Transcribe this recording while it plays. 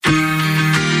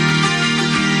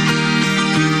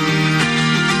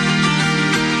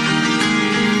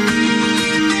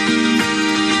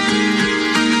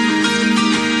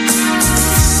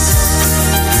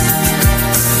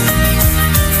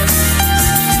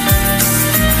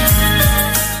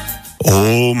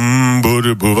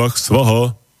Bhuvah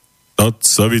Svaha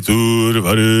Tatsavitur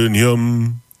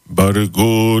Varenyam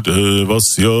Bargo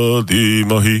Devasya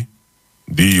Dhimahi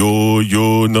Diyo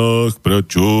Yonah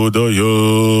Prachodaya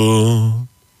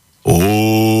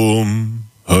Om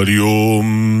Hari Om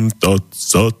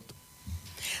Tatsat.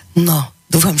 No,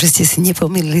 dúfam, že ste si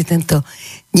nepomýlili tento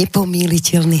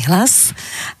nepomýliteľný hlas.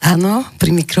 Áno,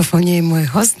 pri mikrofóne je môj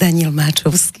host Daniel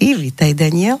Máčovský. Vítaj,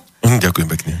 Daniel. Ďakujem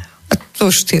pekne. A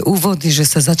to už tie úvody, že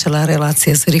sa začala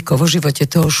relácia s Erikou vo živote,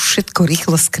 to už všetko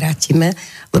rýchlo skrátime,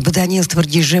 lebo Daniel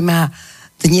tvrdí, že má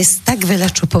dnes tak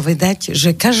veľa čo povedať,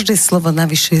 že každé slovo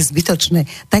navyše je zbytočné.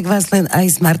 Tak vás len aj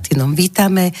s Martinom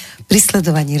vítame pri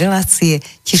sledovaní relácie.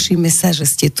 Tešíme sa, že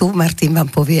ste tu. Martin vám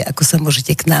povie, ako sa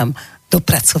môžete k nám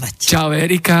dopracovať. Čau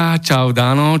Erika, čau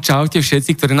Dano, čaute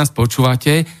všetci, ktorí nás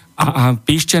počúvate a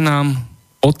píšte nám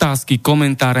otázky,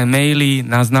 komentáre, maily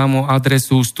na známu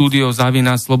adresu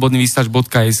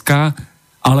studio@slobodnyvysielac.sk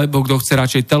alebo kto chce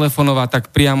radšej telefonovať,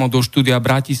 tak priamo do štúdia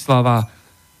Bratislava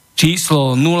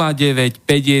číslo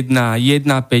 0951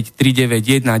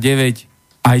 153919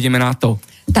 a ideme na to.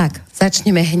 Tak,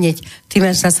 začneme hneď. Ty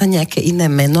máš zasa nejaké iné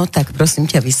meno, tak prosím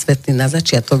ťa vysvetli na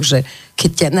začiatok, že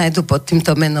keď ťa nájdu pod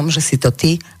týmto menom, že si to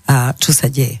ty a čo sa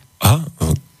deje?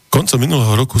 Koncom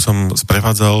minulého roku som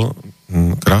sprevádzal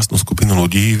krásnu skupinu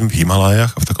ľudí v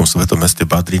Himalajach a v takom svetom meste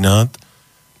Badrinát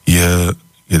je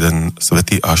jeden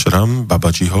svätý ashram,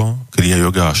 Babajiho, Kriya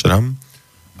Yoga ashram,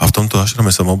 a v tomto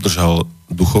ashrame som obdržal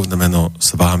duchovné meno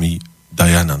Swami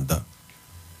Dayananda.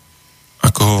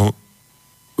 Ako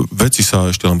veci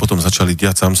sa ešte len potom začali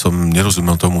diať, sám som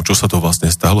nerozumel tomu, čo sa to vlastne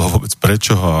stalo a vôbec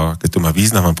prečo a keď to má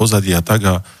význam a pozadí a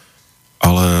tak,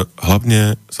 ale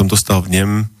hlavne som dostal v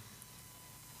nem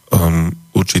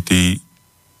určitý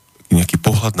nejaký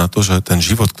pohľad na to, že ten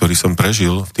život, ktorý som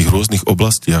prežil v tých rôznych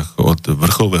oblastiach, od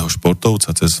vrcholového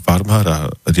športovca cez farmára,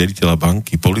 riaditeľa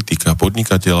banky, politika,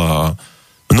 podnikateľa a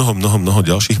mnoho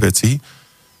ďalších vecí,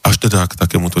 až teda k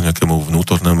takémuto nejakému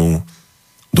vnútornému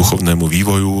duchovnému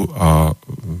vývoju a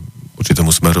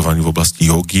určitému smerovaniu v oblasti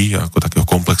jogy, ako takého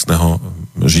komplexného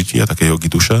žitia, také jogy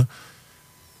duše,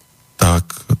 tak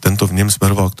tento vnem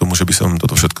smeroval k tomu, že by som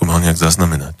toto všetko mal nejak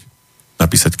zaznamenať.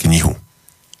 Napísať knihu.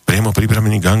 Priamo pri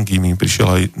pramení Gangy mi prišiel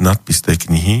aj nadpis tej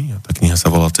knihy, a tá kniha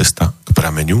sa volá Cesta k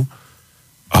prameňu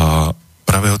a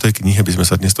práve o tej knihe by sme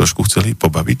sa dnes trošku chceli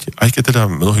pobaviť, aj keď teda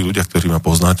mnohí ľudia, ktorí ma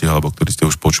poznáte, alebo ktorí ste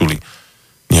už počuli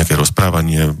nejaké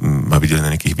rozprávanie, ma videli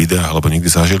na nejakých videách, alebo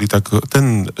niekde zažili, tak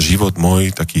ten život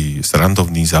môj, taký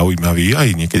srandovný, zaujímavý,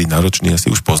 aj niekedy náročný, asi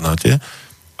už poznáte,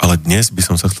 ale dnes by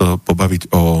som sa chcel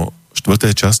pobaviť o 4.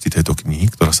 časti tejto knihy,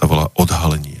 ktorá sa volá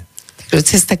Odhalenie.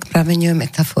 Takže cesta k prameňu je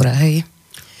metafora, hej?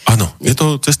 Áno, je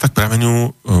to cesta k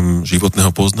prameňu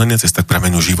životného poznania, cesta k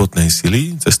prameňu životnej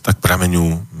sily, cesta k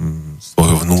prameňu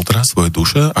svojho vnútra, svojej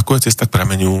duše, ako je cesta k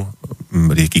prameňu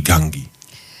rieky Gangy.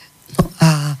 No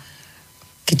a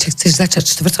keďže chceš začať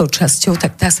 4. časťou,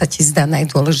 tak tá sa ti zdá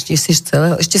najdôležitejšie z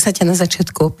celého. Ešte sa ťa na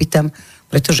začiatku opýtam,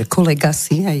 pretože kolega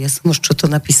si, a ja som už čo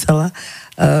to napísala,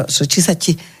 že či sa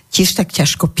ti tiež tak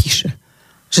ťažko píše.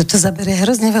 Že to zaberie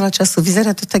hrozne veľa času.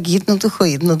 Vyzerá to tak jednoducho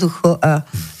a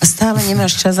stále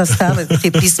nemáš čas a stále tie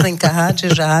písmenka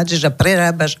hádžeš a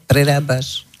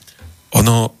prerábaš.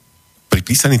 Ono, pri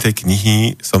písaní tej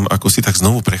knihy som ako si tak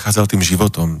znovu prechádzal tým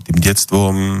životom, tým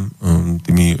detstvom,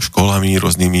 tými školami,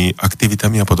 rôznymi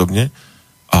aktivitami a podobne.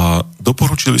 A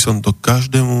doporučili som to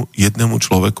každému jednému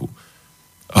človeku.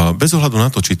 A bez ohľadu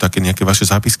na to, či také nejaké vaše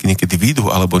zápisky niekedy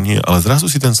vyjdú alebo nie, ale zrazu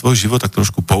si ten svoj život tak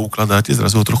trošku poukladáte,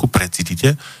 zrazu ho trochu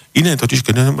precítite. Iné totiž,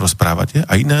 keď o ňom rozprávate,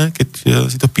 a iné, keď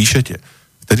si to píšete.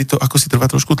 Vtedy to ako si trvá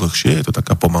trošku dlhšie, je to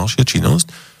taká pomalšia činnosť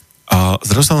a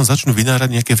zrazu sa vám začnú vynárať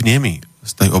nejaké vnemy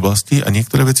z tej oblasti a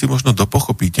niektoré veci možno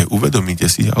dopochopíte, uvedomíte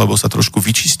si, alebo sa trošku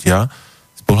vyčistia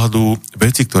z pohľadu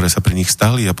vecí, ktoré sa pri nich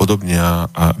stali a podobne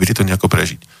a viete to nejako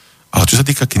prežiť. Ale čo sa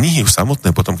týka knihy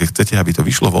samotné, potom keď chcete, aby to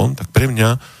vyšlo von, tak pre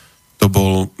mňa to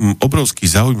bol obrovský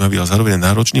zaujímavý a zároveň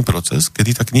náročný proces,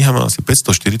 kedy tá kniha má asi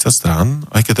 540 strán,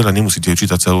 aj keď teda nemusíte ju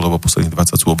čítať celú, lebo posledných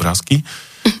 20 sú obrázky,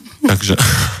 takže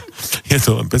je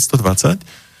to len 520,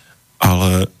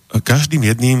 ale každým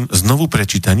jedným znovu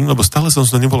prečítaním, lebo stále som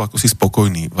nebol ako si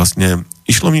spokojný. Vlastne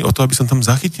išlo mi o to, aby som tam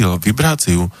zachytil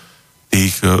vibráciu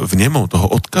tých vnemov, toho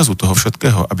odkazu, toho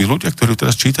všetkého, aby ľudia, ktorí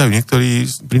teraz čítajú, niektorí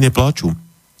pri nej pláču,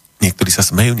 niektorí sa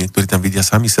smejú, niektorí tam vidia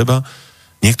sami seba,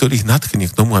 niektorých nadchne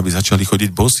k tomu, aby začali chodiť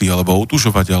bosí, alebo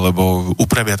otužovať, alebo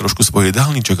upravia trošku svoj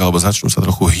jedálniček, alebo začnú sa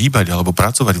trochu hýbať, alebo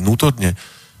pracovať vnútorne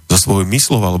so svojou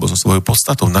myslou, alebo so svojou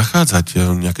podstatou,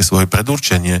 nachádzať nejaké svoje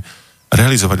predurčenie,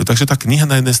 realizovať. Takže tá kniha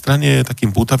na jednej strane je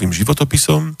takým pútavým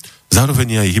životopisom,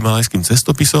 zároveň aj himalajským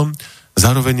cestopisom,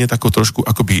 zároveň je takou trošku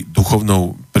akoby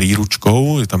duchovnou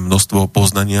príručkou, je tam množstvo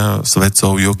poznania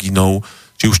svetcov, joginov,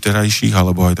 či už terajších,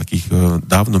 alebo aj takých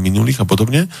dávno minulých a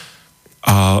podobne.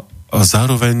 A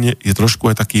zároveň je trošku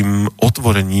aj takým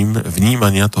otvorením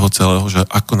vnímania toho celého, že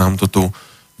ako nám to tu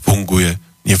funguje,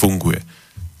 nefunguje.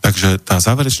 Takže tá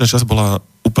záverečná časť bola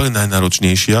úplne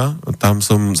najnáročnejšia. Tam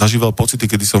som zažíval pocity,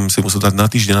 kedy som si musel dať na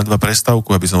týždeň, na 2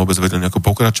 prestávku, aby som vôbec vedel nejako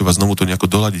pokračovať, znovu to nejako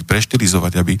doladiť,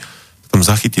 preštilizovať, aby tam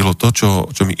zachytilo to,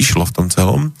 čo mi išlo v tom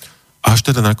celom.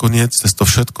 Až teda nakoniec cez to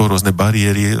všetko, rôzne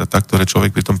bariéry, ktoré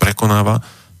človek pri tom prekonáva,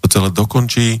 to celé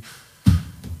dokončí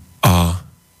a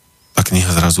tá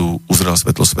kniha zrazu uzrela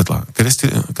svetlo svetla.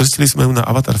 Krstili sme ju na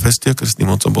Avatar Feste,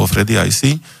 krstným otcom bol Freddy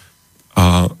IC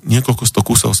a niekoľko 100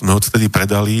 kusov sme odtedy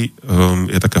predali.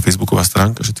 Je taká facebooková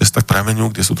stránka, že Cesta k prameňu,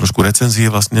 kde sú trošku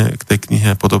recenzie vlastne k tej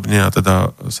knihe podobne a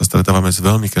teda sa stretávame s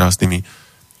veľmi krásnymi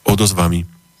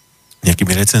odozvami,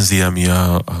 nejakými recenziami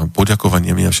a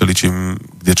poďakovaniami a všeličím,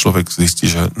 kde človek zistí,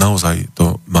 že naozaj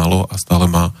to malo a stále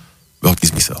má veľký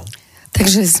zmysel.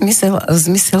 Takže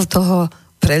zmysel toho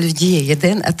pre ľudí je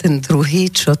jeden a ten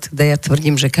druhý, čo teda ja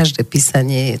tvrdím, že každé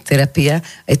písanie je terapia.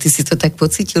 Aj ty si to tak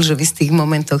pocítil, že v istých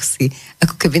momentoch si,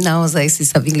 ako keby naozaj si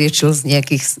sa vyliečil z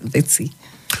nejakých vecí.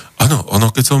 Áno,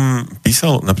 keď som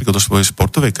písal napríklad o svojej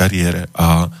športovej kariére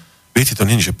a viete, to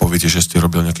nie je, že poviete, že ste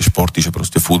robili nejaké športy, že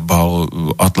proste futbal,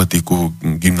 atletiku,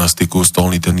 gymnastiku,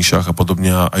 stolný tenis, šach a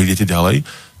podobne a idete ďalej.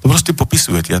 To proste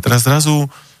popisujete. A teraz zrazu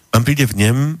vám príde v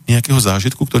ňom nejakého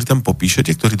zážitku, ktorý tam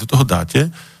popíšete, ktorý do toho dáte.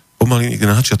 Pomaly niekde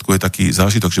na začiatku je taký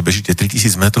zážitok, že bežíte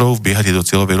 3000 metrov, vbiehate do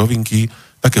cieľovej rovinky,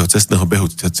 takého cestného behu,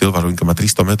 cieľová rovinka má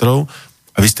 300 metrov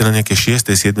a vy ste na nejakej 6.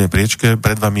 7. priečke,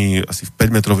 pred vami asi v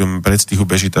 5-metrovom predstihu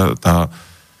beží tá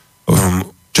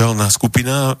čelná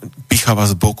skupina, pichá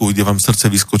vás z boku, ide vám srdce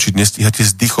vyskočiť, nestíhate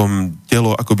s dychom,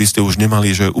 telo, ako by ste už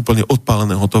nemali, že je úplne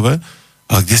odpálené, hotové,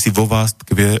 ale kde si vo vás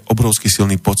tkvie obrovský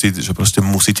silný pocit, že proste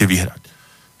musíte vyhrať.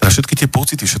 A všetky tie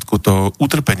pocity, všetko to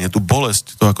utrpenie, tú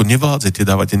bolesť, to ako nevládzete,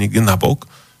 dávate niekde na bok,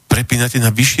 prepínate na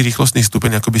vyšší rýchlostný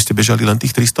stupeň, ako by ste bežali len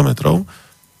tých 300 metrov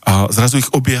a zrazu ich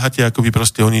obiehate, ako by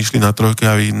proste oni išli na trojke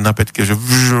a vy na päťke, že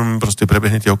proste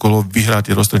prebehnete okolo,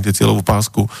 vyhráte, roztrhnete cieľovú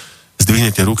pásku,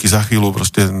 zdvihnete ruky za chvíľu,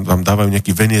 proste vám dávajú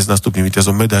nejaký veniec s nástupným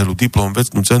víťazom, medailu, diplom,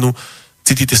 vecnú cenu,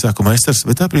 cítite sa ako majster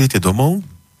sveta, prídete domov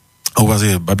a u vás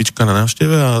je babička na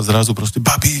návšteve a zrazu proste,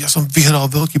 babi, ja som vyhral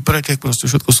veľký pretek, proste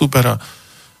všetko super a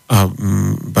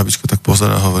babička tak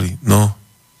pozerá a hovorí, no,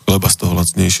 chleba z toho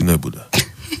lacnejší nebude.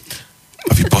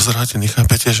 A vy pozeráte,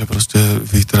 nechápete, že proste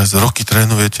vy teraz roky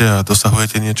trénujete a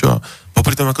dosahujete niečo a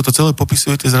popri tom, ako to celé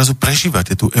popisujete, zrazu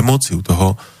prežívate tú emóciu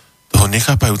toho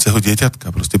nechápajúceho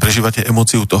dieťatka. Proste prežívate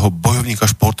emóciu toho bojovníka,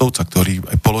 športovca, ktorý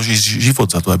aj položí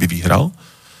život za to, aby vyhral.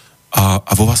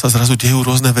 A vo vás sa zrazu dejú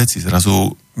rôzne veci.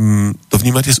 Zrazu to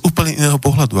vnímate z úplne iného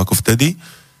pohľadu, ako vtedy,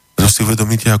 že si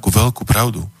uvedomíte, akú veľkú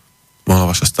pravdu mala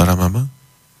vaša stará mama,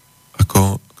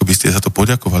 ako by ste za to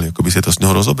poďakovali, ako by ste to s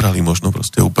ňou rozobrali, možno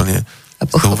proste úplne a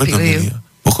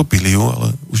pochopili ju,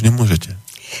 ale už nemôžete,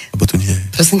 lebo to nie je.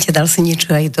 Prosím ťa, dal si niečo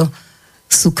aj do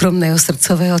súkromného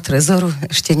srdcového trezoru,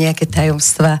 ešte nejaké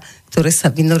tajomstvá, ktoré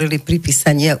sa vynorili pri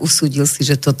písaní a usúdil si,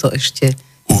 že toto ešte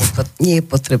nie je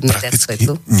potrebné dať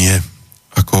svetu? Nie.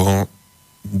 Ako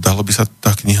dalo by sa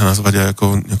tá kniha nazvať aj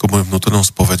ako mojou vnútornou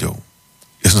spoveďou.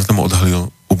 Ja som sa tam odhalil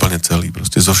úplne celý,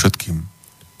 proste so všetkým.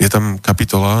 Je tam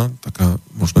kapitola, taká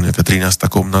možno nejaká 13.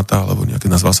 komnata, alebo nejaké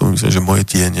nazval som myslím, že moje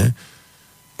tiene,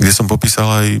 kde som popísal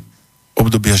aj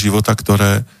obdobia života,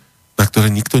 na ktoré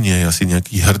nikto nie je asi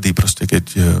nejaký hrdý, proste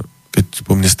keď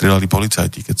po mne strieľali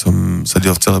policajti, keď som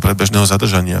sedel v celé predbežného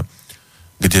zadržania,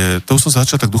 kde to som sa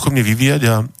začal tak duchovne vyvíjať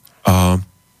a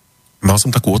mal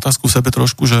som takú otázku v sebe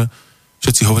trošku, že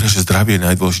všetci hovoria, že zdravie je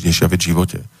najdôležitejšia vec v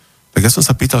živote. Tak ja som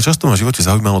sa pýtal, často ma v živote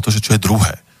zaujímalo to, že čo je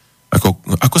druhé.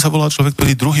 Ako sa volá človek,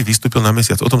 ktorý druhý vystúpil na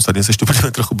mesiac? O tom sa dnes ešte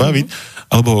budeme trochu baviť.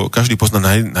 Alebo každý pozná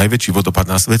najväčší vodopád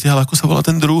na svete, ale ako sa volá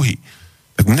ten druhý?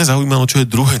 Tak mňa zaujímalo, čo je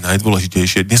druhé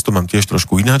najdôležitejšie. Dnes to mám tiež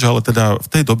trošku ináč, ale teda v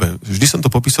tej dobe, vždy som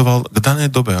to popisoval k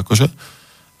danej dobe, akože.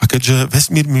 A keďže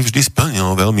vesmír mi vždy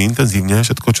splnil veľmi intenzívne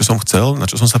všetko, čo som chcel, na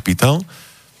čo som sa pýtal,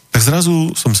 tak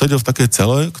zrazu som sedel v takej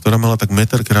cele, ktorá mala tak 1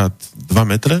 krát 2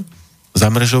 metre,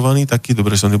 zamrežovaný taký,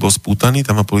 dobre, že som nebol spútaný,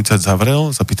 tam ma policajt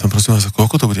zavrel, zapýtam, prosím vás,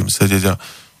 koľko to budem sedieť a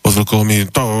odvrkol mi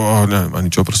to, neviem,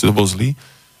 ani čo, proste to bol zlý.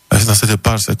 A ja som sedel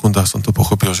pár sekúnd a som to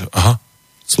pochopil, že aha,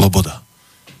 sloboda.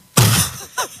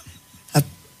 A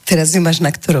teraz nemáš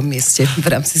na ktorom mieste v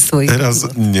rámci svojich...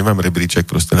 Teraz nemám rebríček,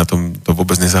 proste na tom to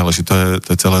vôbec nezáleží, to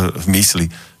je celé v mysli,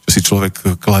 že si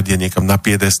človek kladie niekam na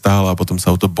piedestál a potom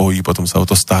sa o to bojí, potom sa o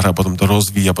to stará, potom to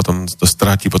rozvíja, potom to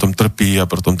stratí, potom trpí a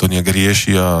potom to nejak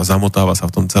rieši a zamotáva sa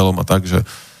v tom celom a tak, že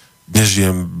dnes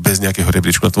žijem bez nejakého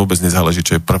rebríčku, na to vôbec nezáleží,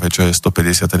 čo je prvé, čo je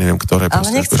 150, neviem ktoré.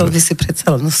 Ale nechcel by si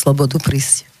predsa len slobodu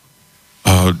prísť.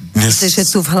 Myslíš, že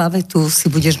tu v hlave si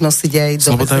budeš nosiť aj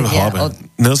do slobodná je v hlave.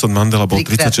 Nelson Mandela bol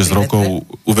 36 rokov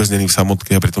uväznený v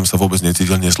samotke a pritom sa vôbec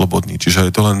necítil neslobodný. Čiže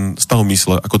je to len stav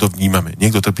mysle, ako to vnímame.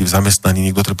 Niekto trpí v zamestnaní,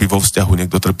 niekto trpí vo vzťahu,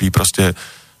 niekto trpí proste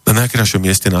na najkrajšom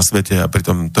mieste na svete a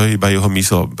pritom to je iba jeho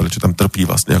mysl, prečo tam trpí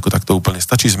vlastne, ako takto úplne.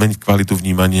 Stačí zmeniť kvalitu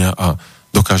vnímania a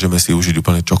dokážeme si užiť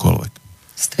úplne čokoľvek.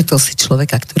 Stretol si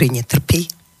človeka, ktorý netrpí?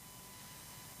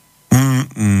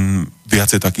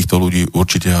 Viacej takýchto ľudí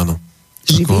určite áno.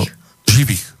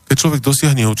 Živých? Keď človek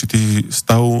dosiahne určitý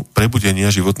stav prebudenia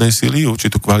životnej sily,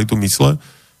 určitú kvalitu mysle,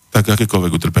 tak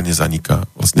akékoľvek utrpenie zaniká.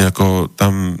 Vlastne ako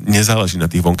tam nezáleží na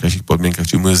tých vonkajších podmienkach,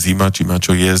 či mu je zima, či má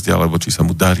čo jesť, alebo či sa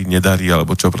mu darí, nedarí,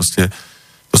 alebo čo proste.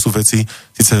 To sú veci,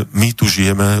 síce my tu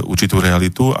žijeme určitú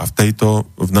realitu a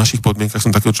v našich podmienkach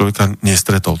som takého človeka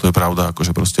nestretol, to je pravda,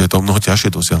 akože proste je to mnoho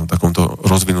ťažšie dosiahnuť v takomto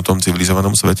rozvinutom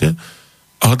civilizovanom svete,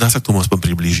 ale dá sa k tomu aspoň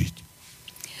priblížiť.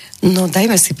 No,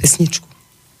 dajme si pesničku.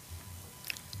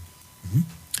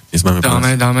 Dnes máme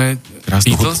dáme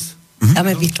Beatles?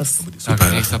 Dáme Beatles.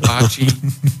 Tak, nech sa páči.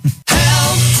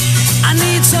 Help, I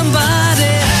need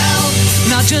somebody. Help,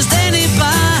 not just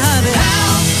anybody.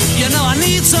 Help, you know I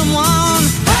need someone.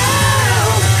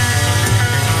 Help.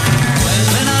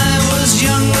 When I was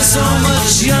younger, so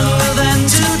much younger than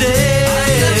today,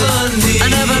 I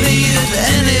never needed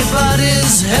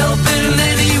anybody's help in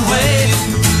any way.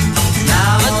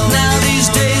 Now these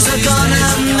days are gone,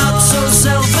 I'm not so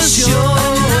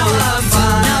self-assured. Now I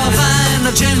find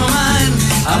I've changed my mind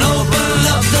and open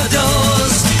up the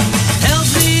doors. Help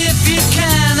me if you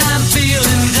can, I'm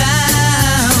feeling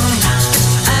down,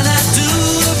 and I do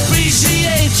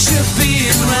appreciate you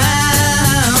being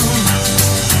round.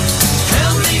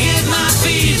 Help me get my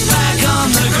feet back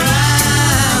on the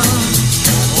ground.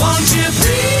 Won't you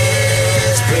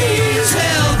please, please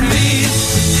help me?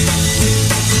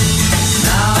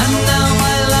 Now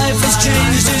my life has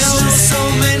changed in so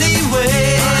many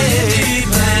ways.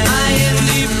 My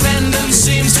independence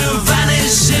seems to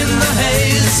vanish in the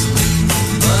haze.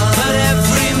 But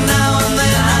every now and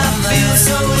then I feel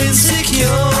so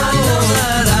insecure. I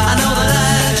know that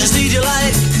I just need you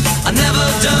like I've never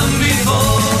done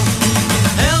before.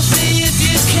 Help me if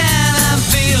you can, I'm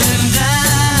feeling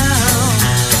down,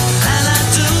 and I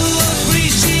do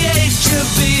appreciate you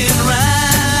being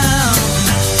round.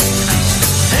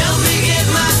 Help me get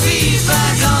my feet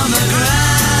back on the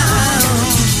ground.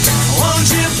 Won't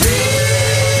you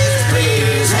please,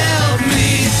 please help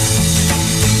me?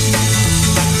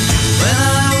 When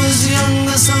I was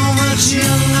younger, so much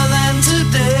younger than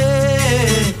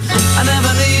today, I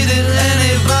never needed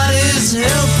anybody's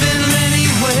help in any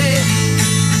way.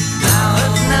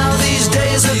 But now these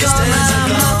days are gone,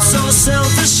 I'm not so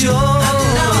self-assured.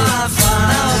 Now I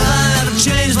find I've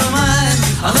changed my mind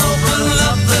and opened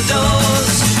up the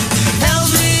doors. Help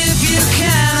me if you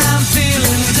can, I'm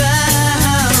feeling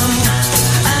down,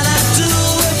 and I do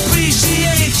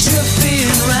appreciate you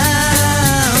being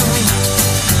round.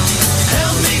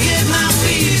 Help me get my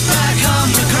feet back on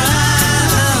the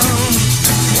ground.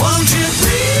 Won't you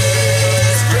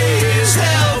please, please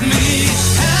help me?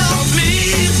 Help me,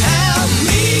 help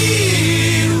me.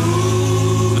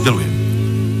 Delujem.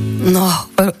 No,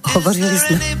 hovorili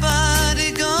sme.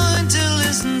 Anybody going to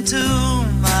listen to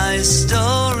my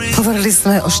story? Hovorili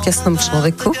sme o šťastnom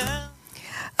človeku.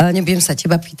 A nebudem sa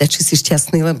teba pýtať, či si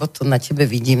šťastný, lebo to na tebe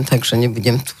vidím, takže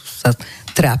nebudem tu sa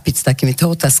trápiť s takýmito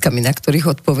otázkami, na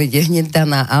ktorých odpoveď je hneď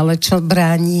daná. Ale čo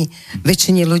bráni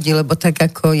väčšine ľudí, lebo tak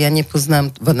ako ja nepoznám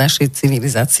v našej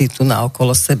civilizácii tu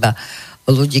naokolo seba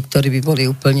ľudí, ktorí by boli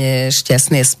úplne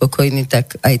šťastní a spokojní,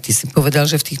 tak aj ty si povedal,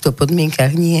 že v týchto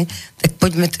podmienkach nie. Tak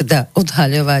poďme teda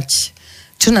odhaľovať,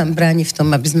 čo nám bráni v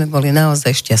tom, aby sme boli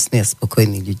naozaj šťastní a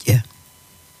spokojní ľudia.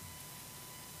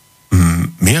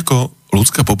 My ako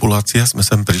ľudská populácia sme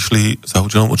sem prišli za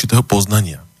účelom určitého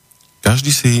poznania.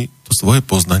 Každý si to svoje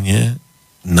poznanie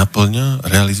naplňa,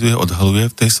 realizuje, odhaluje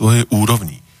v tej svojej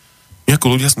úrovni. My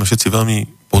ako ľudia sme všetci veľmi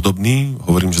podobní,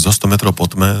 hovorím, že zo 100 metrov po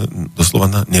tme,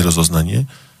 doslova na nerozoznanie,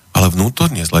 ale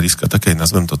vnútorne z hľadiska také,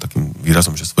 nazvem to takým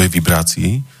výrazom, že svojej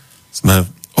vibrácii, sme v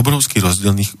obrovských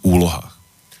rozdielných úlohách.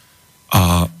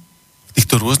 A v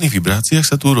týchto rôznych vibráciách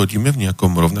sa tu rodíme v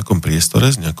nejakom rovnakom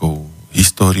priestore s nejakou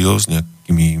históriou, s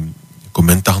nejakou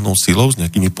mentálnou silou, s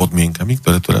nejakými podmienkami,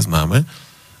 ktoré tu raz máme.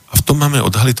 A v tom máme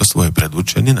odhaliť to svoje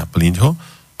predurčenie, naplniť ho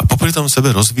a popri tom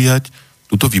sebe rozvíjať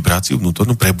túto vibráciu,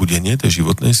 vnútornú prebudenie tej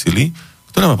životnej sily,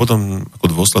 ktorá má potom ako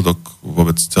dôsledok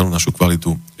vôbec celú našu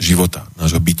kvalitu života,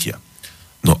 nášho bytia.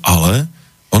 No ale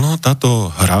ono,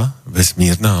 táto hra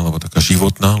vesmírna, alebo taká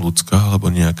životná, ľudská, alebo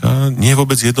nejaká, nie je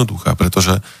vôbec jednoduchá,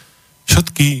 pretože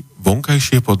všetky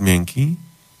vonkajšie podmienky,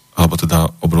 alebo teda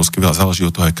obrovsky veľa, záleží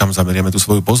od toho, aj kam zameriame tú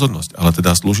svoju pozornosť, ale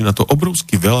teda slúži na to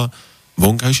obrovsky veľa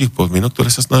vonkajších podmienok, ktoré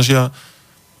sa snažia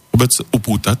vôbec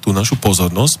upútať tú našu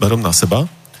pozornosť smerom na seba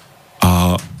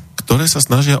a ktoré sa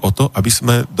snažia o to, aby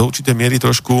sme do určitej miery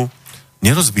trošku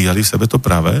nerozvíjali v sebe to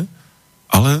pravé,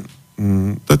 ale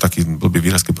to je taký blbý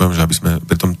výraz, keď poviem, že aby sme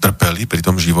pri tom trpeli, pri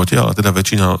tom živote, ale teda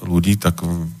väčšina ľudí tak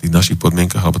v tých našich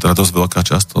podmienkach, alebo teda dosť veľká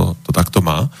časť to takto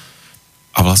má.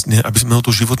 A vlastne, aby sme o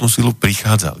tú životnú silu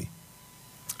prichádzali.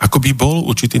 Ako by bol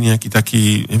určitý nejaký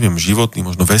taký, neviem, životný,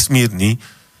 možno vesmírny,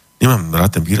 nemám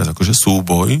rád ten výraz, akože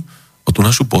súboj o tú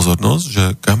našu pozornosť, že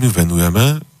kam ju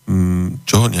venujeme,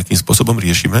 čo nejakým spôsobom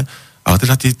riešime, ale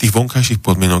teda tých vonkajších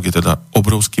podmienok je teda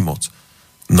obrovský moc.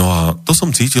 No a to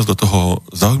som cítil do toho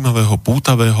zaujímavého,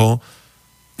 pútavého,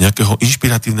 nejakého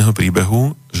inšpiratívneho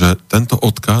príbehu, že tento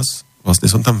odkaz vlastne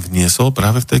som tam vniesol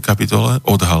práve v tej kapitole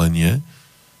Odhalenie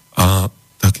a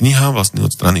tá kniha vlastne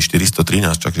od strany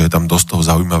 413, takže je tam dosť toho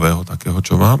zaujímavého takého,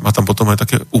 čo má. Má tam potom aj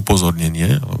také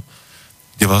upozornenie,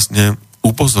 kde vlastne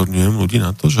upozorňujem ľudí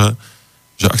na to, že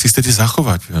ak si chcete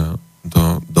zachovať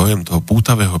dojem toho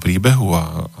pútavého príbehu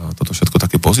a toto všetko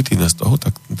také pozitívne z toho,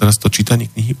 tak teraz to čítanie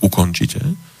knihy ukončite,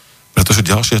 pretože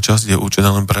ďalšia časť je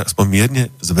určená len pre aspoň mierne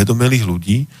zvedomelých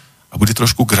ľudí a bude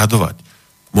trošku gradovať.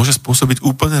 Môže spôsobiť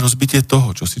úplné rozbitie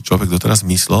toho, čo si človek doteraz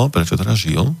myslel, prečo teraz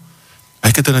žil. Aj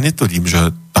keď teda netvrdím,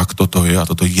 že takto to je a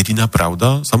toto je jediná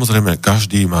pravda, samozrejme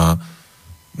každý má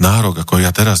nárok, ako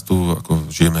ja teraz tu, ako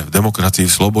žijeme v demokracii,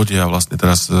 v slobode a vlastne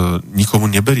teraz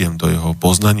nikomu neberiem to jeho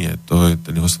poznanie, to je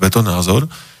ten jeho svetonázor.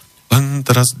 Len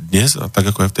teraz dnes, a tak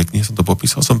ako aj v tej knihe som to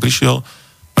popísal, som prišiel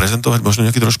prezentovať možno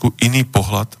nejaký trošku iný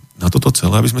pohľad na toto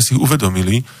celé, aby sme si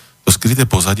uvedomili to skryté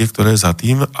pozadie, ktoré je za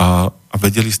tým a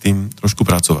vedeli s tým trošku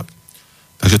pracovať.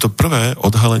 Takže to prvé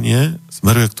odhalenie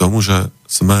smeruje k tomu, že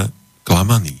sme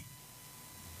klamaní.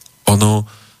 Ono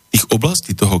tých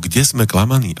oblastí toho, kde sme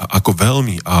klamaní a ako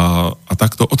veľmi a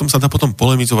takto, o tom sa dá potom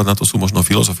polemizovať, na to sú možno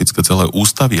filozofické celé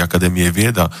ústavy, akadémie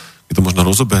vied, kde to možno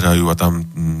rozoberajú a tam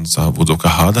sa v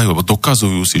odzovkách hádajú, alebo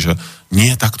dokazujú si, že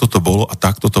nie, takto to bolo a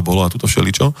takto to bolo a tuto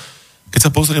všeličo. Keď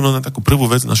sa pozrieme na takú prvú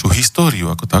vec, našu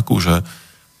históriu ako takú, že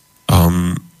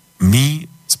my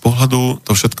z pohľadu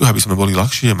to všetko, aby sme boli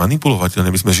ľahšie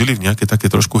manipulovateľné, aby sme žili v nejakej také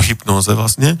trošku hypnóze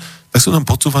vlastne, tak sú nám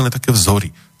podsúvané také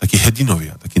vzory, takí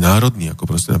hrdinovia, takí národní,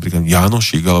 ako proste napríklad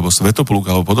Jánošík alebo Svetopluk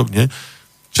alebo podobne,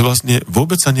 že vlastne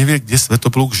vôbec sa nevie, kde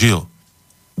Svetopluk žil.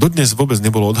 Dodnes vôbec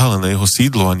nebolo odhalené jeho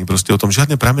sídlo, ani proste o tom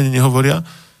žiadne pramene nehovoria,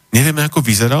 nevieme, ako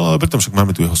vyzeral, ale preto však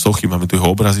máme tu jeho sochy, máme tu jeho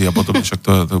obrazy a podobne, však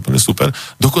to je úplne super.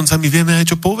 Dokonca my vieme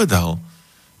aj, čo povedal.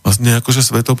 Vlastne akože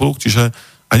Svetopluk, čiže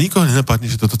a nikoho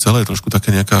nenapadne, že toto celé je trošku taká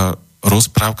nejaká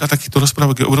rozprávka, takýchto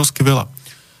rozprávok je obrovské veľa.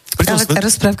 Ale tá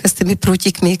rozprávka s tými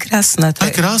prútikmi je krásna. To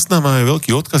je krásna, má aj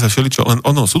veľký odkaz a všeličo, len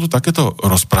sú tu takéto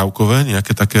rozprávkové,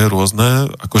 nejaké také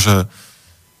rôzne, akože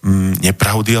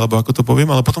nepravdy, alebo ako to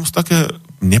poviem, ale potom sú také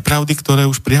nepravdy, ktoré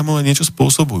už priamo aj niečo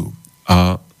spôsobujú.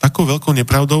 A takou veľkou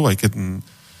nepravdou, aj keď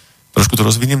trošku to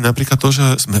rozviniem, napríklad to,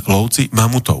 že sme lovci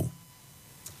mamutov.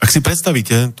 Ak si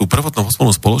predstavíte tú prvotnú hospodnú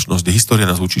spoločnosť, kde história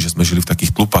nás učí, že sme žili v takých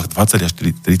tlupách 20 až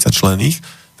 30 členných,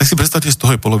 tak si predstavte, z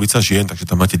toho je polovica žien, takže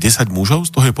tam máte 10 mužov,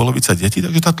 z toho je polovica detí,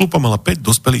 takže tá tlupa mala 5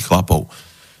 dospelých chlapov.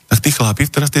 Tak tí chlapi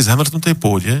teraz v tej zamrznutej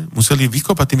pôde museli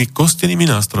vykopať tými kostenými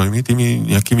nástrojmi,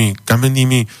 tými nejakými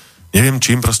kamennými, neviem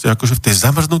čím, proste akože v tej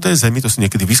zamrznutej zemi, to si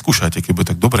niekedy vyskúšajte, keď bude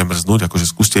tak dobre mrznúť, akože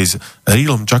skúste ísť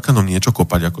rílom, čakanom niečo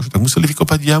kopať, akože, tak museli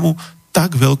vykopať jamu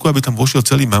tak veľkú, aby tam vošiel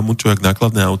celý mamut, čo jak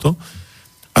nákladné auto.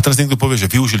 A teraz niekto povie,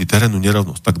 že využili terénnu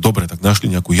nerovnosť. Tak dobre, tak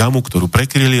našli nejakú jamu, ktorú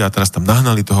prekryli a teraz tam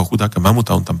nahnali toho chudáka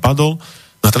mamuta, on tam padol,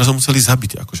 no a teraz ho museli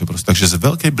zabiť. Akože proste. Takže z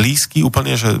veľkej blízky,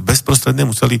 úplne, že bezprostredne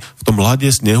museli v tom ľade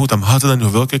snehu tam hádzať na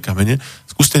ňo veľké kamene.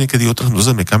 Skúste niekedy otrhnúť do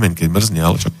zeme kameň, keď mrzne,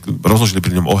 ale však rozložili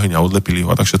pri ňom oheň a odlepili ho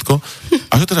a tak všetko.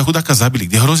 A že teda chudáka zabili,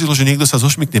 kde hrozilo, že niekto sa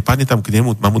zošmykne, padne tam k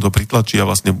nemu, mamut ho pritlačí a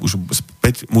vlastne už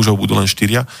 5 mužov budú len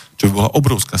 4, čo by bola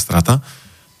obrovská strata.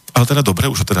 Ale teda dobre,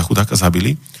 už ho teda chudáka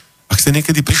zabili. Ak ste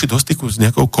niekedy prišli do styku s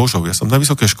nejakou kožou, ja som na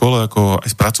vysokej škole ako aj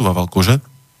spracovával kože,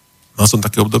 mal som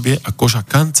také obdobie a koža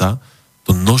kanca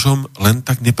to nožom len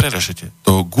tak neprerežete.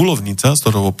 To gulovnica, z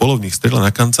ktorého polovník strieľa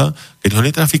na kanca, keď ho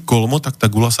netrafí kolmo, tak tá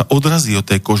gula sa odrazí od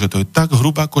tej kože. To je tak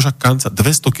hrubá koža kanca,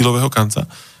 200-kilového kanca,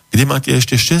 kde máte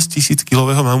ešte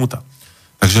 6,000-kilového mamuta.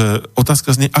 Takže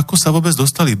otázka znie, ako sa vôbec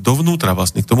dostali dovnútra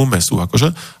vlastne k tomu mesu,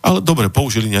 akože, ale dobre,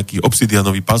 použili nejaký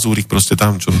obsidianový pazúrik proste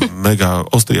tam, čo mega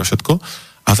ostrý a všetko.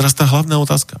 A teraz tá hlavná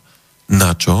otázka.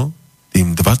 Na čo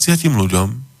tým 20 ľuďom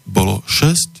bolo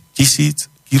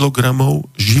 6,000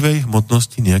 kilogramov živej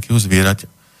hmotnosti nejakého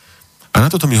zvieraťa. A na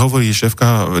toto mi hovorí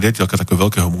šéfka, riaditeľka takého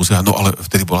veľkého múzea, no ale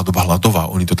vtedy bola doba hladová,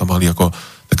 oni to tam mali ako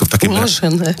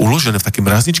uložené v takej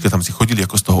mrazničke, tam si chodili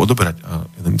ako z toho odoberať. A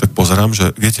ja tak pozerám,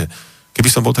 že viete,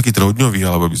 keby som bol taký trojdňový,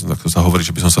 alebo by som takto sa hovorí,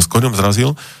 že by som sa s koňom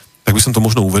zrazil, tak by som to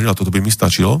možno uveril a toto by mi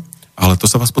stačilo, ale to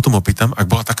sa vás potom opýtam, ak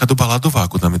bola taká doba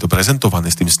ľadová, ako nám je to prezentované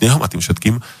s tým snehom a tým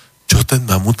všetkým, čo ten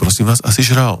mamut, prosím vás, asi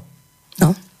žral?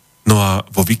 No a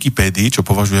vo Wikipédii, čo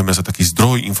považujeme za taký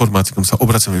zdroj informácií, kam sa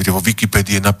obracame, viete, vo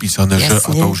Wikipédii je napísané, že,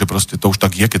 a to už je proste, to už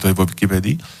tak je, keď to je vo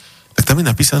Wikipédii, tak tam je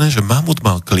napísané, že mamut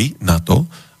mal kli na to,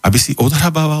 aby si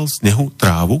odhrabával snehu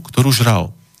trávu, ktorú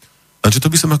žral. Takže to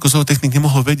by som ako zootechnik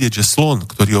nemohol vedieť, že slon,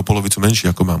 ktorý je o polovicu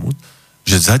menší ako mamut,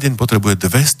 že za deň potrebuje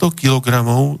 200 kg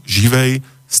živej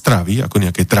stravy, ako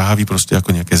nejaké trávy, proste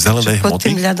ako nejaké zelené hmoty. Pod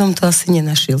tým ľadom to asi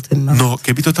nenašiel ten mamut. No,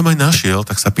 keby to tam aj našiel,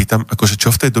 tak sa pýtam, akože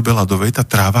čo v tej dobe ľadovej tá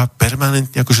tráva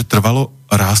permanentne akože trvalo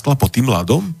rástla pod tým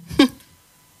ľadom?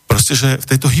 Proste, že v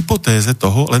tejto hypotéze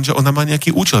toho, lenže ona má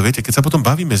nejaký účel, viete, keď sa potom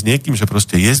bavíme s niekým, že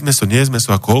proste jesť meso, nejesť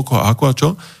meso a koľko a ako a čo,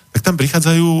 tak tam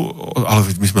prichádzajú,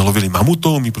 ale my sme lovili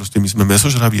mamutov, my sme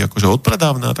mesožraví akože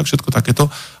odpradávna a tak všetko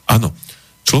takéto. Áno,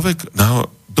 človek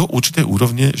do určitej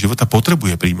úrovne života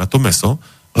potrebuje príjmať to meso,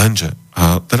 lenže,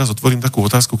 a teraz otvorím takú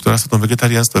otázku, ktorá sa v tom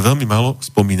vegetariánstve veľmi málo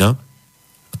spomína,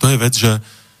 a to je vec, že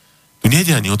tu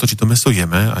nejde ani o to, či to meso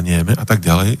jeme a nejeme a tak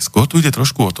ďalej, skôr tu ide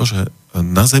trošku o to, že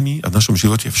na Zemi a v našom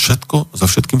živote všetko so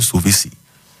všetkým súvisí.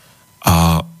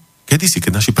 A kedysi,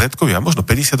 keď naši predkovia, možno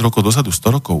 50 rokov dozadu,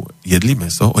 100 rokov, jedli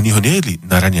meso, oni ho nejedli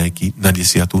na raňajky, na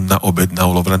 10, na obed, na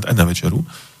olovrant aj na večeru.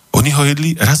 Oni ho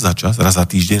jedli raz za čas, raz za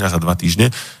týždeň, raz za 2 týždne.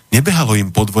 Nebehalo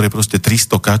im po dvore proste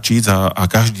 300 kačíc a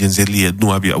každý deň zjedli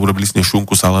jednu, aby urobili s nej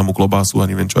šunku, salámu, klobásu a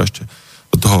neviem čo ešte.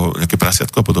 Do toho nejaké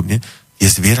prasiatko a podobne. Tie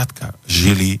zvieratka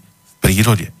žili v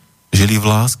prírode. Žili v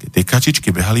láske. Tie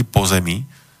kačičky behali po zemi,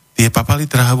 tie papali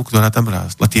trávu, ktorá tam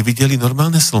rástla. Tie videli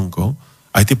normálne slnko,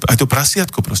 aj to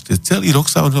prasiatko proste. Celý rok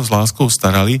sa o neho s láskou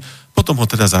starali, potom ho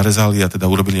teda zarezali a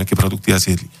teda urobili nejaké produkty a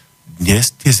zjedli.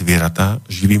 Dnes tie zvieratá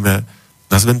živíme,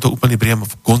 nazvem to úplne priamo,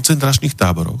 v koncentračných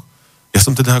táboroch. Ja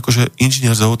som teda akože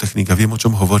inžinier zootechnika, viem, o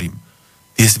čom hovorím.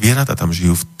 Tie zvieratá tam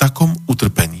žijú v takom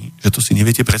utrpení, že to si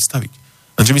neviete predstaviť.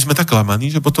 Takže my sme tak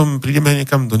klamaní, že potom prídeme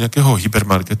niekam do nejakého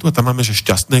hypermarketu a tam máme, že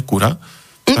šťastné kura.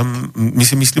 Tam my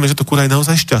si myslíme, že to kura je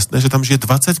naozaj šťastné, že tam žije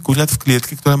 20 kuriat v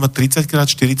klietke, ktorá má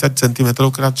 30x40 cm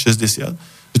x 60.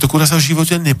 Že to kura sa v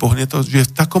živote nepohne, to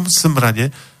žije v takom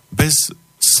smrade, bez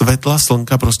svetla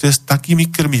slnka, proste s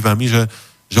takými krmivami,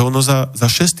 že ono za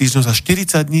 6 týždňov, za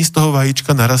 40 dní z toho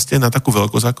vajíčka narastie na takú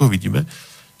veľkosť, ako vidíme.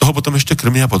 Toho potom ešte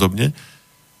krmia podobne.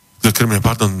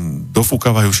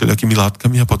 Dofúkavajú všelijakými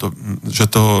látkami a podobne. Že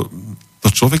to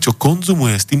človek, čo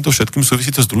konzumuje s týmto všetkým, súvisí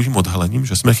to s druhým odhalením,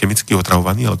 že sme chemicky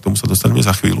otravovaní, ale k tomu sa dostaneme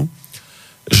za chvíľu,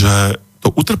 že to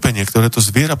utrpenie, ktoré to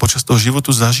zviera počas toho životu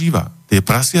zažíva, tie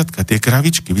prasiatka, tie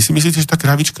kravičky. Vy si myslíte, že tá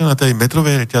kravička na tej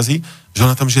metrovej reťazi, že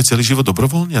ona tam žije celý život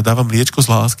dobrovoľne a dáva mliečko z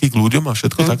lásky k ľuďom a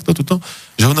všetko takto,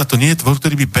 že ona to nie je tvor,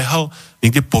 ktorý by behal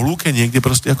niekde po lúke, niekde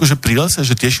proste akože pri lese,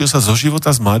 že tešil sa zo života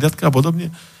z mláďatka a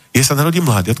podobne. Je sa narodí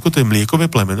mláďatko, to je mliekové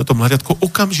plemeno, to mláďatko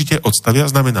okamžite odstavia,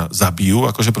 znamená zabijú,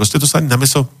 akože proste to sa na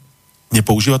mäso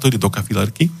nepoužíva, to ide do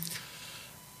kafilerky.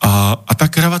 A tá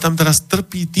krava tam teraz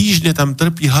trpí, týždne tam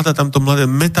trpí, hľada tam to mladé,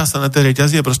 metá sa na tej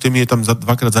reťazi a proste my je tam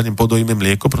dvakrát za deň podojíme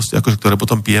mlieko, proste akože, ktoré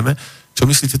potom pijeme. Čo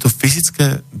myslíte, to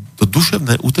fyzické, to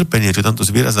duševné utrpenie, čo tam to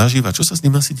zviera zažíva, čo sa s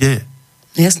ním asi deje?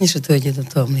 Jasne, že to ide do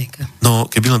toho mlieka. No,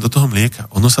 keby len do toho mlieka.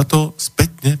 Ono sa to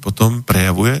spätne potom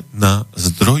prejavuje na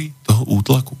zdroj toho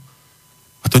útlaku.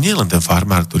 A to nie je len ten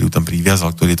farmár, ktorý ju tam priviazal,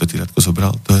 ktorý to tieratko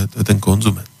zobral, to je ten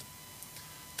konzument.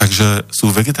 Takže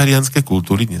sú vegetariánske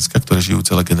kultúry dneska, ktoré žijú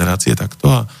celé generácie takto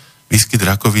a výskyt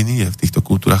rakoviny je v týchto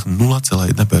kultúrach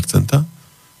 0,1%.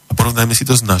 A porovnajme si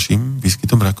to s našim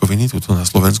výskytom rakoviny, tuto na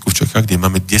Slovensku, v Čechách, kde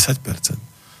máme 10%.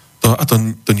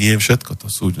 To nie je všetko,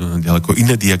 to sú ďaleko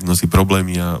iné diagnózy,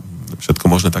 problémy a všetko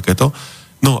možné takéto.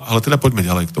 No, ale teda poďme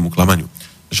ďalej k tomu klamaniu.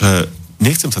 Že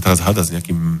nechcem sa teraz hádať s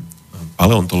nejakým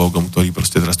paleontológom, ktorý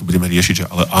proste teraz tu budeme riešiť, že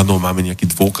ale áno, máme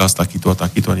nejaký dôkaz takýto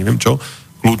a neviem čo.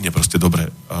 Kľudne proste dobre.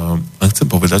 Len chcem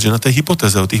povedať, že na tej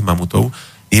hypotéze o tých mamutov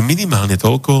je minimálne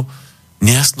toľko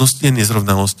nejasností a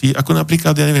nezrovnalostí, ako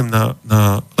napríklad, ja neviem, na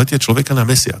lete človeka na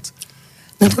mesiac.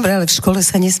 No dobré, ale v škole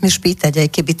sa nesmieš pýtať, aj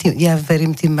keby ja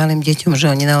verím tým malým deťom, že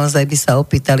oni naozaj by sa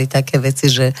opýtali také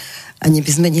veci, že ani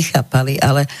by sme nechápali,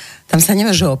 ale tam sa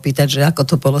nemôže opýtať, že ako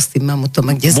to bolo s tým mamutom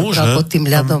a kde zobral pod tým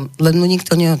ľadom, len mu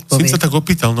nikto neodpovie. Syn sa tak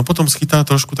opýtal, no potom schytá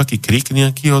trošku taký krik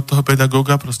nejaký od toho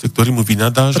pedagóga, proste, ktorý mu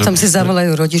vynadá. Potom si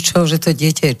zavolajú rodičov, že to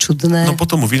dieťa je čudné. No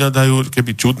potom mu vynadajú,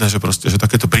 keby čudné, že proste, že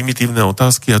takéto primitívne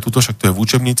otázky a tuto však to je v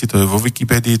učebnici, to je vo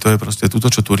Wikipédii, to je proste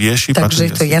tuto, čo tu rieši. Takže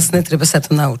je to jasné, treba sa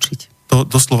to naučiť. To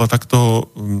doslova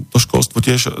takto, to školstvo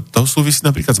tiež, to súvisí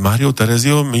napríklad s Máriou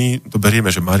Tereziou, my to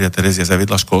berieme, že Mária Terezia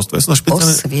zaviedla školstvo. Ja som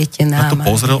špeciálne na to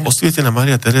pozrel. Osvietená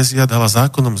Mária Terezia dala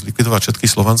zákonom zlikvidovať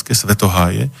všetky slovanské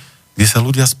svetoháje, kde sa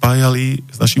ľudia spájali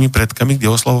s našimi predkami,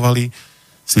 kde oslavovali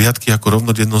sviatky ako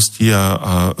rovnodennosti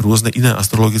a rôzne iné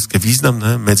astrologické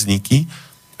významné medzníky.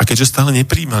 A keďže stále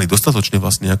neprijímali dostatočne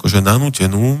vlastne akože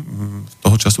nanútenú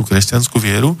toho času kresťanskú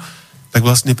vieru, tak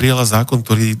vlastne prijala zákon,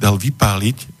 ktorý dal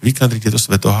vykandriť tieto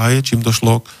svetoháje, čím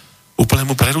došlo k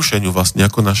úplnému prerušeniu vlastne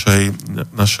ako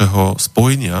našeho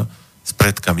spojenia s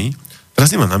predkami.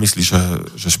 Teraz nemám na mysli,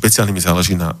 že špeciálne mi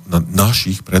záleží na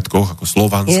našich predkoch, ako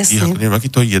slovanských, ako neviem,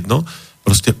 aký to je jedno.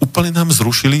 Proste úplne nám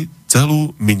zrušili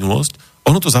celú minulosť.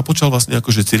 Ono to započal vlastne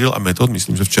ako, že Cyril a Metod,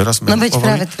 myslím, že včera sme... No veď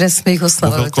práve teraz sme ich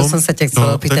oslavovali, to som sa ťa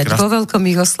chcela opýtať. Vo veľkom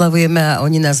ich oslavujeme a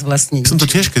oni nás vlastne... Som to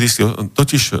tiež kedysi,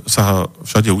 totiž sa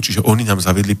všade učí, že oni nám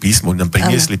zaviedli písmo, oni nám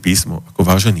priniesli písmo, ako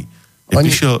vážení. Keď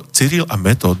prišiel Cyril a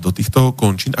Metod do týchto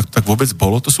končín, ak to tak vôbec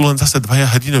bolo, to sú len zase dvaja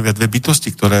hrdinovia, dve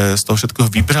bytosti, ktoré z toho všetkého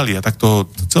vybrali a tak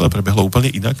to celé prebehlo úplne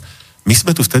inak. My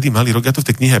sme tu vtedy mali rok, ja to v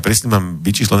tej knihe aj presne mám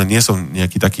vyčíslené, nie som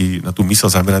nejaký taký na tú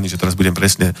myseľ zameraný, že teraz budem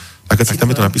presne, tak tam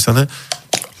je to napísané.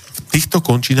 V týchto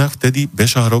končinách vtedy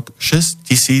bežal rok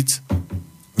 6000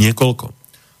 niekoľko.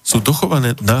 Sú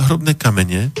dochované náhrobné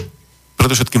kamene,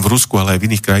 predovšetkým v Rusku, ale aj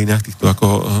v iných krajinách, týchto ako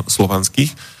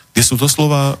slovanských, kde sú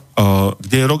doslova,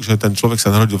 kde je rok, že ten človek sa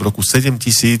narodil v roku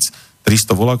 7300,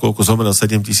 volá koľko, zomrel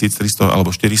 7300 alebo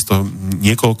 400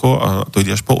 niekoľko a to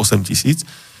ide až po 8000.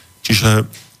 Čiže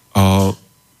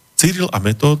Cyril a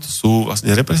Metod sú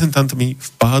vlastne reprezentantmi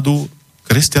vpádu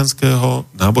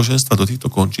kresťanského náboženstva do týchto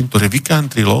končín, ktoré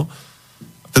vykantrilo,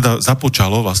 teda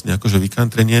započalo vlastne akože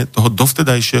vykantrenie toho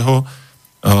dovtedajšieho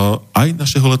aj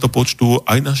našeho letopočtu,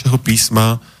 aj našeho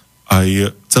písma,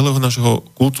 aj celého našeho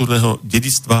kultúrneho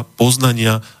dedictva,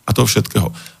 poznania a toho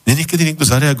všetkého. Mne niekedy niekto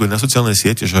zareaguje na sociálne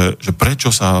siete, že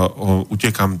prečo sa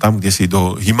utekam tam, kde si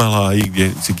do Himaláji, kde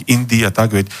si k Indii a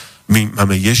tak, veď my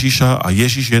máme Ježiša a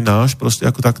Ježiš je náš, proste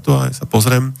ako takto a ja sa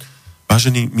pozriem,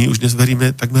 vážení, my už dnes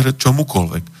veríme takmer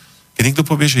čomukoľvek. Keď niekto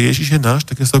povie, že Ježiš je náš,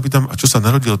 tak ja sa opýtam, a čo sa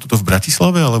narodilo tuto v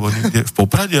Bratislave, alebo niekde v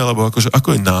Poprade, alebo akože, ako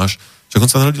je náš? Však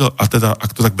on sa narodil, a teda,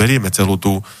 ak to tak berieme celú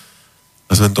tú,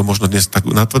 nazvem to možno dnes tak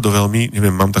natvrdo veľmi,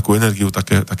 neviem, mám takú energiu,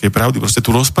 také pravdy, proste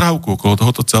tú rozprávku okolo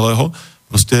tohoto celého,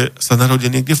 proste sa narodil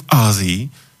niekde v Ázii,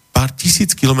 pár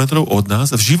 1000 kilometrov od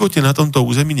nás, v živote na tomto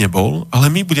území nebol,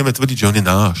 ale my budeme tvrdiť, že on je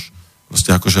náš.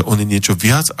 Proste akože on je niečo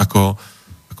viac ako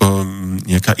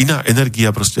nejaká iná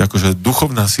energia, proste akože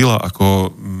duchovná sila,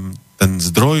 ako ten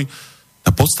zdroj,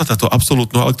 tá podstata, to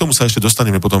absolútno, ale k tomu sa ešte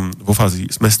dostaneme potom vo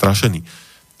fázi, sme strašení.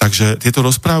 Takže tieto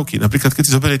rozprávky, napríklad keď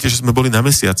si zoberiete, že sme boli na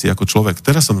mesiaci ako človek,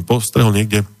 teraz som postrehol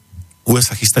niekde,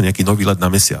 USA chystá nejaký nový let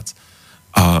na mesiac.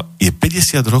 A je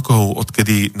 50 rokov,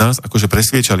 odkedy nás akože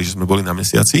presviečali, že sme boli na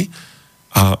mesiaci.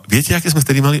 A viete, aké sme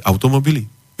vtedy mali automobily?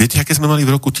 Viete, aké sme mali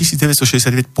v roku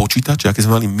 1969 počítače, aké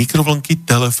sme mali mikrovlnky,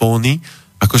 telefóny,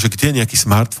 akože kde nejaký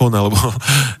smartfón alebo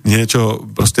niečo,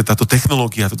 proste táto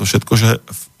technológia, toto všetko, že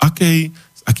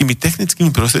s akými technickými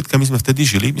prostriedkami sme vtedy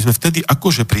žili, my sme vtedy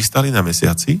akože pristali na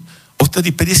mesiaci, odtedy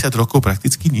 50 rokov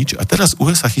prakticky nič a teraz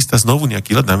USA chystá znovu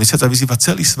nejaký let na mesiac a vyzýva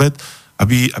celý svet,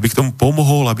 aby k tomu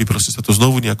pomohol, aby proste sa to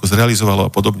znovu nejako zrealizovalo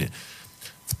a podobne.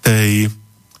 V tej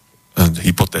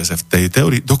hypotéze, v tej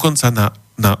teórii, dokonca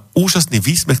na úžasný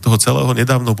výsmech toho celého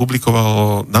nedávno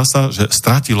publikovalo NASA, že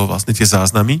strátilo vlastne tie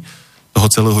záznamy toho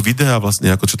celého videa,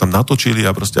 vlastne ako čo tam natočili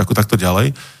a proste ako takto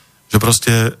ďalej, že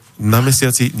proste na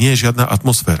mesiaci nie je žiadna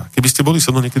atmosféra. Keby ste boli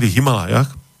so mnou niekedy v Himalajach,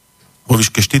 vo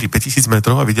výške 4-5 tisíc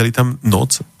metrov a videli tam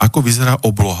noc, ako vyzerá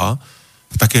obloha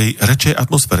v takej rečej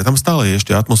atmosfére. Tam stále je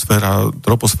ešte atmosféra,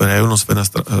 troposféra,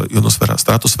 ionosféra,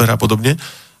 stratosféra a podobne,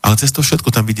 ale cez to všetko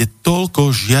tam vidie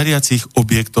toľko žiariacich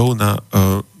objektov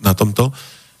na tomto,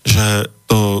 že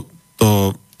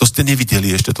to ste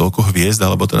nevideli ešte toľko hviezd,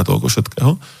 alebo teda toľko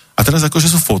všetkého. A teraz akože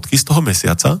sú fotky z toho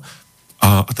mesiaca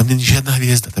a tam nie je žiadna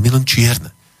hviezda, tam je len čierne.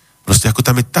 Proste ako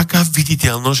tam je taká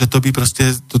viditeľnosť, že to by proste,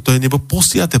 to je nebo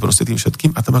posiate proste tým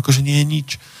všetkým a tam akože nie je nič.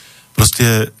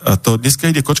 Proste to dneska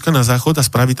ide kočka na záchod a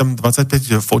spraví tam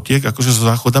 25 fotiek, akože zo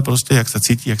záchoda proste, jak sa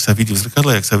cíti, jak sa vidí v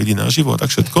zrkadle, jak sa vidí naživo a tak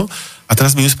všetko. A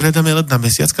teraz my usporiadáme let na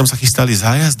mesiac, kam sa chystali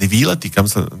zájazdy, výlety, tam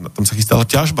sa chystala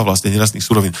ťažba vlastne nerastných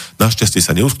surovín. Našťastie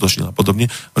sa neuskutočnila podobne.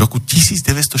 V roku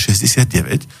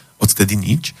 1969, odtedy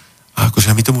nič. A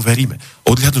akože my tomu veríme.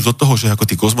 Odhľadnúť od toho, že ako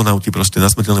tí kozmonauti proste na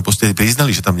smrteľnej posteli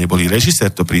priznali, že tam neboli,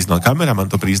 režisér to priznal,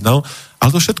 kameraman to priznal,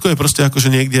 ale to všetko je proste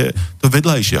akože niekde to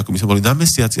vedľajšie, ako my sme boli na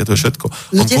mesiaci a to je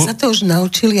všetko. Ľudia sa to už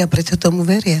naučili a preto tomu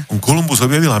veria. Kolumbus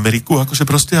objavil Ameriku, akože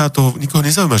proste a to nikoho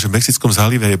nezaujíma, že v Mexickom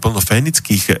zálive je plno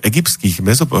fénických, egyptských,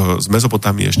 z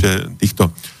Mezopotámie ešte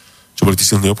týchto, čo boli tí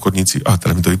silní obchodníci, a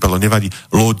teda mi to vypadlo, nevadí,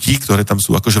 lodí, ktoré tam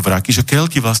sú akože vraky, že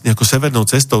Kelti vlastne ako severnou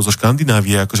cestou zo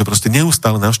Škandinávie, akože proste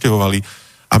neustále navštevovali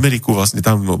Ameriku, vlastne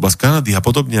tam oblasť Kanady a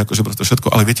podobne, akože proste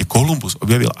všetko, ale viete, Kolumbus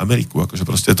objavil Ameriku, akože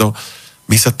proste to,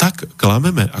 my sa tak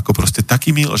klameme, ako proste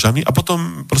takými lžami a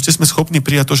potom proste sme schopní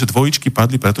prijať to, že dvojičky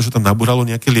padli, pretože tam nabúralo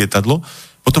nejaké lietadlo,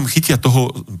 potom chytia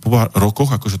toho po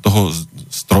rokoch, akože toho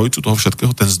strojcu, toho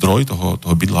všetkého, ten zdroj, toho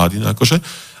Bin Ládina, akože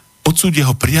odsúdia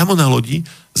ho priamo na lodi,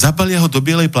 zabalia ho do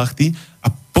bielej plachty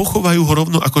a pochovajú ho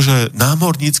rovno akože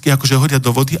námornícky, akože hodia do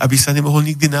vody, aby sa nemohol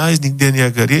nikdy nájsť, nikdy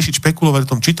nejak riešiť, špekulovať o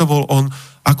tom, či to bol on,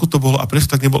 ako to bolo a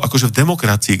prečo tak nebol, akože v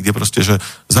demokracii, kde proste, že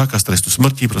zákaz trestu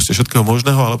smrti, proste všetkého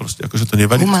možného, ale proste akože to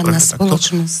nevadí. Humánna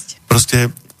spoločnosť. Proste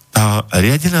tá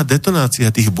riadená detonácia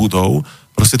tých budov,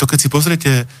 proste to, keď si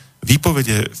pozriete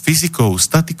výpovede fyzikov,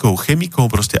 statikov, chemikov,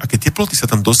 proste aké teploty sa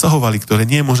tam dosahovali, ktoré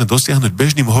nie je možné dosiahnuť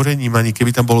bežným horením, ani keby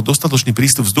tam bolo dostatočný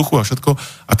prístup vzduchu a všetko.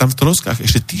 A tam v troskách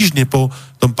ešte týždne po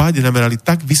tom páde namerali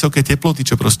tak vysoké teploty,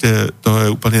 čo proste to je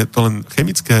úplne, to len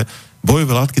chemické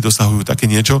bojové látky dosahujú také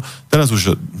niečo. Teraz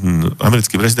už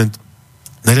americký prezident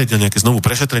nariadil nejaké znovu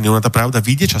prešetrenie, ona tá pravda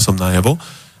vyjde časom najavo,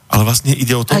 ale vlastne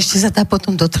ide o to... A ešte sa dá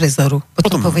potom do trezoru.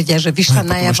 Potom povedia, že vyšla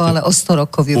najavo, ale o 100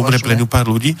 rokov vymožuje. Umre pre ňu pár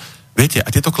ľudí. Viete,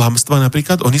 a tieto klamstvá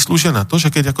napríklad, oni slúžia na to,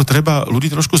 že keď ako treba ľudí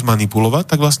trošku zmanipulovať,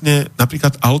 tak vlastne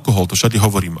napríklad alkohol, to všade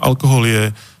hovorím. Alkohol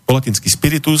je po latinsky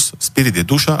spiritus, spirit je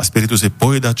duša a spiritus je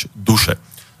pojedač duše.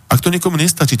 Ak to niekomu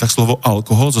nestačí, tak slovo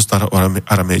alkohol zo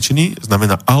staroaramejčiny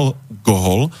znamená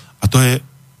alkohol a to je,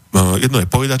 jedno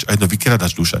je pojedač a jedno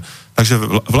vykradač duše. Takže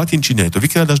v latinčine je to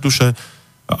vykradač duše,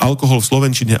 alkohol v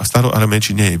slovenčine a v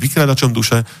staroaramejčine je vykradačom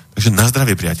duše, takže na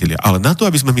zdravie, priatelia. Ale na to,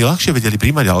 aby sme my ľahšie vedeli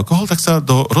príjmať alkohol, tak sa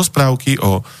do rozprávky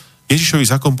o Ježišovi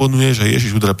zakomponuje, že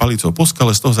Ježiš udre palicou po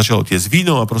skale, z toho začalo tiecť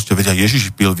víno a proste vedia,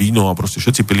 Ježiš pil víno a proste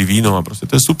všetci pili víno a proste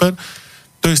to je super.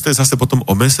 To isté zase potom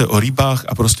o mese, o rybách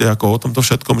a proste ako o tomto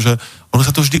všetkom, že ono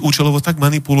sa to vždy účelovo tak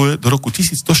manipuluje. Do roku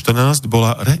 1114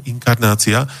 bola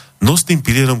reinkarnácia nosným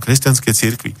pilierom kresťanskej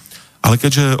cirkvi. Ale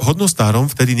keďže hodnostárom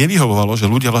vtedy nevyhovovalo, že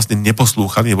ľudia vlastne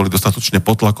neposlúchali, neboli dostatočne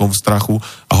pod tlakom, v strachu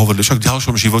a hovorili, však v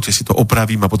ďalšom živote si to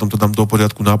opravím a potom to dám do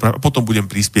poriadku a potom budem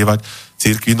prispievať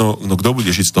cirkvi, no kto bude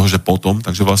žiť z toho, že potom,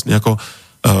 takže vlastne ako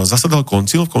zasadal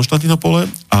koncil v Konštantinopole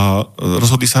a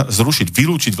rozhodli sa zrušiť,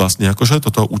 vylúčiť vlastne akože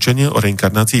toto učenie o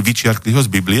reinkarnácii, vyčiarkli ho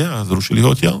z Biblie a zrušili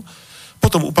ho odtiaľ.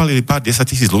 Potom upálili pár 10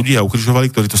 000 ľudí a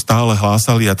ukrižovali, ktorí to stále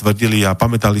hlásali a tvrdili a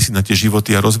pamätali si na tie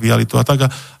životy a rozvíjali to a tak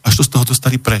a až to z toho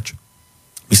dostali preč.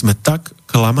 My sme tak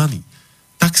klamaní,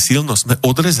 tak silno sme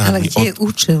odrezaní. Ale kde je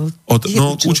účel?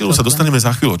 K účelu sa dostaneme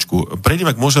za chvíľočku.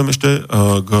 Prejdem, ak môžem, ešte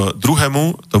k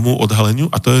druhému tomu odhaleniu,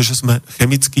 a to je, že sme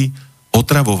chemicky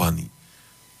otravovaní.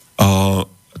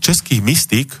 Český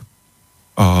mystik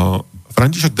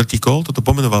František Drtikol toto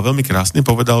pomenoval veľmi krásne,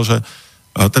 povedal, že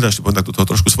teda ešte poviem takto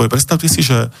trošku svoje, predstavte si,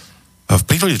 že v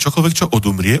prírode čokoľvek, čo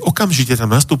odumrie, okamžite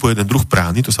tam nastupuje jeden druh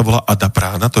prány, to sa volá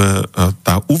adaprána, to je,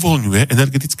 tá uvoľňuje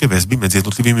energetické väzby medzi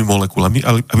jednotlivými molekulami,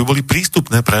 aby boli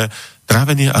prístupné pre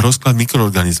trávenie a rozklad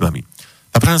mikroorganizmami.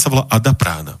 Tá prána sa volá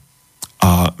adaprána.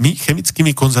 A my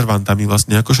chemickými konzervantami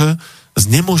vlastne akože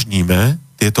znemožníme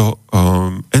tieto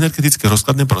energetické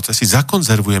rozkladné procesy,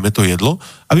 zakonzervujeme to jedlo,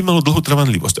 aby malo dlhú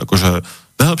trvanlivosť. Akože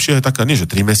najlepšie je taká, nie že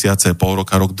 3 mesiace, pol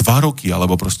roka, rok, 2 roky,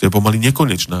 alebo proste pomaly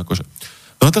nekonečná, akože.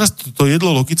 No a teraz to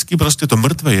jedlo logicky, proste to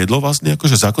mŕtve jedlo vlastne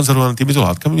akože zakonzervované týmito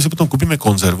látkami, my si potom kúpime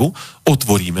konzervu,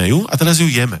 otvoríme ju a teraz ju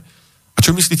jeme. A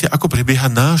čo myslíte, ako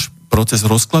prebieha náš proces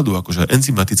rozkladu, akože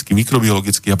enzymatický,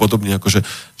 mikrobiologický a podobne, akože,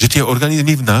 že tie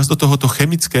organizmy v nás do tohoto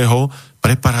chemického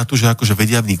preparátu, že akože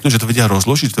vedia vniknúť, že to vedia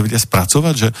rozložiť, že to vedia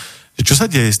spracovať, že čo sa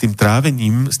deje s tým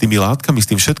trávením, s tými látkami, s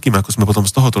tým všetkým, ako sme potom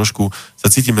z toho trošku sa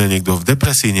cítime niekto v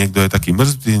depresii, niekto je taký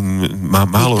mŕtvý, má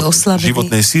málo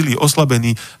životnej síly,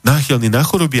 oslabený, náchylný na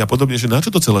choroby a podobne, že na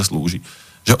čo to celé slúži?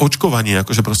 Že očkovanie,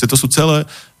 akože proste to sú celé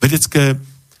vedecké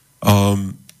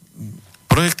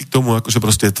projekty k tomu, akože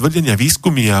proste tvrdenia,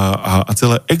 výskumy a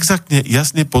celé exaktne,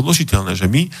 jasne podložiteľné, že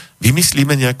my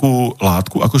vymyslíme nejakú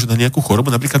látku, akože na nejakú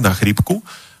chorobu, napríklad na chrípku,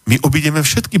 my obídeme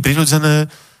všetky prirodzené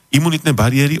imunitné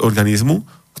bariéry organizmu,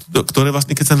 ktoré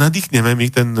vlastne, keď sa nadýchneme, my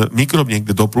ten mikrob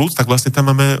niekde do plúc, tak vlastne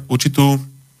tam máme určitú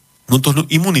vnútornú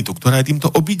imunitu, ktorá je týmto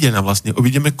obídená vlastne.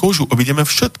 Obídeme kožu, obídeme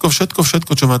všetko,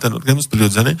 čo má ten organizmus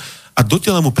prirodzené a do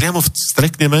tela mu priamo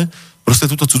vstrekneme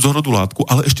proste túto cudzorodú látku,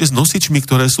 ale ešte s nosičmi,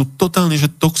 ktoré sú totálne, že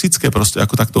toxické proste,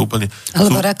 ako takto úplne.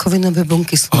 Alebo rakovinové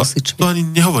bunky s nosičmi. To ani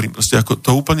nehovorím proste, ako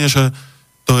to úplne, že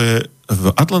to je, v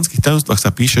atlantských tajomstvách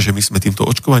sa píše, že my sme týmto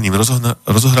očkovaním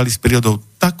rozohrali s prírodou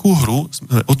takú hru,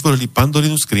 sme otvorili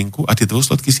Pandorinu skrinku a tie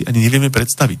dôsledky si ani nevieme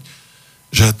predstaviť.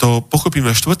 Že to pochopíme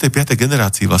v 4. 5.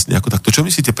 generácii vlastne ako takto. Čo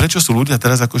myslíte, prečo sú ľudia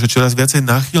teraz akože čoraz viacej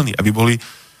náchylní, aby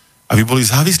boli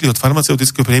závislí od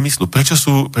farmaceutického priemyslu? Prečo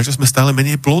sme stále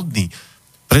menej plodní?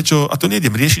 Prečo, a to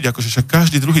nejdem riešiť, akože však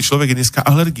každý druhý človek je dneska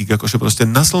alergik, akože proste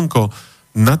na slnko,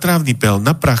 na trávny pel,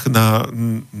 na prach, na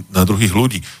druhých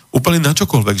ľudí. Úplne na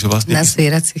čokoľvek, že vlastne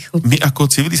my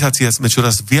ako civilizácia sme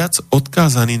čoraz viac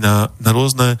odkázaní na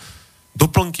rôzne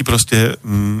doplnky, proste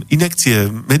injekcie,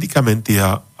 medikamenty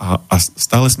a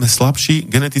stále sme slabší,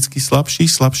 geneticky slabší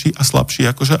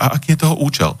akože, a aký je toho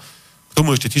účel? K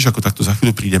tomu ešte tiež ako takto za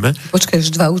chvíľu prídeme. Počkaj,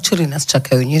 už 2 účely nás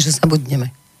čakajú, nie, že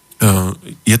zabudneme.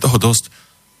 Je toho dosť.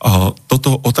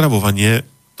 Toto otravovanie,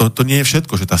 to nie je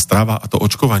všetko, že tá strava a to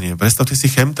očkovanie. Predstavte si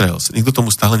chemtrails. Nikto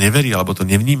tomu stále neverí, alebo to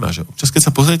nevníma. Že občas,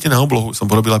 keď sa pozriete na oblohu, som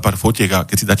porobil pár fotiek a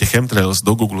keď si dáte chemtrails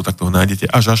do Google, tak toho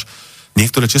nájdete až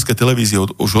niektoré české televízie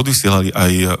už odvysielali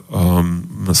aj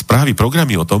správy,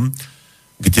 programy o tom,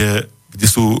 kde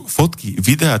sú fotky,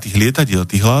 videá tých lietadiel,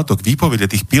 tých látok, výpovede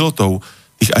tých pilotov,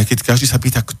 aj keď každý sa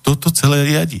pýta, kto to celé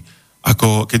riadi.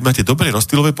 Ako keď máte dobré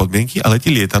rozptylové podmienky a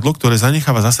letí lietadlo, ktoré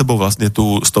zanecháva za sebou vlastne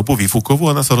tú stopu výfukovú,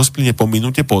 ona sa rozplynie po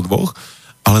minúte, po 2,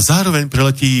 ale zároveň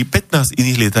preletí 15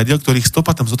 iných lietadiel, ktorých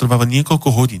stopa tam zotrváva niekoľko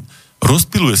hodín.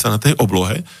 Rozpyluje sa na tej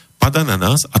oblohe, padá na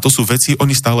nás a to sú veci,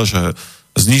 oni stále, že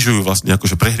znižujú vlastne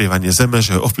akože prehrievanie zeme,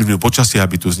 že ovplyvňujú počasie,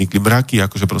 aby tu vznikli mraky,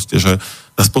 akože proste, že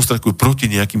nás postrekujú proti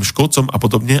nejakým škodcom a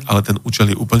podobne, ale ten účel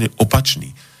je úplne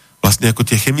opačný. Vlastne ako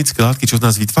tie chemické látky, čo z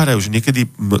nás vytvárajú, že niekedy,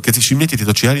 keď si všimnete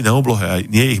tieto čiary na oblohe, a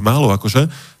nie je ich málo, akože,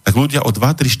 tak ľudia o 2,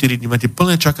 3, 4 dní máte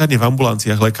plné čakárne v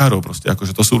ambulanciách lekárov, proste,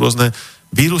 akože to sú rôzne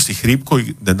vírusy,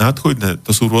 chrípkoidné, nadchoidné, to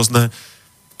sú rôzne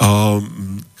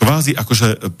kvázi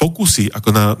akože pokusy ako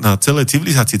na celej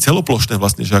civilizácii, celoplošné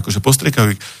vlastne, že akože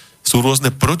postriekajú ich, sú rôzne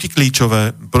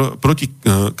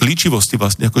protiklíčivosti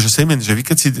vlastne, akože semien, že vy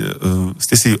keď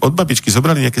ste si od babičky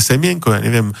zobrali nejaké semienko, ja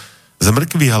neviem, z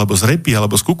mrkvy, alebo z repy,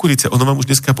 alebo z kukurice, ono vám už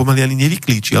dneska pomaly ani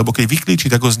nevyklíči, alebo keď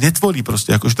vyklíči, tak ho znetvorí proste,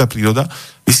 akože tá príroda.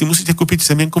 Vy si musíte kúpiť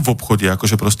semienko v obchode,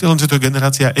 akože proste, lenže to je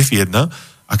generácia F1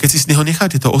 a keď si z neho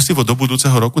necháte to osivo do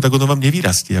budúceho roku, tak ono vám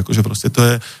nevyrastie, akože proste to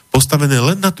je postavené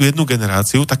len na tú jednu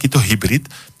generáciu, takýto hybrid,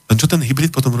 len čo ten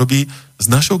hybrid potom robí s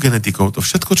našou genetikou, to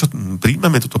všetko, čo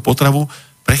príjmame, túto potravu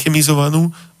prechemizovanú,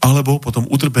 alebo potom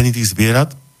utrpení tých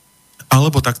zvierat,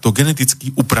 alebo takto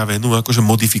geneticky upravenú, akože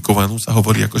modifikovanú, sa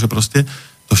hovorí, akože proste,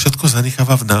 to všetko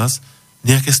zanecháva v nás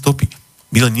nejaké stopy.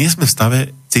 My len nie sme v stave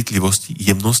citlivosti,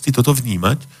 jemnosti toto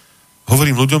vnímať.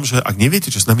 Hovorím ľuďom, že ak neviete,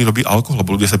 čo s nami robí alkohol,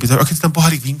 lebo ľudia sa pýtajú, a keď tam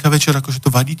pohárik vínka večer, akože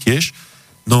to vadí tiež,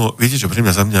 no viete, že pre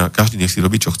mňa, za mňa, každý nech si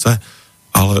robí, čo chce,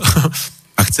 ale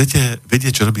ak chcete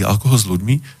vedieť, čo robí alkohol s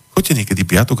ľuďmi, choďte niekedy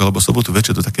piatok alebo sobotu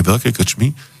večer do také veľké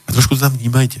krčmy a trošku to tam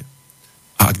vnímajte.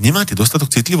 A ak nemáte dostatok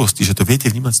citlivosti, že to viete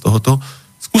vnímať z tohoto,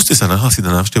 skúste sa nahlásiť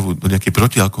na návštevu do nejakej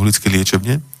protialkoholickej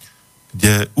liečebne,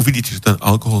 kde uvidíte, že ten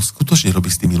alkohol skutočne robí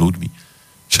s tými ľuďmi.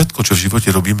 Všetko, čo v živote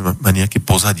robíme, má nejaké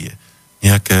pozadie.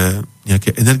 Nejaké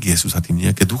energie sú za tým,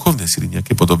 nejaké duchovné sily,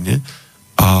 nejaké podobne.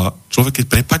 A človek,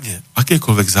 keď prepadne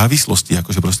akékoľvek závislosti,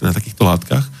 akože proste na takýchto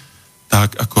látkach,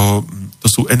 tak ako to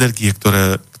sú energie,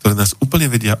 ktoré nás úplne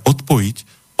vedia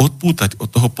odpojiť, odpútať od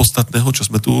toho podstatného, čo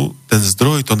sme tu, ten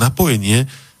zdroj, to napojenie,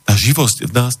 tá živosť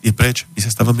v nás je preč. My sa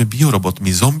stávame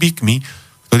biorobotmi, zombíkmi,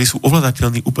 ktorí sú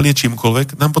ovladateľní úplne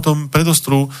čímkoľvek. Nám potom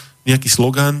predostrú nejaký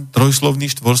slogán,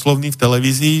 trojslovný, štvorslovný v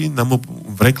televízii, nám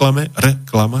v reklama,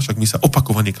 však my sa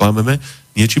opakovane klameme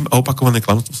niečím a opakované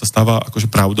klamstvo sa stáva akože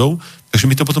pravdou. Takže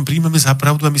my to potom príjmeme za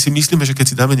pravdu a my si myslíme, že keď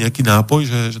si dáme nejaký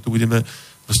nápoj, že tu budeme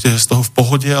proste z toho v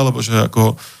pohode, alebo že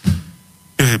ako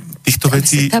týchto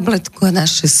vecí... Tabletku a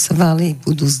naše svaly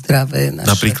budú zdravé.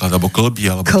 Napríklad, alebo klby,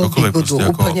 alebo čokoľvek. Budú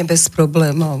úplne bez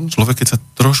problémov. Človek, keď sa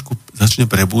trošku začne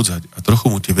prebúdzať a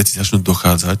trochu mu tie veci začnú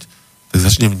dochádzať, tak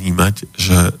začne vnímať,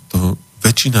 že to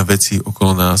väčšina vecí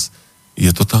okolo nás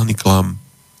je totálny klam.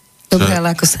 Dobre,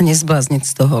 ale ako sa nezblázniť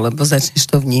z toho, lebo začneš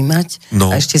to vnímať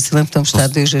a ešte si len v tom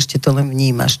štádiu, že ešte to len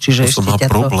vnímaš. Čiže ešte ťa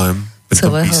problém.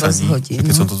 Celého rozhodí.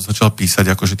 Keď som to začal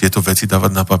písať, akože tieto veci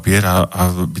dávať na papier a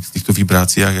byť v týchto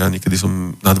vibráciách, ja niekedy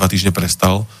som na 2 týždne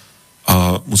prestal,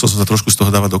 a musel som sa trošku z toho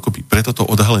dávať dokopy. Preto to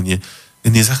odhalenie,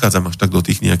 nezachádzam až tak do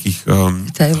tých nejakých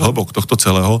hĺbok tohto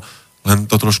celého, len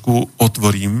to trošku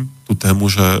otvorím, tú tému,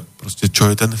 že proste čo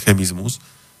je ten chemizmus,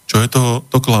 čo je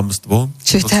to klamstvo.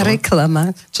 Čo je tá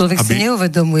reklama. Človek si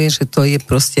neuvedomuje, že to je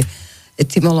proste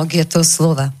etymológia toho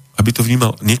slova. Aby to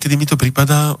vnímal. Niekedy mi to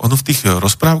pripadá, ono v tých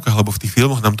rozprávkach alebo v tých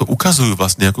filmoch nám to ukazujú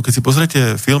vlastne, ako keď si pozriete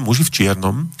film Muži v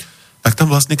čiernom, tak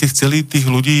tam vlastne, keď chceli tých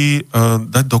ľudí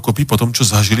dať dokopy po tom, čo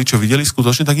zažili, čo videli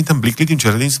skutočne, tak im tam blikli tým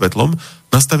červeným svetlom,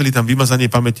 nastavili tam vymazanie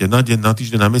pamäte na deň, na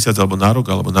týždeň, na mesiac alebo na rok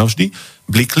alebo navždy,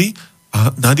 blikli a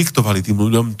nadiktovali tým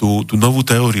ľuďom tú novú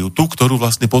teóriu, tú, ktorú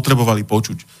vlastne potrebovali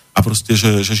počuť. A proste,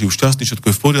 že žijú šťastný, všetko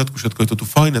je v poriadku, všetko je to tu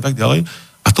fajn a tak ďalej.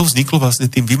 A to vzniklo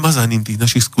vlastne tým vymazaním tých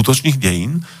našich skutočných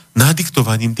dejín,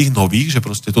 nadiktovaním tých nových, že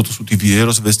proste toto sú tí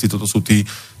vierozvesti, toto sú tí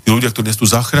ľudia, ktorí nás tu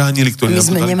zachránili, ktorí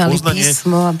nám dali poznanie.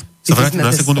 Sa vrátim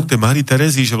na sekundu k tej Márii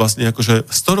Terezii, že vlastne akože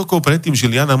 100 rokov predtým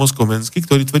žil Jan Amos Komenský,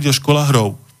 ktorý tvrdil škola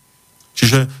hrov.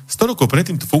 Čiže 100 rokov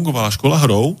predtým tu fungovala škola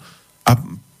hrov a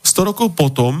 100 rokov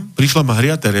potom prišla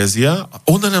Mária Terezia a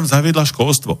ona nám zaviedla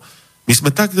školstvo. My sme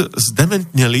tak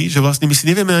zdementneli, že vlastne my si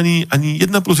nevieme ani 1+1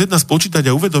 spočítať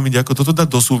a uvedomiť, ako toto dať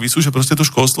do súvisu, že proste to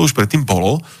školstvo už predtým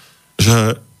bolo,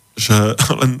 že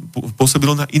len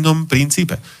pôsobilo na inom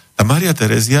princípe. Tá Mária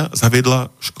Terezia zaviedla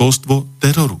školstvo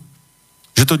teroru.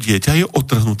 Že to dieťa je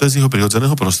odtrhnuté z jeho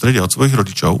prirodzeného prostredia od svojich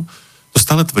rodičov. To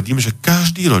stále tvrdím, že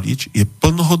každý rodič je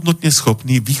plnohodnotne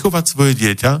schopný vychovať svoje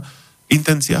dieťa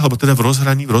intencia, alebo teda v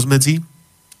rozhraní, v rozmedzi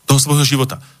toho svojho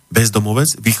života.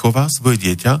 Bezdomovec vychová svoje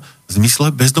dieťa v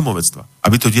zmysle bezdomovectva.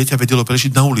 Aby to dieťa vedelo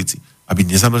prežiť na ulici. Aby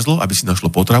nezamrzlo, aby si našlo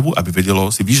potravu, aby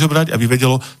vedelo si vyžobrať, aby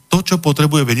vedelo to, čo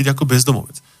potrebuje vedieť ako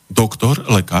bezdomovec. Doktor,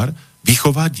 lekár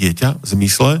vychová dieťa v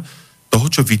zmysle toho,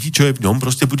 čo vidí, čo je v ňom,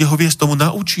 proste bude ho viesť tomu,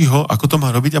 naučí ho, ako to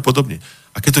má robiť a podobne.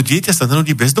 A keď to dieťa sa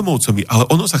narodí bezdomovcovi, ale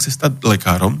ono sa chce stať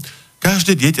lekárom,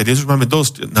 každé dieťa, dnes už máme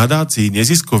dosť nadácií,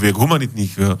 neziskoviek,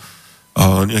 humanitných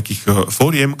nejakých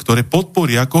fóriem, ktoré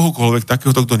podporia kohokoľvek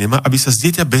takéhoto, kto nemá, aby sa z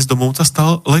dieťa bezdomovca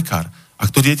stal lekár.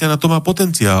 Ak to dieťa na to má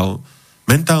potenciál,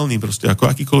 mentálny proste,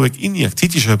 ako akýkoľvek iný, ak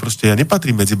cíti, že proste ja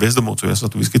nepatrím medzi bezdomovcov, ja sa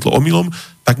tu vyskytlo omylom,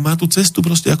 tak má tú cestu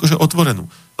proste akože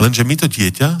otvorenú. Lenže my to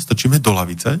dieťa strčíme do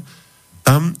lavice,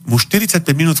 tam mu 45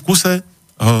 minút v kuse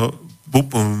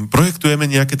projektujeme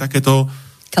nejaké takéto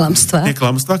tie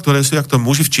klamstvá, ktoré sú jak to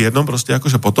muži v čiernom, proste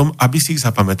akože potom, aby si ich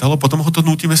zapamätalo, potom ho to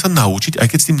nútime sa naučiť, aj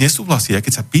keď s tým nesúhlasí, aj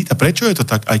keď sa pýta, prečo je to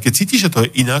tak, aj keď cíti, že to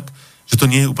je inak, že to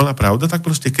nie je úplná pravda, tak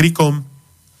proste krikom,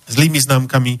 zlými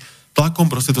známkami, tlakom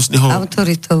proste to z neho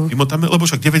autoritou vymotame, lebo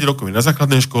však 9 rokov je na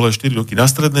základnej škole, 4 roky na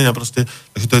strednej a proste,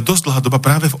 takže to je dosť dlhá doba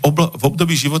práve v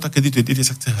období života, kedy to dieťa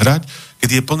sa chce hrať,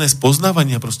 kedy je plné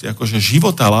spoznávania proste akože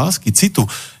života, lásky, citu,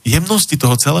 jemnosti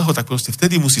toho celého, tak proste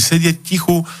vtedy musí sedieť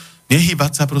tichu,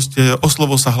 nehýbať sa proste, o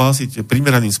slovo sa hlásiť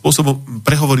primeraným spôsobom,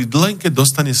 prehovoriť len keď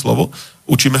dostane slovo,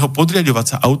 učíme ho podriadovať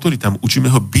sa autoritám, učíme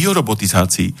ho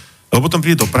biorobotizácii, lebo potom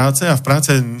príde do práce a v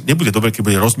práce nebude dobre, keď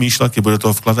bude rozmýšľať, keď bude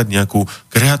toho vkladať nejakú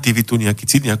kreativitu, nejaký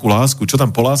cit, nejakú lásku, čo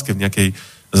tam po láske v nejakej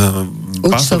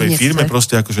pásovej firme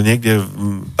proste, akože niekde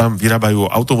tam vyrábajú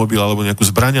automobil alebo nejakú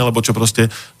zbraň, alebo čo proste,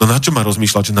 no na čo má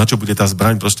rozmýšľať, že na čo bude tá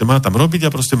zbraň, proste má tam robiť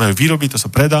a proste majú vyrobiť, to sa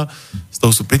predá, z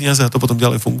toho sú peniaze a to potom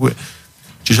ďalej funguje.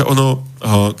 Čiže ono,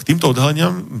 k týmto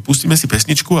odhaleniam pustíme si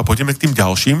pesničku a pôjdeme k tým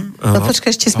ďalším. No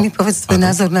počkaj, ešte mi povedz tvoj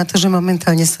názor na to, že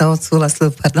momentálne sa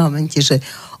odsúhlasilo v parlamente, že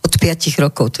od 5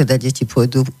 rokov teda deti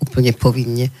pôjdu úplne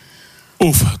povinne.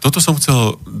 Toto som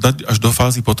chcel dať až do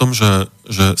fázy potom, že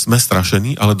sme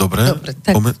strašení, ale dobre.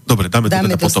 Dobre, dáme to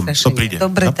teda potom. To príde.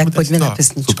 Dobre, tak poďme na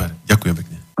pesničku. Super, ďakujem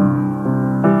pekne.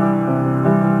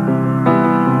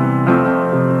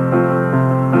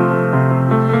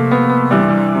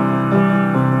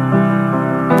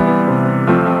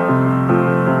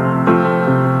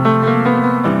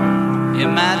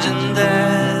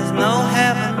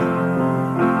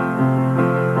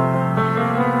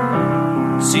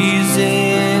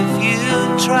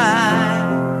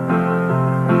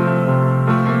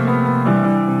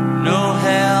 No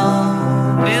hell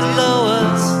below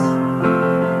us.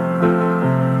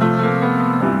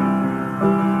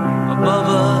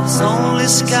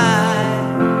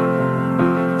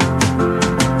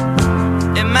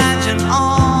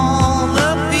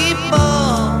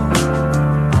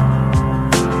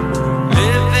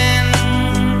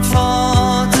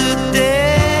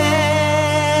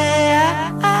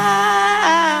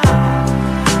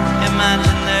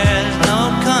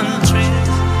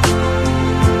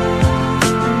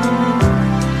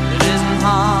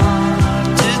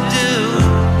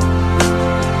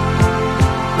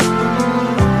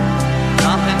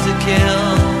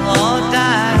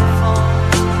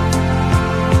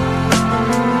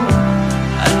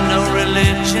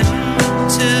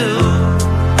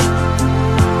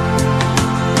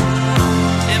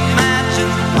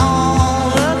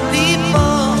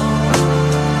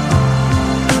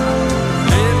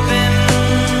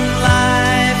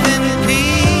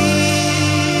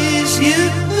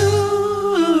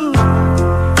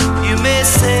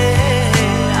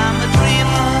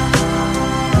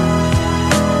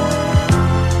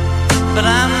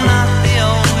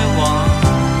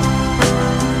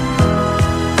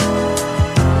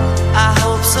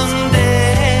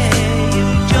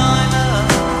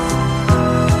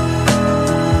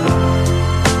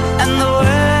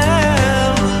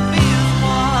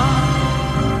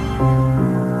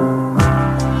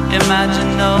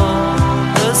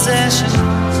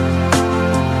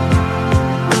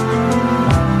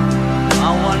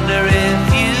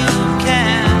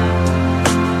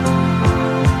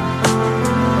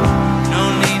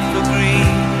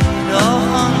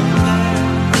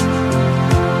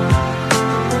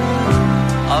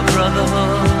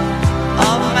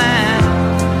 of man.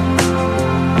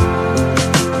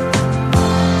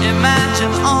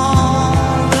 Imagine all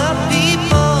the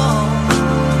people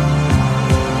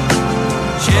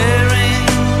sharing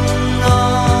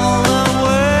all the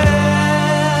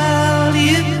world.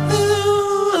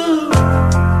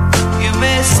 You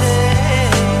may say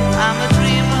I'm a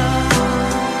dreamer,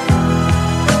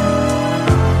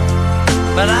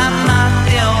 but I'm not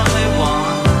the only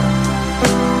one.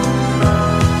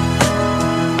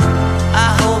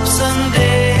 I hope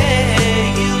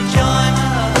someday you'll join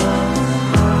us,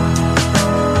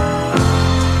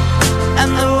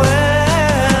 and the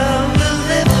world will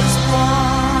live as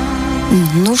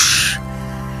one. Nuž,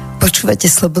 počúvate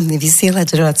Slobodný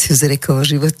vysielač, reláciu z Erikou o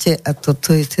živote a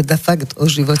toto je teda fakt o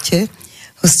živote.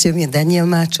 Hosťom je Daniel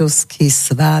Máčovský,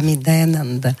 s vámi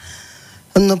Dajananda.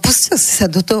 No pustil si sa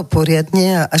do toho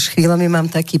poriadne a až chvíľami mám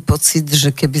taký pocit,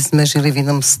 že keby sme žili v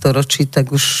inom storočí,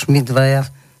 tak už my dvaja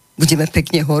budeme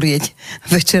pekne horieť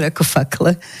večer ako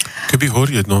fakle. Keby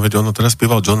horieť, no veď ono teraz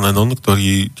spieval John Lennon,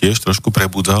 ktorý tiež trošku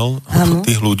prebudzal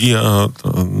tých ľudí a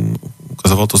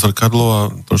ukazoval to zrkadlo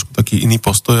a trošku taký iný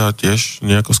postoj a tiež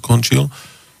nejako skončil.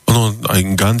 Ono, aj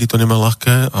Gandhi to nemá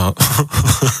ľahké a...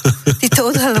 Títo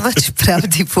odhaľovači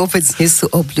pravdy vôbec nie sú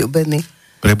obľúbení.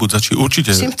 Prebudzači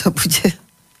určite. Čím to bude?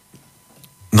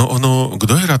 No ono,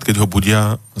 kto je rád, keď ho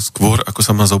budia skôr, ako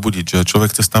sa má zobudiť? Že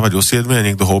človek chce stávať o 7 a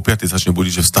niekto ho o 5 začne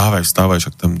budiť, že vstávaj,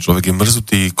 však tam človek je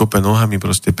mrzutý, kope nohami,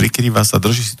 proste prikrýva sa,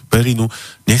 drží si tú perinu,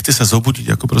 nechce sa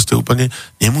zobudiť, ako proste úplne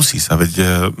nemusí sa,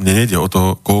 veď mne nejde o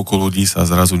to, koľko ľudí sa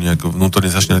zrazu nejak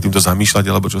vnútorne začne nad týmto zamýšľať,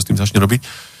 alebo čo s tým začne robiť.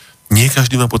 Nie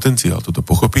každý má potenciál toto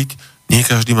pochopiť, nie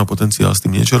každý má potenciál s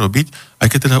tým niečo robiť, aj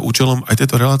keď teda účelom aj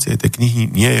tejto relácie, aj tej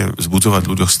knihy nie je vzbudzovať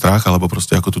v ľuďoch strach, alebo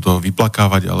proste ako toto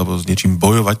vyplakávať, alebo s niečím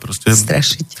bojovať, proste.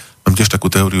 Strašiť. Mám tiež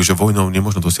takú teóriu, že vojnou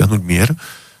nemôžno dosiahnuť mier.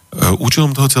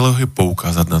 Účelom toho celého je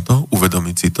poukázať na to,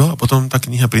 uvedomiť si to a potom tá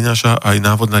kniha prináša aj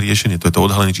návod na riešenie, to je to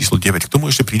odhalenie číslo 9. K tomu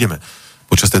ešte prídeme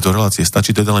počas tejto relácie,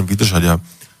 stačí teda len vydržať a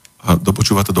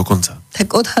dopočúvať to do konca.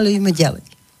 Tak odhalujeme ďalej.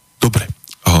 Dobre.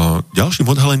 Ďalším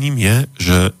odhalením je,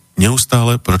 že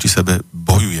neustále proti sebe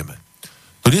bojujeme.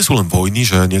 To nie sú len vojny,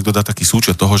 že niekto dá taký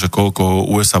súčet toho, že koľko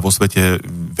USA vo svete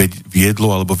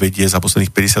viedlo alebo vedie za posledných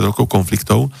 50 rokov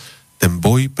konfliktov. Ten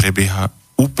boj prebieha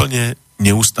úplne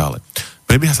neustále.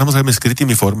 Prebieha samozrejme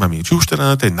skrytými formami, či už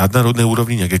teda na tej nadnárodnej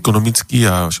úrovni, nejak ekonomicky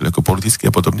a všelijako politicky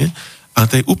a podobne, a na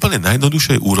tej úplne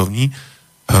najjednoduchšej úrovni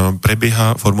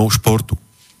prebieha formou športu.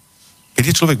 Keď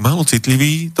je človek málo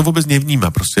citlivý, to vôbec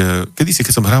nevníma. Proste, kedysi,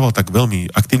 keď som hrával tak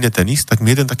veľmi aktívne tenis, tak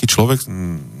mi jeden taký človek,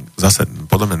 zase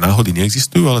podľa mňa náhody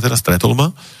neexistujú, ale teraz stretol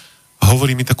ma a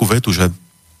hovorí mi takú vetu, že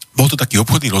bol to taký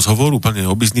obchodný rozhovor, úplne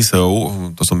o biznise,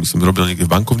 to som myslím robil niekde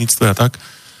v bankovníctve a tak,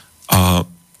 a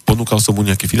ponúkal som mu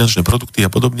nejaké finančné produkty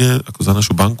a podobne, ako za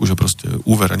našu banku, že proste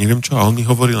úver a neviem čo, a on mi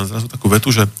hovorí len zrazu takú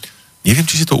vetu, že neviem,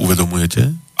 či si to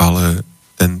uvedomujete, ale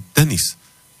ten tenis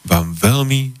vám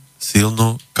veľmi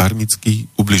silno karmicky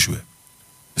ubližuje.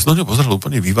 Ja som na ňo pozeral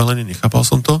úplne vyvalene, nechápal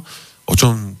som to, o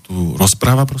čom tu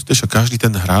rozpráva proste, že každý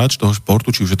ten hráč toho športu,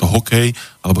 či už je to hokej,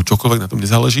 alebo čokoľvek, na tom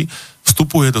nezáleží,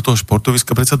 vstupuje do toho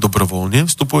športoviska predsa dobrovoľne,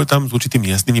 vstupuje tam s určitými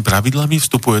jasnými pravidlami,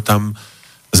 vstupuje tam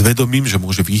s vedomím, že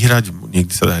môže vyhrať,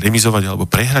 niekde sa dá remizovať, alebo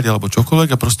prehrať, alebo čokoľvek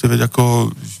a proste veď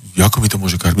ako mi to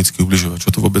môže karmicky ubližovať,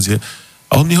 čo to vôbec je.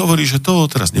 A on mi hovorí, že to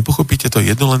teraz nepochopíte, to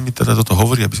je jedno, len mi teda toto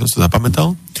hovorí, aby som sa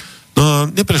zapamätal. No a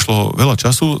neprešlo veľa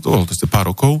času, to bolo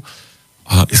pár rokov,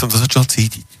 a ja som to začal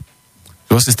cítiť.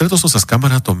 Vlastne stretol som sa s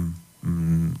kamarátom,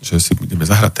 že si ideme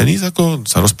zahrať tenis, ako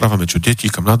sa rozprávame, čo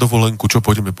deti, kam na dovolenku, čo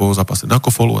pôjdeme po zápase na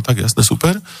kofolu a tak, jasné,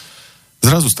 super.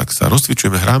 Zrazu tak sa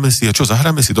rozcvičujeme, hráme si a čo,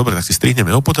 zahráme si, dobre, tak si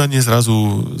strihneme opodanie,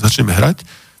 zrazu začneme hrať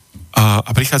a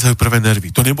prichádzajú prvé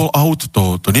nervy. To nebol out,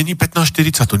 to není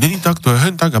 15-40, to není tak, to je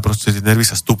hen tak a proste tie nervy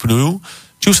sa stupňujú.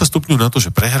 Či už sa stupňujú na to, že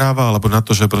prehráva, alebo na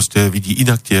to, že proste vidí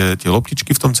inak tie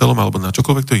loptičky v tom celom, alebo na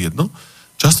čokoľvek, to je jedno.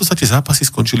 Často sa tie zápasy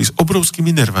skončili s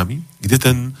obrovskými nervami, kde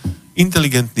ten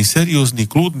inteligentný, seriózny,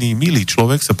 kľudný, milý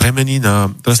človek sa premení na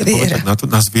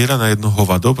zviera, na jedno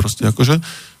hovado, proste akože,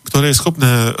 ktoré je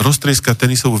schopné roztrieskať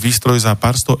tenisovú výstroj za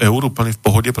pár 100 eur, úplne v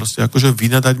pohode, proste akože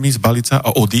vynadať mi, zbaliť sa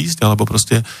a odísť, alebo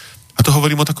proste. A to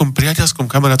hovorím o takom priateľskom,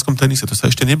 kamarátskom tenise. To sa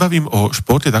ešte nebavím o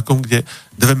športe takom, kde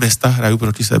dve mestá hrajú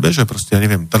proti sebe, že proste, ja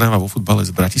neviem, Trnava vo futbale s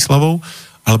Bratislavou,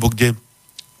 alebo kde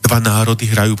dva národy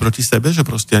hrajú proti sebe, že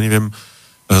proste, ja neviem,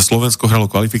 Slovensko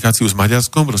hralo kvalifikáciu s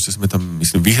Maďarskom, proste sme tam,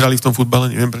 myslím, vyhrali v tom futbale,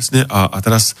 neviem presne, a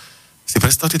teraz si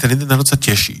predstavte, ten jeden národ sa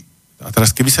teší. A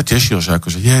teraz keby sa tešil, že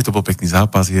akože to bol pekný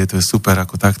zápas, to je super,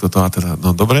 ako takto, to a teda,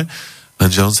 no dobre. A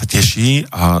Lenže on sa teší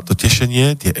a to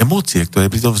tešenie, tie emócie, ktoré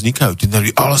pri tom vznikajú,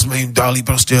 ale sme im dali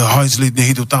proste hajzli,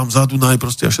 nech idú tam za Dunaj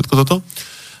proste a všetko toto.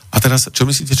 A teraz, čo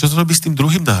myslíte, čo to robí s tým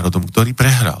druhým národom, ktorý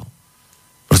prehral?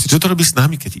 Proste, čo to robí s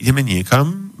nami, keď ideme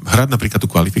niekam hrať napríklad tú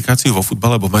kvalifikáciu vo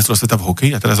futbale alebo majstrovstve sveta v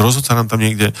hokeji a teraz rozhodca nám tam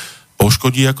niekde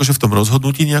poškodí akože v tom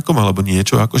rozhodnutí nejakom alebo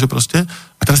niečo akože proste.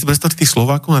 A teraz si predstavte tých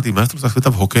Slovákov na tých majstrovstvách sveta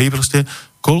v hokeji proste,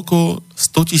 koľko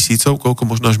 100 000, koľko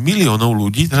možno až miliónov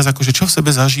ľudí teraz akože čo v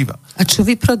sebe zažíva. A čo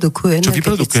vyprodukuje energeticky? Čo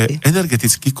vyprodukuje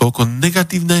energeticky, koľko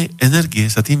negatívnej energie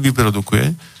sa tým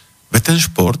vyprodukuje. Veď ten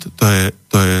šport,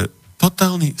 to je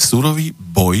totálny surový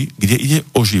boj, kde ide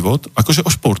o život, akože o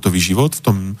športový život, v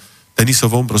tom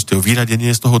tenisovom proste o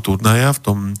vyradenie z toho turnaja, v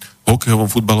tom hokejovom,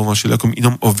 futbalovom a všelijakom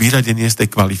inom o vyradenie z tej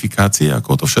kvalifikácie,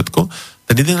 ako to všetko.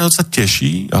 Ten jeden národ sa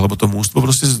teší, alebo to mužstvo,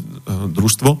 proste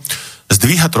družstvo,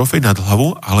 zdvíha trofej nad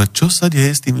hlavu, ale čo sa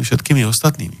deje s tými všetkými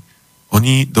ostatnými?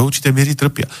 Oni do určitej miery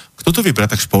trpia. Kto to vybrá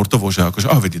tak športovo, že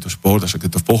akože, vedie to šport, a však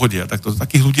je to v pohode a takto.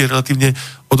 Takých ľudí je relatívne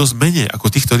o dosť menej,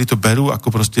 ako tých, ktorí to berú ako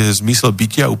proste zmysel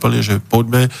bytia úplne, že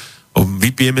poďme,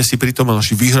 vypijeme si pri tom a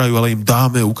naši vyhrajú, ale im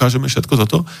dáme, ukážeme všetko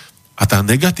toto. A tá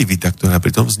negativita, ktorá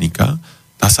pri tom vzniká,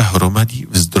 tá sa hromadí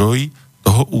v zdroji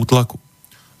toho útlaku.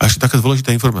 A ešte taká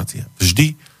dôležitá informácia.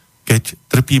 Vždy, keď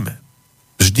trpíme,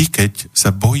 vždy, keď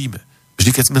sa bojíme, vždy,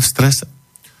 keď sme v strese,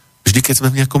 vždy, keď sme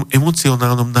v nejakom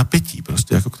emocionálnom napätí,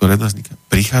 proste ako ktoré nás vzniká,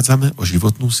 prichádzame o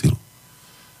životnú silu.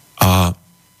 A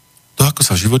to, ako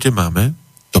sa v živote máme,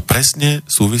 to presne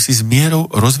súvisí s mierou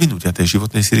rozvinutia tej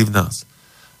životnej sily v nás.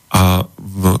 A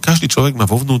každý človek má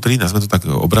vo vnútri, nazveme to tak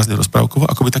obrazne rozprávkovo,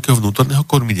 akoby takého vnútorného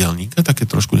kormidelníka, také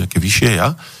trošku nejaké vyššie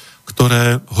ja,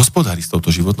 ktoré hospodári s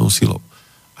touto životnou silou.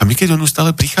 A my keď o ňu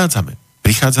stále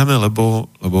prichádzame, lebo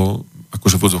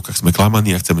akože v odzovkách sme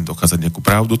klamaní a chceme dokázať nejakú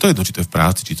pravdu, to je jedno, či to je v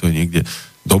práci, či to je niekde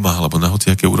doma, alebo na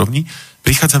hociakej úrovni,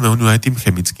 prichádzame o ňu aj tým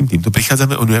chemickým, týmto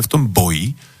prichádzame o ňu aj v tom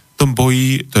boji. V tom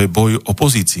boji, to je boj o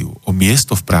pozíciu, o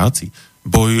miesto v práci,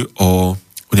 boj o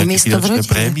nejaké finančné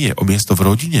prémie, o miesto v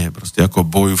rodine, proste ako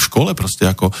boj v škole, proste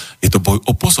ako je to boj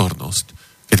o pozornosť.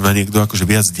 Keď má niekto akože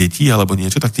viac detí alebo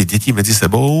niečo, tak tie deti medzi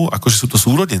sebou, akože sú to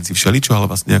súrodenci všeličo,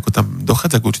 ale vlastne ako tam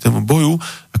dochádza k určitému boju,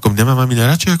 ako mňa má mamina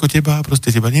radšej ako teba,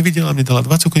 proste teba nevidela, mne dala 2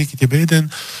 cukríky, tebe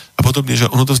 1 a podobne, že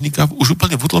ono to vzniká už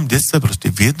úplne v útlom detstve, proste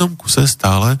v jednom kuse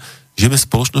stále žijeme v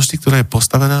spoločnosti, ktorá je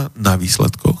postavená na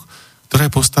výsledkoch,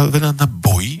 ktorá je postavená na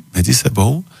boji medzi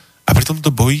sebou. A pri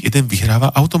tomto boji jeden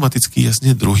vyhráva automaticky,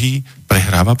 jasne druhý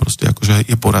prehráva, proste akože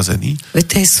je porazený. Veď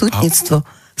to je súdnictvo.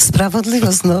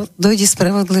 Spravodlivosť, no, dojde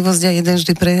spravodlivosť a jeden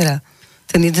vždy prehrá.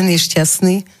 Ten jeden je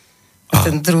šťastný a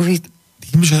ten druhý...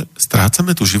 Tým, že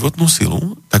strácame tú životnú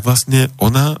silu, tak vlastne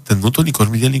ten vnútorný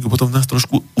kormidelník potom nás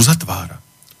trošku uzatvára.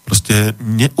 Proste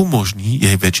neumožní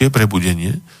jej väčšie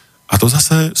prebudenie a to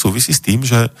zase súvisí s tým,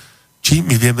 že či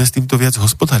my vieme s týmto viac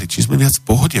hospodáriť, či sme viac v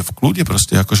pohode, v kľude,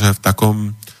 proste akože v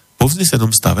takom povznesenom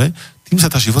stave, tým sa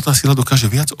tá životná sila dokáže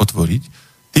viac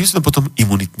otvoriť, tým sme potom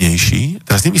imunitnejší.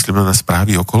 Teraz nemyslím na nás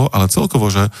správy okolo, ale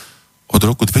celkovo, že od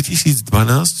roku 2012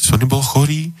 som nebol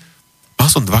chorý,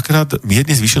 mal som 2-krát mierne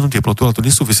zvýšenú teplotu, ale to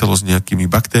nesúviselo s nejakými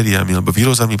baktériami alebo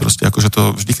vírozami, proste akože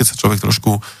to vždy, keď sa človek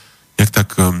trošku nejak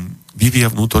tak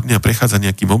vyvíja vnútorne a prechádza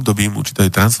nejakým obdobím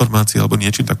určitej transformácie alebo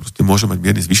niečím, tak proste môže mať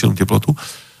mierne zvýšenú teplotu.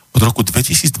 Od roku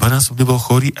 2012 som nebol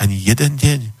chorý ani jeden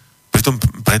deň. Pritom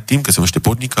predtým, keď som ešte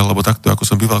podnikal, alebo takto, ako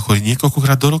som býval chorý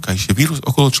niekoľkokrát do roka, ešte vírus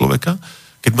okolo človeka,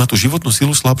 keď má tú životnú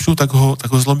silu slabšiu, tak ho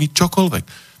zlomí čokoľvek.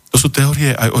 To sú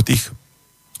teórie aj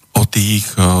o tých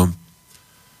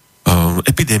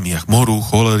epidémiách moru,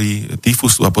 cholery,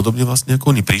 tyfusu a podobne vlastne,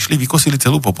 ako oni prišli, vykosili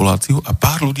celú populáciu a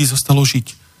pár ľudí zostalo žiť.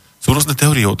 Sú rôzne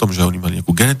teórie o tom, že oni mali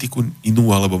nejakú genetiku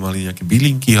inú, alebo mali nejaké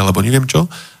bylinky, alebo neviem čo.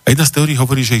 A jedna z teórií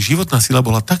hovorí, že ich životná sila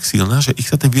bola tak silná, že ich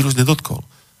sa ten vírus nedotkol.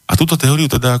 A túto teóriu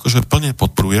teda akože plne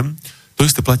podporujem. To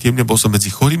isté platí mne, bol som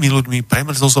medzi chorými ľuďmi,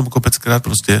 premrzol som kopeckrát,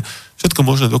 proste všetko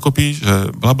možné dokopy,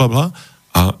 že bla bla bla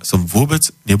a som vôbec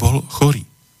nebol chorý.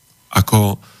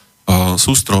 Ako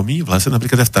sú stromy v lese,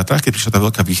 napríklad aj v Tatrách, keď prišla tá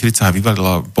veľká výchrica a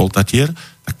vyvalila poltatier,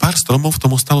 tak pár stromov v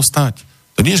tom ostalo stáť.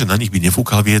 To nie, že na nich by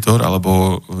nefúkal vietor,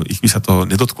 alebo ich by sa to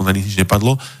nedotklo, na nich nič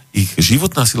nepadlo. Ich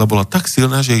životná sila bola tak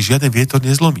silná, že ich žiaden vietor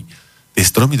nezlomí. Tie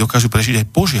stromy dokážu prežiť aj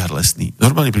požiar lesný.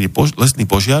 Normálne príde lesný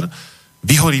požiar,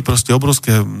 vyhorí proste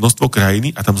obrovské množstvo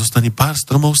krajiny a tam zostane pár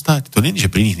stromov stáť. To nie je,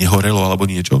 že pri nich nehorelo alebo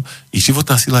niečo. Ich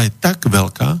životná sila je tak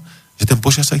veľká, že ten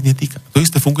požiar sa ich netýka. To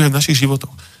isté funguje v našich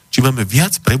životoch. Či máme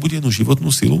viac prebudenú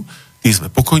životnú silu, tým sme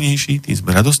pokojnejší, tým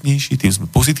sme radostnejší, tým sme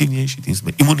pozitívnejší, tým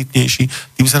sme imunitnejší,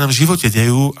 tým sa nám v živote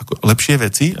dejú ako lepšie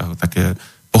veci, ako také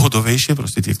pohodovejšie,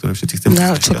 proste tie, ktoré všetci chceme.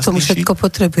 No, čo k tomu všetko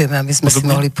potrebujeme, aby sme si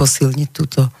mohli posilniť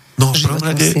túto No, v prvom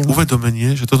rade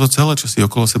uvedomenie, že toto celé, čo si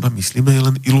okolo seba myslíme, je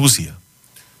len ilúzia.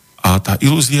 A tá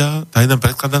ilúzia, tá je nám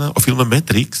predkladaná o filme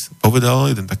Matrix, povedal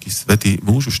jeden taký svätý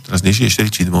muž, už teraz nežije,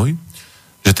 Šeričín môj,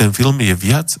 že ten film je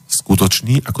viac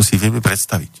skutočný, ako si vieme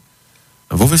predstaviť.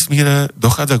 Vo vesmíre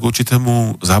dochádza k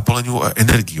určitému zápoleniu a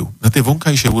energiu. Na tej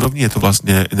vonkajšej úrovni je to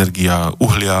vlastne energia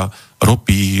uhlia,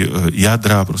 ropy,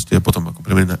 jadra, proste potom ako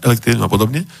premenená elektrínu a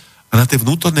podobne. A na tej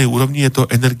vnútornej úrovni je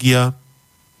to energia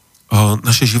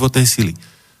našej životnej sily.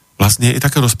 Vlastne je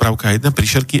taká rozprávka jedna pri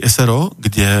Šerky SRO,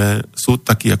 kde sú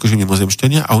takí akože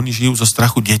mimozemšťania a oni žijú zo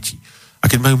strachu detí. A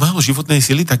keď majú málo životnej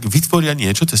sily, tak vytvoria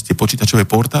niečo cez tie počítačové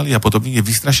portály a podobne, kde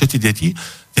vystrašia tie deti.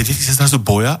 Tie deti sa zrazu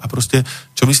boja a proste,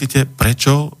 čo myslíte,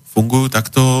 prečo fungujú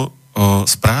takto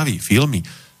správy, filmy,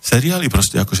 seriály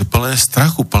proste akože plné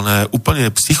strachu, plné úplne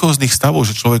psychóznych stavov,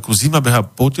 že človeku zima beha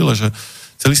po tele, že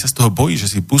celý sa z toho bojí, že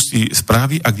si pustí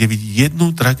správy a kde vidí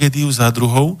jednu tragédiu za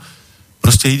druhou.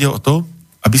 Proste ide o to,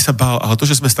 aby sa bál, ale to,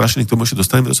 že sme strašení, k tomu ešte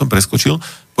dostaneme, to som preskočil,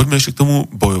 poďme ešte k tomu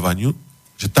bojovaniu,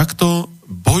 že takto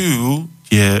bojujú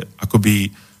tie,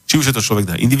 akoby, či už je to človek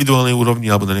na individuálnej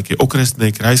úrovni, alebo na nejakej okresnej,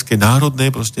 krajskej,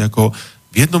 národnej, proste ako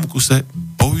v jednom kuse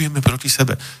bojujeme proti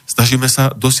sebe. Snažíme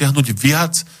sa dosiahnuť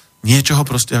viac niečoho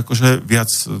proste akože viac,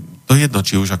 to je jedno,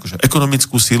 či už akože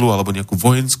ekonomickú silu, alebo nejakú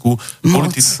vojenskú,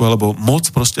 politickú, alebo moc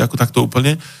proste ako takto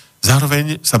úplne.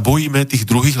 Zároveň sa bojíme tých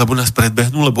druhých, lebo nás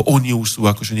predbehnú, lebo oni už sú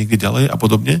akože niekde ďalej a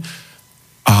podobne.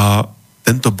 A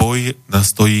tento boj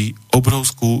nás stojí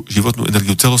obrovskú životnú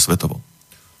energiu celosvetovo.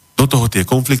 Do toho tie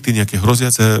konflikty, nejaké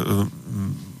hroziace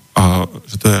a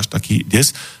že to je až taký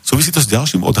des. Súvisí to s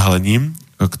ďalším odhalením,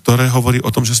 ktoré hovorí o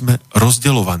tom, že sme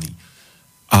rozdeľovaní.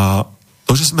 A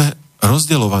to, že sme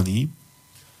rozdeľovaní,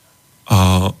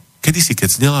 kedysi, keď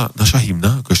znela naša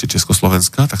hymna, ako ešte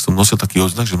Československá, tak som nosil taký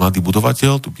odznak, že mladý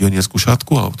budovateľ, tú pionierskú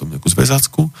šatku, alebo potom nejakú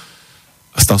zväzácku.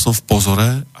 A stal som v pozore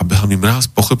a behal mi mráz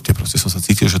po chrbte. Proste som sa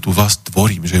cítil, že tú vlast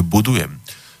tvorím, že ju budujem.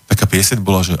 Taká pieseň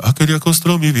bola, že a keď ako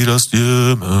stromy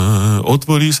vyrastieme,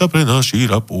 otvorí sa pre nás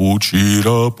šíra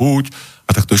púť. A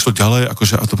tak to išlo ďalej,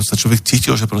 akože, a to sa človek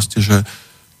cítil, že proste, že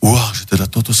že teda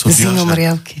toto som ja,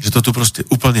 že to tu proste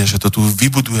úplne, že to tu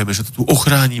vybudujeme, že to tu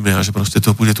ochránime a že proste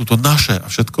to bude tuto naše a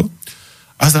všetko.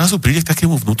 A zrazu príde k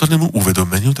takému vnútornému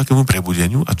uvedomeniu, takému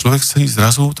prebudeniu a človek sa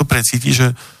zrazu to precíti,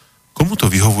 že komu to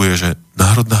vyhovuje, že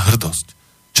národná hrdosť,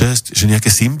 česť, že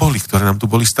nejaké symboly, ktoré nám tu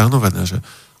boli stanovené, že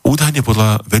údajne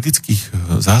podľa vedických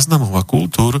záznamov a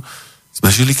kultúr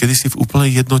sme žili kedysi v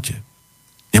úplnej jednote.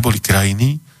 Neboli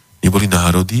krajiny, neboli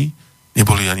národy,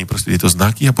 neboli ani proste tieto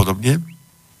znaky a podobne.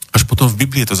 Až potom v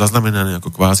Biblii je to zaznamenané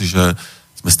ako kvázi, že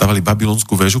sme stavali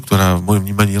babylonskú väžu, ktorá v mojom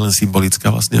vnímaní je len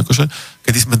symbolická vlastne, akože,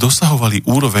 kedy sme dosahovali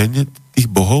úroveň tých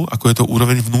bohov, ako je to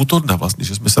úroveň vnútorná vlastne,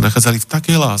 že sme sa nachádzali v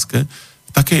takej láske,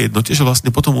 v takej jednote, že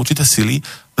vlastne potom určité sily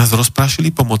nás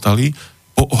rozprášili, pomotali,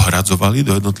 poohradzovali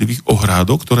do jednotlivých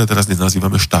ohrádok, ktoré teraz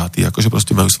nenazývame štáty, akože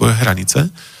proste majú svoje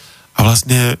hranice. A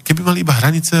vlastne, keby mali iba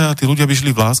hranice a tí ľudia by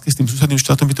žili v láske s tým susedným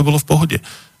štátom, by to bolo v pohode.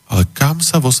 Ale kam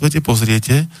sa vo svete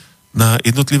pozriete na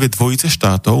jednotlivé dvojice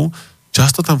štátov,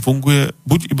 často tam funguje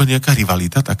buď iba nejaká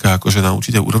rivalita, taká akože na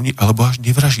určitej úrovni, alebo až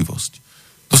nevraživosť.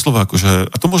 Doslova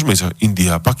akože, a to môžeme ísť, že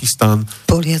India, Pakistan.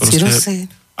 Poliaci, Rusy.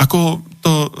 Ako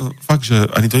to fakt, že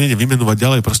ani to nejde vymenovať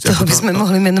ďalej. Proste, toho by sme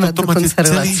mohli menovať do konca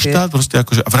celý štát, proste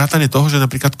akože, a vrátane toho, že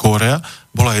napríklad Kórea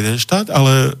bola jeden štát,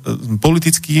 ale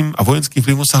politickým a vojenským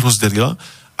vplyvom sa rozdelila.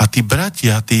 A tí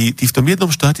bratia, tí v tom jednom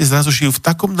štáte zrazu žijú v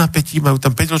takom napätí, majú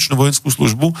tam 5-ročnú vojenskú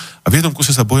službu a v jednom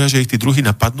kuse sa boja, že ich tí druhí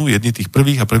napadnú, jedni tých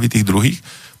prvých a prví tých druhých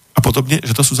a podobne,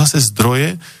 že to sú zase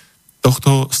zdroje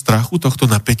tohto strachu, tohto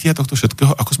napätia, tohto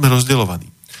všetkého, ako sme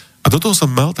rozdeľovaní. A do toho som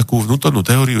mal takú vnútornú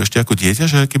teóriu ešte ako dieťa,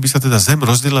 že keby sa teda Zem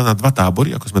rozdelila na dva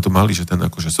tábory, ako sme to mali, že ten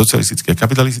akože socialistický a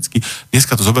kapitalistický,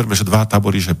 dneska to zoberme, že dva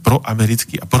tábory, že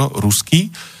proamerický a proruský.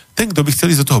 Ten, kto by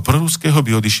chcel ísť do toho proruského,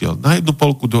 by odišiel na jednu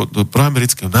polku, do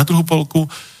proamerického na druhú polku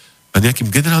a nejakým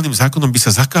generálnym zákonom by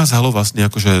sa zakázalo vlastne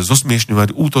akože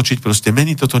zosmiešňovať, útočiť, proste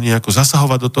meniť toto nejako,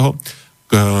 zasahovať do toho.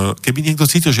 Keby niekto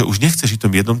cítil, že už nechce žiť v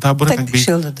tom jednom tábore, tak by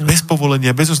bez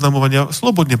povolenia, bez oznamovania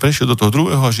slobodne prešiel do toho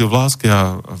druhého a žil v láske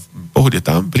a v pohode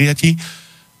tam, prijatí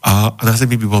a na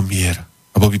zemi by bol mier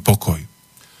a bol by pokoj.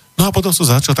 No a potom som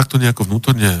začal takto nejako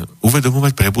vnútorne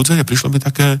uvedomovať, prebudzať a prišlo mi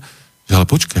také, že ale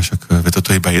počkaj, však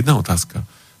toto je iba jedna otázka.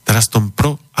 Teraz v tom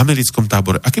proamerickom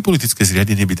tábore, aké politické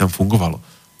zriadenie by tam fungovalo?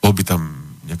 Bol by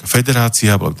tam nejaká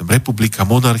federácia, bola by tam republika,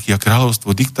 monarchia,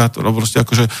 kráľovstvo, diktátor, proste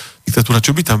akože diktatúra,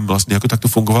 čo by tam vlastne ako takto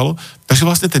fungovalo? Takže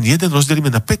vlastne ten jeden rozdelíme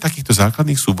na 5 takýchto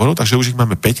základných súborov, takže už ich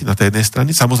máme 5 na tej jednej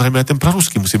strane, samozrejme aj ten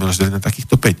proruský musíme rozdeliť na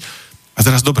takýchto 5. A A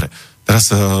teraz dobre,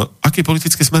 aké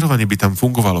politické smerovanie by tam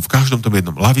fungovalo? V každom tom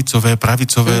jednom ľavicové,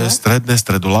 pravicové, stredné,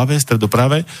 stredoľavé,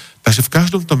 stredopravé. Takže v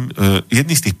každom tom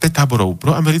jedných z tých 5 táborov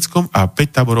proamerickom a 5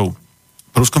 táborov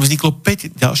proruskom vzniklo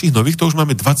 5 ďalších nových, to už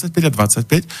máme 25 a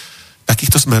 25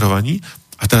 takýchto smerovaní.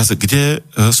 A teraz, kde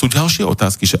sú ďalšie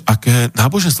otázky, že aké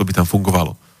náboženstvo by tam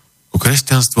fungovalo?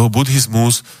 Kresťanstvo,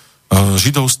 buddhizmus,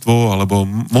 židovstvo, alebo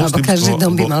moslimstvo, alebo každý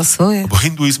dom by mal svoje. Alebo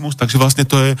hinduizmus, takže vlastne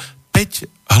to je 5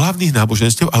 hlavných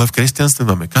náboženstiev, ale v kresťanstve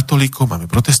máme katolíkov,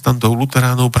 máme protestantov,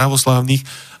 luteránov, pravoslávnych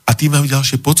a tí majú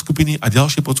ďalšie podskupiny a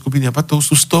ďalšie podskupiny a to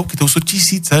sú stovky, to sú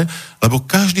tisíce, lebo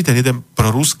každý ten jeden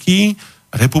proruský,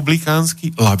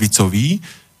 republikánsky, lavicový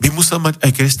by musel mať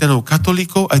aj kresťanov,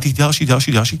 katolíkov, aj tých ďalších,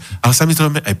 ale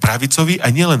samozrejme aj pravicový,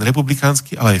 aj nielen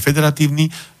republikánsky, ale aj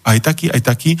federatívny, aj taký.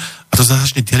 A to sa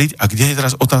začne deliť. A kde je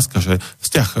teraz otázka, že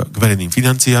vzťah k verejným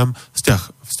financiám,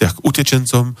 vzťah k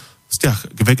utečencom, vzťah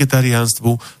k vegetariánstvu,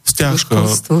 vzťah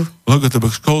k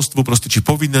školstvu, proste či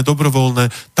povinné, dobrovoľné,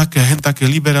 také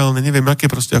liberálne, neviem aké,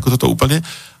 proste ako toto úplne.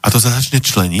 A to sa začne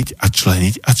členiť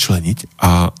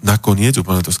a nakoniec,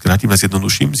 úplne to skrátim a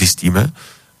zjednoduším, zistíme,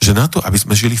 že na to, aby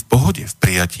sme žili v pohode, v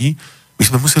prijatí, my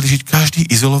sme museli žiť každý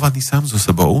izolovaný sám so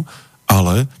sebou,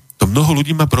 ale to mnoho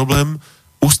ľudí má problém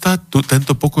ustať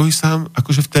tento pokoj sám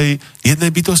akože v tej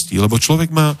jednej bytosti, lebo človek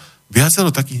má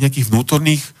viacero takých nejakých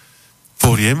vnútorných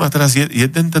foriem a teraz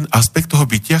jeden ten aspekt toho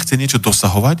bytia chce niečo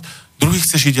dosahovať, druhý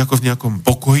chce žiť ako v nejakom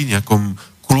pokoji, nejakom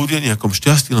kľude, nejakom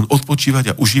šťastí, len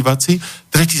odpočívať a užívať si,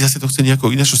 tretí zase to chce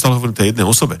nejako iné, čo stále hovorím tej jednej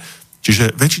osobe.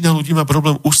 Čiže väčšina ľudí má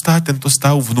problém ustáť tento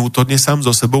stav vnútorne sám so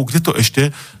sebou, kde to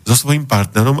ešte so svojím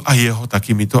partnerom a jeho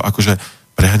takýmito, akože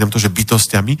preháňam to, že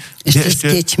bytostiami. Ešte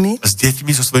s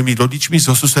deťmi, so svojimi rodičmi,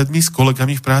 so susedmi, s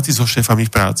kolegami v práci, so šéfami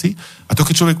v práci. A to,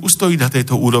 keď človek ustojí na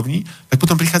tejto úrovni, tak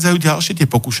potom prichádzajú ďalšie tie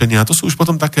pokušenia. A to sú už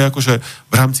potom také akože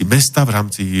v rámci mesta, v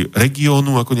rámci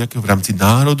regiónu, ako nejakého v rámci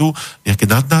národu, nejaké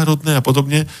nadnárodné a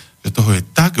podobne, že toho je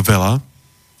tak veľa,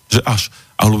 že až.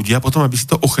 A ľudia potom, aby si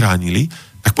to ochránili,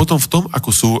 tak potom v tom,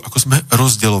 ako sme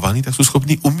rozdeľovaní, tak sú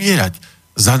schopní umierať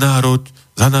za národ,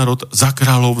 za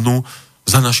kráľovnu,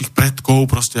 za našich predkov,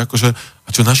 proste akože, a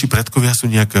čo naši predkovia sú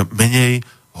nejak menej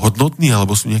hodnotní,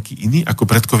 alebo sú nejakí iní, ako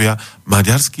predkovia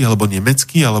maďarskí, alebo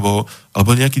nemeckí, alebo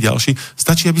nejakí ďalší.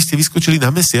 Stačí, aby ste vyskočili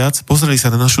na mesiac, pozreli sa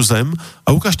na našu zem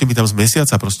a ukážte mi tam z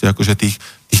mesiaca proste akože tých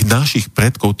našich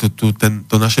predkov,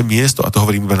 to naše miesto, a to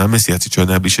hovorím iba na mesiaci, čo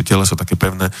je najbližšie teleso, také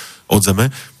pevné od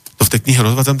zeme. To v tej knihe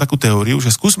rozvádzam takú teóriu,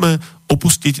 že skúsme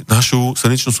opustiť našu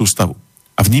slnečnú sústavu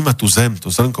a vnímať tú zem,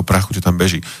 to zrnko prachu, čo tam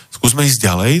beží. Skúsme ísť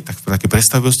ďalej, tak v takej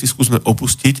predstavivosti skúsme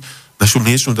opustiť našu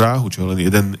mliečnú dráhu, čo je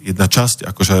len jedna časť,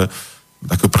 akože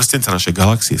takého prstenca našej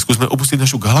galaxie. Skúsme opustiť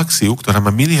našu galaxiu, ktorá má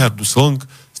miliardu slnk,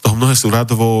 z toho mnohé sú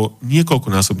rádovo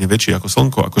niekoľkonásobne väčšie ako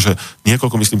slnko, akože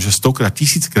niekoľko, myslím, že 100-krát,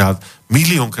 1000-krát,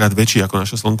 miliónkrát väčšie ako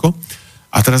naše slnko.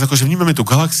 A teraz akože vnímame tú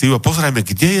galaxiu a pozrajme,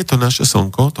 kde je to naše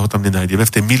slnko, toho tam nenájdeme,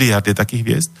 v tej miliarde takých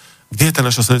hviezd, kde je tá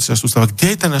naša slnečná sústava,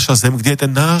 kde je tá naša zem, kde je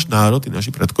ten náš národ, tí naši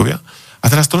predkovia.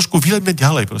 A teraz trošku vyleďme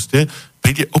ďalej proste,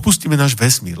 opustíme náš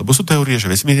vesmír, lebo sú teórie,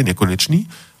 že vesmír je nekonečný,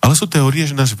 ale sú teórie,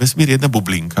 že náš vesmír je jedna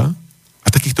bublinka a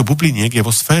takýchto bubliniek je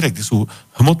vo sfére, kde sú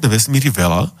hmotné vesmíry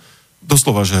veľa,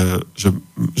 doslova, že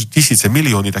tisíce,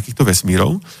 milióny takýchto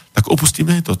vesmírov, tak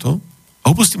opustíme toto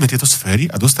a opustíme tieto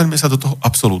sféry a dostaneme sa do toho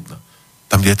absolútna.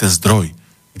 Tam, kde je ten zdroj,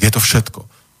 kde je to všetko,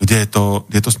 kde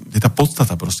je tá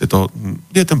podstata proste,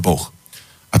 kde je ten Boh.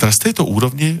 A teraz z tejto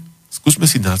úrovne skúsme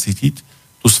si nacítiť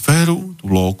tú sféru,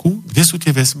 tú lóku, kde sú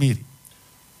tie vesmíry.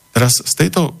 Teraz z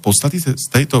tejto podstaty, z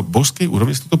tejto božskej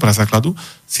úrovne, z tohto prazákladu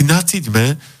si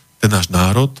nacíťme ten náš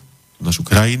národ, tú našu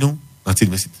krajinu,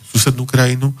 nacíťme si susednú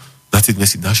krajinu, nacíťme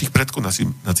si našich predkov,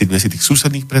 nacíťme si tých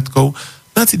susedných predkov,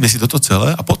 nacíťme si toto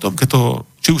celé a potom, keď to,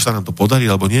 či už sa nám to podarí,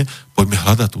 alebo nie, poďme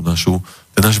hľadať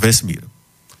ten náš vesmír.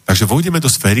 Takže vojdeme do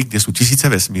sféry, kde sú tisíce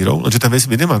vesmírov, lenže ten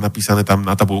vesmír nemá napísané tam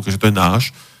na tabulke, že to je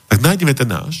náš, tak nájdeme ten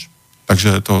náš,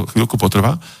 takže to chvíľku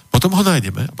potrvá, potom ho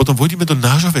nájdeme a potom vojdeme do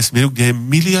nášho vesmíru, kde je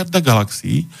miliarda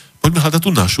galaxií, poďme hľadať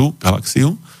tú našu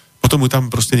galaxiu, potom ju tam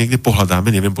proste niekde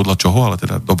pohľadáme, neviem podľa čoho, ale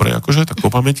teda dobre akože, tak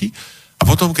po pamäti. A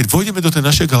potom, keď vojdeme do tej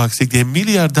našej galaxie, kde je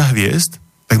miliarda hviezd,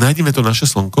 tak nájdeme to naše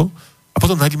slnko a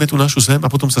potom nájdeme tú našu zem a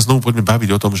potom sa znovu poďme baviť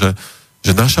o tom, že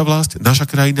naša vlast, naša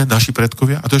krajina, naši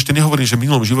predkovia, a to ešte nehovorím, že v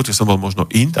minulom živote som bol možno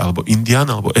Ind, alebo Indian,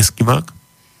 alebo Eskimák,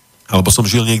 alebo som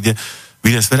žil niekde v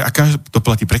inej sfére a to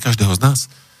platí pre každého z nás.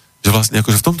 Že vlastne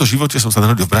akože v tomto živote som sa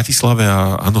narodil v Bratislave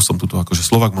a áno, som tuto akože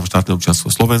Slovák, mám štátne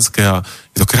občianstvo slovenské a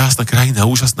je to krásna krajina,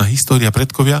 úžasná história,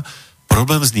 predkovia.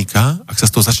 Problém vzniká, ak sa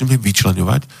z toho začneme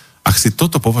vyčleňovať, ak si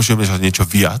toto považujeme za niečo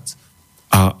viac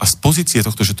a z pozície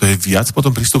tohto, že to je viac, potom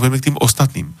pristupujeme k tým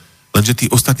ostatným. lenže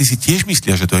tí ostatní si tiež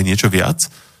myslia, že to je niečo viac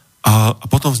a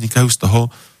potom vzniká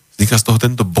z toho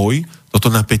tento boj,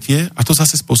 toto napätie a to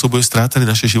zase spôsobuje strácanie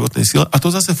našej životnej sily a to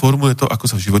zase formuje to, ako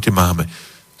sa v živote máme.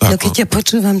 Keď ťa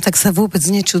počúvam, tak sa vôbec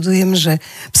nečudujem, že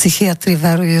psychiatri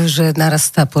varujú, že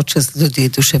narastá počet ľudí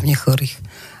duševne chorých.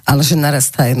 Ale že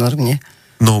narastá enormne.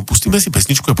 No, pustíme si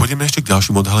pesničku a pôjdeme ešte k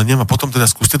ďalším odhaleniam a potom teda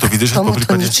skúste to vydržať. Tomu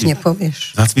to nič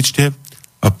nepovieš. Zacvičte.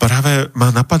 A práve ma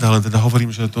napadá, len teda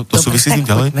hovorím, že to súvisí tým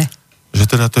ďalej. Poďme. Že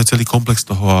teda to je celý komplex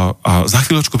toho a za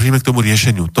chvíľočku príjme k tomu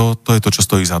riešeniu. To je to, čo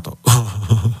stojí za to.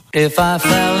 If I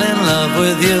fell in love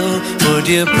with you, would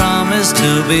you promise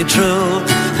to be true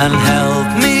and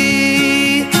help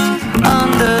me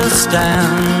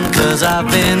understand? 'Cause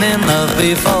I've been in love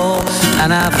before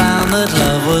and I found that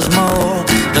love was more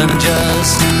than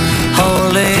just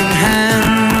holding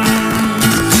hands.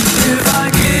 If I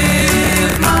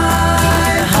give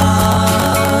my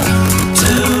heart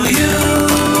to you,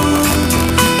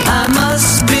 I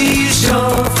must be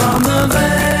sure from the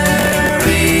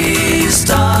very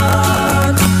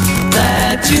start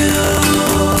that you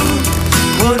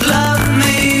would love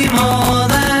me more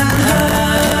than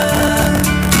her.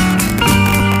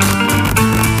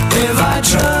 If I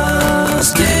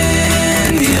trust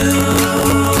in you,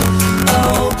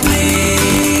 oh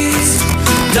please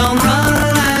don't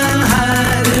run and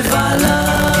hide. If I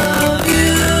love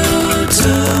you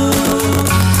too,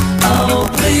 oh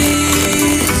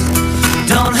please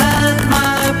don't hurt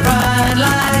my pride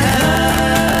like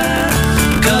her.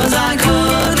 'Cause I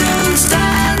couldn't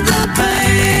stand the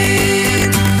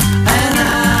pain and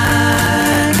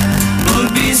I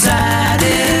would be sad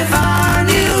if I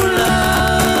knew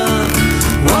love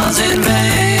was in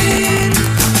vain.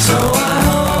 So I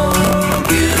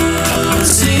hope you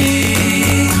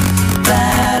see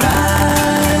that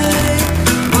I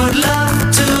would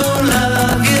love to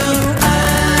love you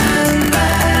and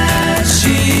that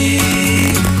she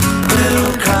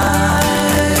will cry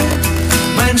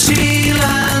when she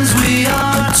learns we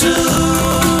are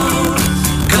two.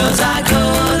 'Cause I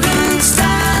couldn't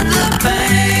stand the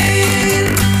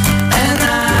pain and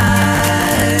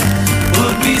I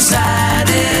would be sad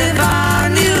if I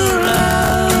knew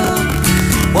love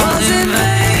was in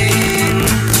vain.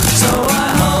 So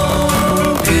I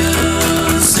hope you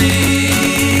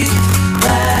see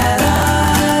that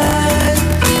I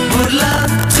would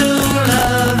love to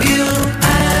love you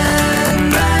and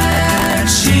that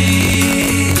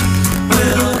she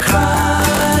will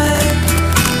cry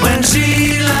when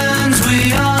she learns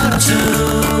we are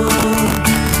two.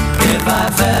 If I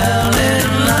fell in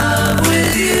love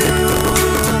with you.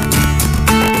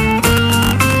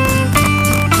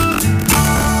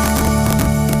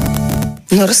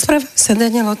 No rozprávame sa,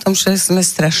 Daniel, o tom, že sme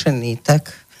strašení,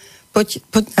 tak poď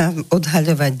nám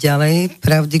odhaľovať ďalej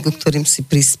pravdy, ku ktorým si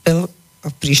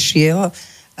prišiel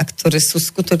a ktoré sú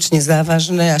skutočne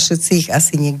závažné a všetci ich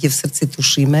asi niekde v srdci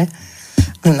tušíme.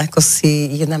 Len ako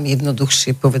si je nám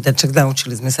jednoduchšie povedať, čak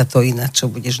naučili sme sa to ináč,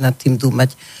 čo budeš nad tým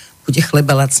dúmať, bude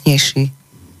chleba lacnejší.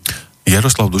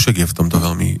 Jaroslav Dušek je v tomto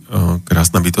veľmi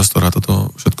krásna bytosť, ktorá toto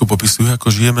všetko popisuje,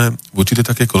 ako žijeme v určitej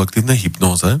takej kolektívnej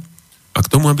hypnóze a k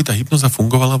tomu, aby tá hypnóza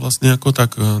fungovala vlastne ako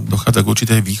tak dochádza k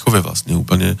určitej výchove vlastne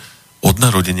úplne od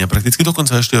narodenia, prakticky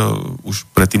dokonca ešte už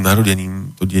pred tým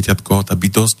narodením to dieťatko, tá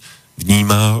bytosť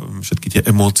vníma všetky tie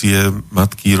emócie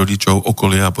matky, rodičov,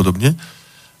 okolia a podobne.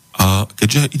 A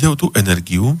keďže ide o tú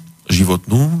energiu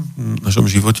životnú v našom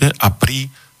živote a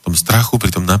pri tom strachu,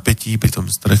 pri tom napätí, pri tom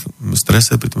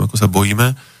strese, pri tom, ako sa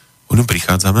bojíme, o ňom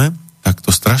prichádzame, tak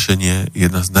to strašenie je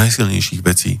jedna z najsilnejších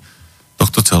vecí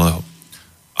tohto celého.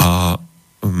 A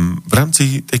v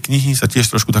rámci tej knihy sa tiež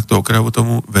trošku takto okrajovo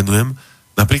tomu venujem.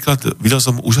 Napríklad videl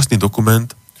som úžasný dokument,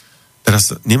 teraz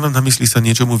nemám na mysli sa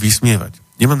niečomu vysmievať,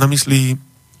 nemám na mysli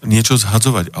niečo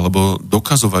zhadzovať alebo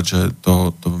dokazovať, že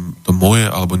to moje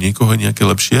alebo niekoho je nejaké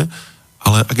lepšie,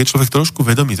 ale ak je človek trošku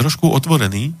vedomý, trošku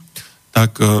otvorený,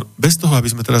 tak bez toho,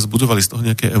 aby sme teraz budovali z toho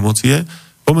nejaké emócie,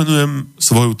 pomenujem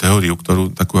svoju teóriu,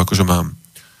 ktorú takú akože mám.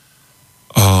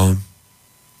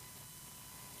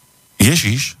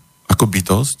 Ježiš ako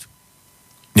bytosť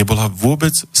nebola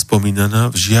vôbec spomínaná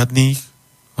v žiadnych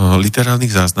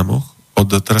literárnych záznamoch,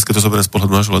 teraz keď to zoberiem z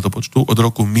pohľadu nášho letopočtu, od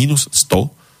roku minus 100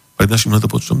 pred našim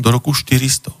letopočtom do roku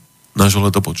 400 nášho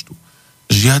letopočtu.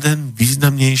 Žiaden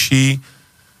významnejší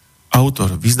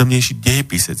autor, významnejší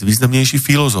dejepisec, významnejší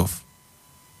filozof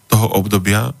toho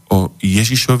obdobia o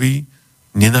Ježišovi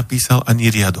nenapísal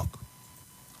ani riadok.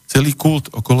 Celý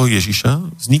kult okolo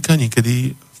Ježiša vzniká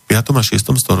niekedy v 5. a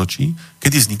 6. storočí,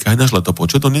 kedy vzniká aj náš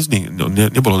letopočet. To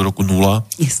nebolo od roku 0.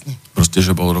 Jasne. Proste,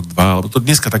 že bol rok 2, alebo to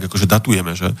dneska tak akože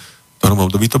datujeme, že v ktorom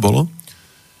období to bolo.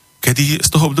 kedy z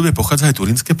toho obdobia pochádza aj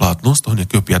turínske plátno, z toho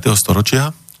nejakého 5.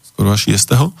 storočia, skoro až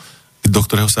 6., do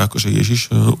ktorého sa akože Ježiš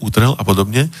utrel a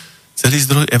podobne. Celý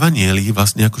zdroj evanielií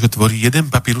vlastne akože tvorí jeden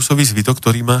papírusový zvitok,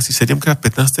 ktorý má asi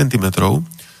 7x15 cm.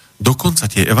 Dokonca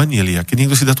tie evanielia, keď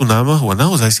niekto si dá tú námahu a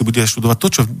naozaj si bude študovať to,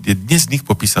 čo je dnes z nich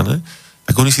popísané,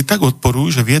 tak oni si tak odporujú,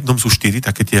 že v jednom sú 4,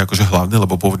 také tie akože hlavné,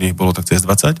 lebo pôvodne ich bolo tak cez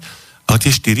 20, ale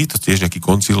tie 4, to tiež nejaký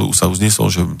koncil sa uznesol,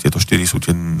 že tieto 4 sú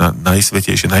tie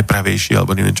najsvetejšie, najpravejšie,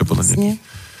 alebo neviem čo podľa nejakých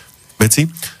veci.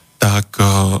 Tak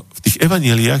v tých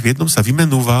evanieliách v jednom sa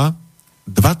vymenúva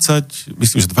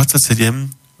 27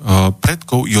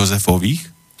 predkov Jozefových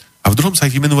a v druhom sa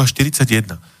ich vymenúva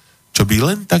 41. Čo by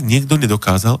len tak niekto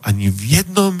nedokázal, ani v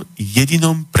jednom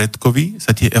jedinom predkovi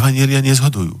sa tie evanjelia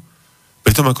nezhodujú.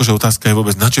 Pritom akože otázka je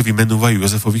vôbec, na čo vymenúvajú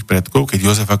Jozefových predkov, keď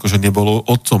Jozef akože nebolo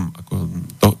otcom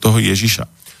toho Ježiša.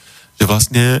 Že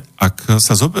vlastne,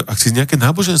 ak si nejaké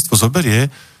náboženstvo zoberie,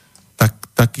 tak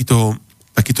takýto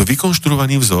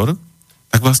vykonštruovaný vzor,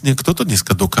 tak vlastne kto to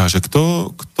dneska dokáže,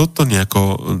 kto to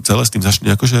nejako celé s tým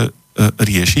začne akože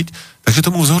riešiť. Takže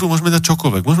tomu vzoru môžeme dať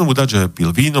čokoľvek. Môžeme mu dať, že pil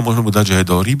víno, môžeme mu dať, že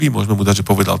jedol ryby, môžeme mu dať, že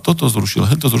povedal toto, zrušil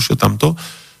hento, zrušil tamto.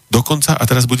 Dokonca, a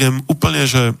teraz budem úplne,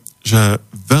 že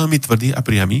veľmi tvrdý a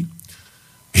priamy,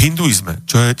 v hinduizme,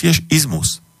 čo je tiež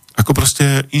izmus. Ako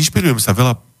proste inšpirujem sa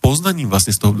veľa poznaním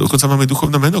vlastne z toho, dokonca máme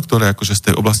duchovné meno, ktoré akože z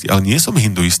tej oblasti, ale nie som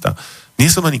hinduista, nie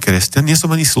som ani kresťan, nie som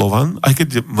ani Slovan, aj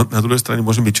keď na druhej strane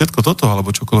môžem byť všetko toto,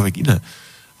 alebo čokoľvek iné.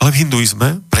 Ale v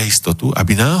hinduizme, pre istotu,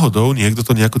 aby náhodou niekto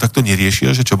to nejako takto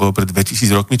neriešil, že čo bolo pred 2000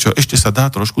 rokmi, čo ešte sa dá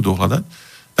trošku dohľadať,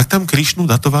 tak tam Krišnu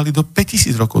datovali do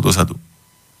 5000 rokov dozadu.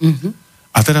 Mm-hmm.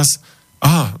 A teraz,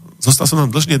 zostal som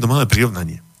vám dlžný jedno malé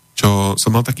prirovnanie, čo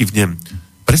som mal taký vnem.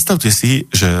 Predstavte si,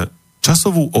 že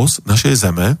časovú os našej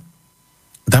Zeme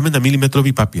dáme na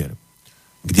milimetrový papier,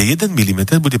 kde 1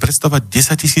 milimeter bude predstavovať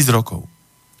 10 000 rokov.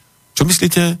 Čo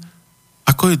myslíte,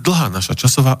 ako je dlhá naša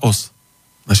časová os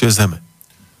našej Zeme?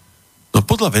 No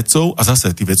podľa vedcov, a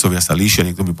zase tí vedcovia sa líšia,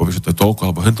 niekto mi povie, že to je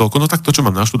toľko alebo hentoľko, no tak to, čo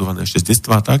mám naštudované ešte z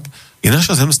detstva, tak je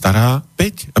naša Zem stará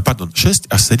 6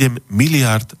 až 7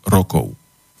 miliárd rokov.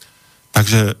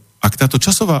 Takže ak táto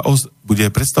časová os bude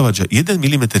predstavovať, že 1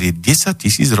 mm je 10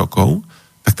 000 rokov,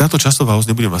 tak táto časová os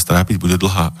nebude ma strápiť, bude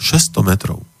dlhá 600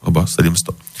 metrov, alebo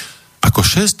 700. Ako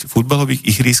 6 futbalových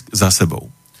ihrisk za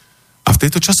sebou. A v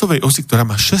tejto časovej osi, ktorá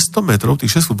má 600 metrov,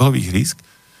 tých 6 futbalových ihrisk,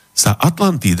 sa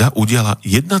Atlantída udiala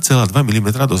 1,2 mm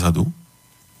dozadu,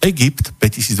 Egypt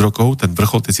 5000 rokov, ten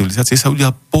vrchol tej civilizácie, sa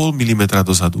udial 0,5 mm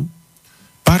dozadu,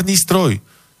 párny stroj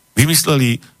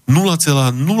vymysleli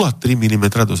 0,03 mm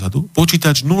dozadu,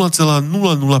 počítač 0,005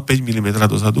 mm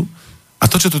dozadu a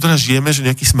to, čo tu teraz žijeme, že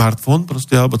nejaký smartfón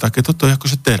proste, alebo takéto, to je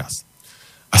akože teraz.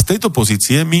 A z tejto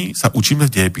pozície my sa učíme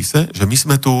v dejepise, že my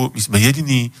sme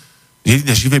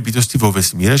jediné živé bytosti vo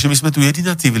vesmíre, že my sme tu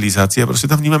jediná civilizácia, proste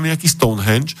tam vnímame nejaký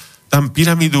Stonehenge, tam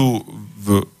pyramídu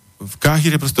v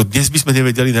Káhire, proste dnes by sme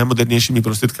nevedeli najmodernejšími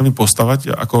prostriedkami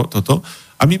postavať ako toto,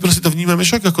 a my proste to vnímame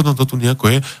však, ako to tu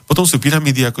nejako je. Potom sú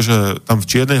pyramídy, akože tam v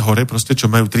Čiernej hore, proste, čo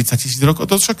majú 30 000 rokov,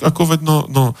 to však ako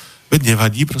veď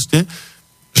nevadí proste,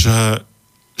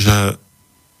 že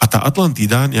a tá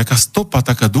Atlantída, nejaká stopa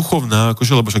taká duchovná,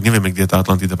 akože, lebo však nevieme, kde tá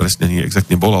Atlantída presne ani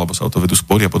exaktne bola, alebo sa o to vedú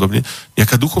spory a podobne,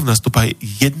 nejaká duchovná stopa je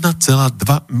 1,2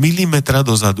 mm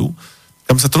dozadu,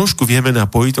 kam sa trošku vieme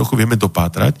napojiť, trochu vieme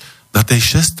dopátrať, na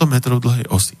tej 600 metrov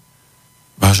dlhej osi.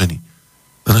 Vážení,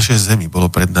 na našej Zemi bolo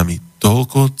pred nami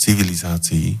toľko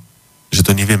civilizácií, že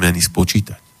to nevieme ani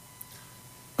spočítať.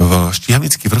 V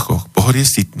Štiavnických vrchoch, pohorie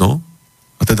Sitno,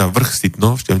 a teda vrch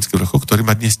Sitno v Štiavnických vrchoch, ktorý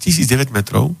má dnes 1009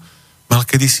 metrov, mal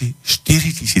kedysi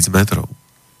 4000 metrov.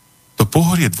 To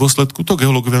pohorie dôsledku, to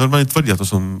geológovia normálne tvrdia,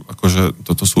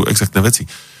 toto sú exaktné veci.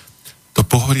 To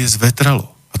pohorie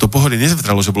zvetralo. A to pohorie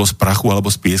nezvetralo, že bolo z prachu alebo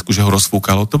z piesku, že ho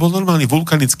rozfúkalo. To bol normálny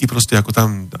vulkanický, proste ako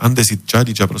tam andesit,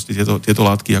 čadič a proste tieto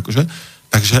látky, akože.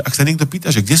 Takže ak sa niekto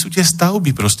pýta, že kde sú tie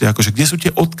stavby, proste, akože, kde sú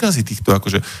tie odkazy týchto,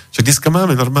 akože, že dneska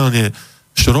máme normálne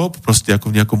šrob, proste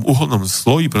ako v nejakom uholnom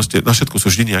sloji, proste na všetko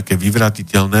sú vždy nejaké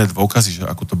vyvratiteľné dôkazy, že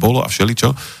ako to bolo a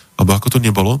všeličo, alebo ako to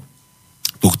nebolo.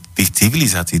 Tých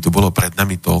civilizácií tu bolo pred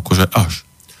nami toľko, že až.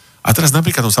 A teraz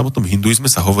napríklad v samotnom hinduizme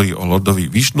sa hovorí o Lordovi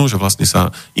Višnu, že vlastne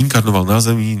sa inkarnoval na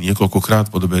zemi niekoľkokrát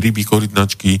v podobe ryby,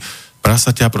 korytnačky,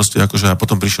 prasaťa, proste akože, a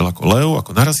potom prišiel ako Leo,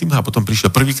 ako Narasimha, a potom prišiel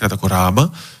prvýkrát ako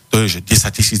Ráma, to je, že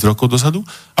 10 000 rokov dozadu,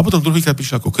 a potom druhýkrát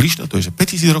prišiel ako Krišna, to je, že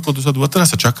 5000 rokov dozadu, a teraz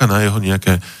sa čaká na jeho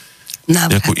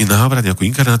návrat, nejakú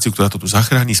inkarnáciu, ktorá to tu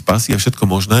zachráni, spasí a všetko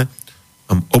možné.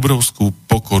 Mám obrovskú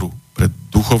pokoru pred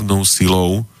duchovnou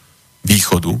silou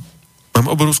východu.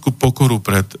 Mám obrovskú pokoru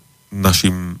pred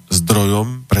našim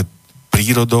zdrojom, pred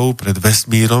prírodou, pred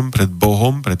vesmírom, pred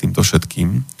Bohom, pred týmto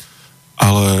všetkým.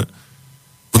 ale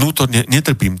vnútorne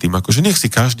netrpím tým, akože nech si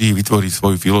každý vytvorí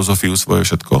svoju filozofiu, svoje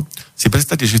všetko. Si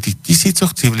predstavte, že v tých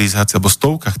tisícoch civilizácií, alebo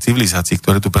stovkách civilizácií,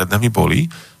 ktoré tu pred nami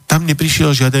boli, tam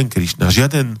neprišiel žiaden Krišna,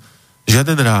 žiaden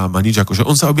Ráma, nič akože.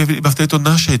 On sa objavil iba v tejto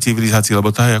našej civilizácii,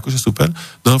 lebo tá je akože super.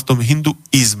 No a v tom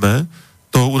hinduizme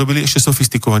to urobili ešte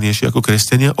sofistikovanejšie ako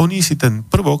kresťania. Oni si ten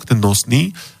prvok, ten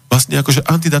nosný, vlastne akože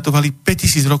antidatovali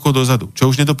 5000 rokov dozadu,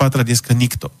 čo už nedopátra dneska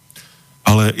nikto.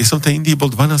 Ale ja som v tej Indii bol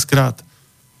 12 krát.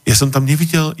 Ja som tam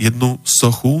nevidel jednu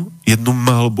sochu, jednu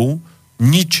malbu,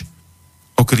 nič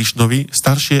o Krišnovi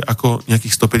staršie ako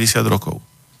nejakých 150 rokov.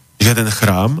 Žiaden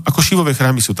chrám, ako Šivové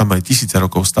chrámy sú tam aj 1000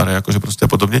 rokov staré, akože proste a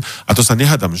podobne. A to sa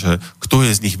nehádam, že kto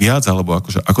je z nich viac, alebo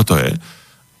akože, ako to je.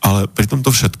 Ale pri tomto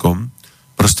všetkom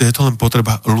proste je to len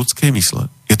potreba ľudskej mysle.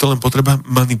 Je to len potreba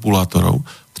manipulátorov,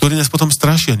 ktorí nás potom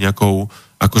strašia nejakou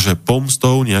akože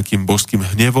pomstou, nejakým božským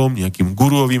hnevom, nejakým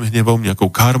guruovým hnevom,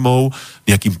 nejakou karmou,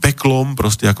 nejakým peklom,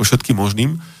 proste ako všetkým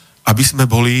možným, aby sme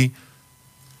boli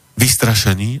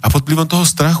vystrašení a pod vplyvom toho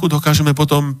strachu dokážeme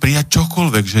potom prijať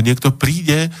čokoľvek, že niekto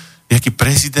príde, nejaký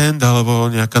prezident, alebo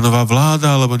nejaká nová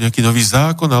vláda, alebo nejaký nový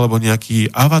zákon, alebo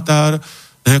nejaký avatár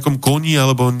na nejakom koni,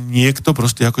 alebo niekto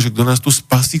proste akože kto nás tu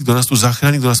spasí, kto nás tu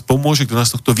zachráni, kto nás pomôže, kto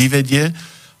nás tohto vyvedie.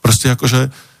 Proste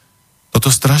akože toto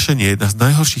strašenie je jedna z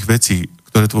najhorších vecí,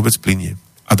 ktoré tu vôbec plynie.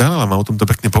 A Daniel ma o tomto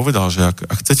pekne povedal, že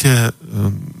ak chcete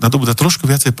nadobúdať trošku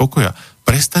viacej pokoja,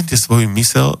 prestaňte svoju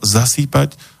mysel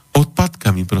zasýpať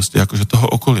odpadkami proste akože toho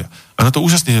okolia. A na to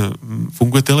úžasne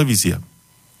funguje televízia.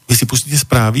 Vy si pustíte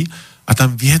správy a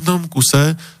tam v jednom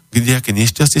kuse, kde aké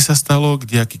nešťastie sa stalo,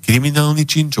 kde aký kriminálny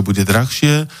čin, čo bude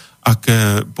drahšie,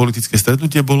 aké politické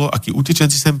stretnutie bolo, akí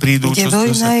utečenci sem prídu,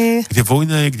 kde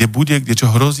vojna je, kde bude, kde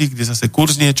čo hrozí, kde zase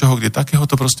kurz niečoho, kde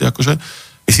takéhoto proste akože.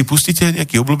 Vy si pustíte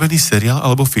nejaký obľúbený seriál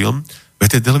alebo film, v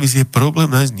tej televízii je problém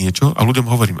nájsť niečo a ľuďom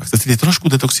hovorím, ak chcete trošku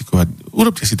detoxikovať,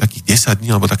 urobte si takých 10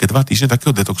 dní alebo také 2 týždne takého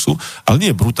detoxu, ale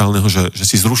nie brutálneho, že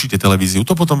si zrušíte televíziu,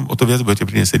 to potom o to viac budete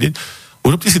pri nej sedieť.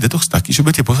 Urobte si detox taký, že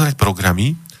budete pozerať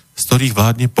programy, z ktorých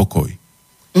vládne pokoj.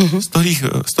 Z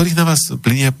ktorých na vás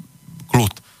plynie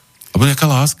kľud. Alebo nejaká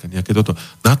láska, nejaké toto.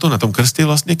 Na tom krste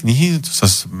vlastne knihy, to sa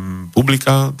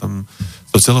publika tam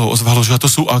to celého ozvalo, že to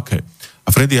sú aké. A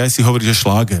Freddy aj si hovorí, že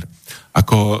šláger.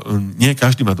 Ako nie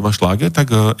každý má doma šláger,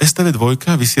 tak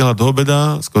STV2 vysiela do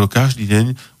obeda skoro každý deň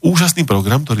úžasný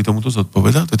program, ktorý tomuto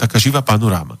zodpovedá. To je taká živá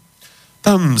panoráma.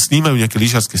 Tam snímajú nejaké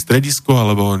lyžařské stredisko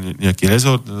alebo nejaký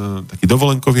rezort, taký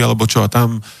dovolenkový alebo čo, a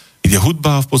tam ide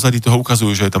hudba, v pozadí toho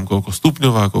ukazujú, že je tam koľko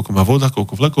stupňová, koľko má voda,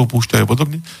 koľko vlekov púšťajú a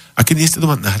podobne. A keď nie ste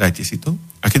doma, nahrajte si to.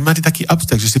 A keď máte taký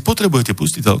abstrakt, že si potrebujete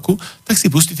pustiť telku, tak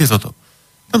si pustite toto.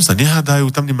 Tam sa nehádajú,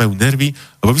 tam nemajú nervy,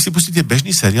 lebo vy si pustíte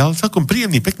bežný seriál, celkom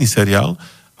príjemný, pekný seriál,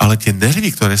 ale tie nervy,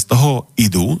 ktoré z toho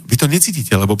idú, vy to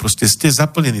necítite, lebo proste ste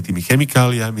zaplnení tými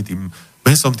chemikáliami, tým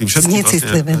mesom, tým všetkým.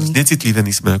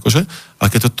 Znecitlivení sme, akože. Ale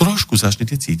keď to trošku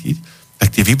začnete cítiť,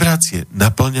 tak tie vibrácie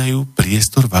naplňajú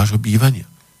priestor vášho bývania,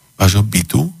 vášho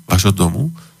bytu, vášho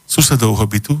domu, susedovho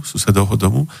bytu, susedovho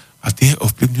domu a tie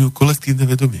ovplyvňujú kolektívne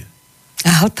vedomie.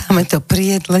 A hotáme to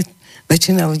pri jedle.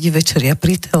 Väčšina ľudí večeria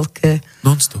pri telke.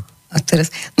 Non-stop. A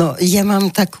teraz, no ja mám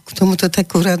k tomuto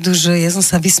takú radu, že ja som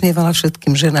sa vysmievala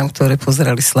všetkým ženám, ktoré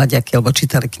pozerali Slaďaky alebo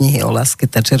čítali knihy o láske,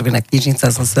 tá červená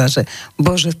knižnica, som sa, že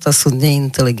bože, to sú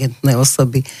neinteligentné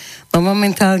osoby. No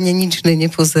momentálne nič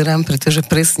nepozerám, pretože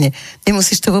presne,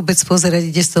 nemusíš to vôbec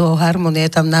pozerať, ide z toho harmonia,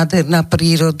 je tam nádherná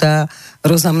príroda,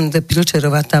 Rosamunde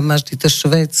Pilčerová, tam máš to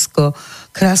Švédsko,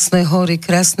 krásne hory,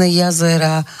 krásne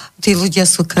jazera, tí ľudia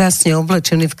sú krásne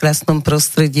oblečení v krásnom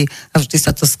prostredí a vždy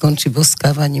sa to skončí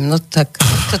boskávaním. No tak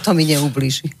toto mi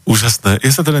neublíži. Úžasné.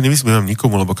 Ja sa teda nevysmievam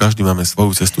nikomu, lebo každý máme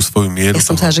svoju cestu, svoju mieru. Ja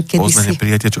som teda, že kedysi.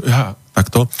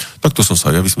 Takto som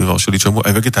sa ja vysmieval všeličomu,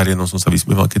 aj vegetariánom som sa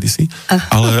vysmieval kedysi. Aha.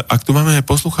 Ale ak tu máme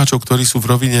poslucháčov, ktorí sú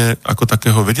v rovine ako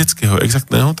takého vedeckého,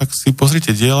 exaktného, tak si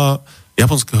pozrite diela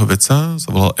japonského vedca, sa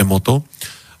volal Emoto,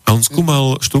 a on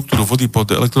skúmal štruktúru vody pod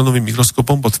elektronovým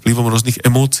mikroskopom pod vplyvom rôznych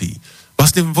emócií.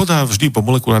 Vlastne voda vždy po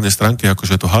molekulárnej stránke,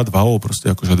 akože je to H2O, proste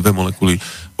akože 2 molekuly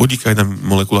vodíka, jedna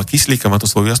molekula kyslíka, má to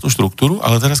svoju jasnú štruktúru,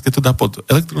 ale teraz keď to dá pod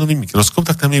elektronovým mikroskop,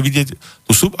 tak tam je vidieť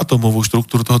tú subatómovú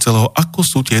štruktúru toho celého, ako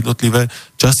sú tie jednotlivé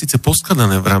častice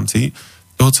poskladané v rámci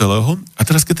toho celého. A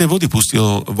teraz keď tej vode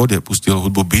pustil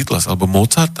hudbu Beatles alebo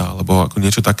Mozarta, alebo ako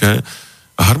niečo také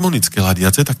harmonické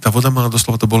ladiace, tak tá voda mala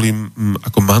doslova, to boli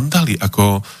ako mandaly,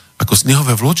 ako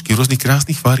snehové vločky rôznych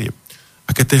krásnych farieb.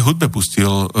 A keď tej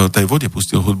vode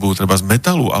pustil hudbu treba z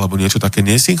metalu, alebo niečo také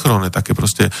nesynchronné, také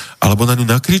proste, alebo na ňu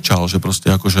nakričal, že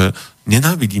proste akože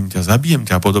nenávidím ťa, zabijem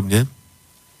ťa a podobne,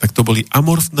 tak to boli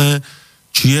amorfné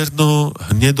čierno,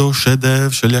 hnedo,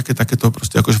 šedé, všelijaké takéto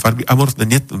proste akože farby amorfné,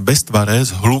 bez tvare,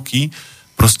 z hluky,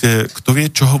 proste kto vie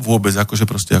čoho vôbec, akože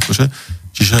proste akože.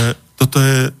 Čiže toto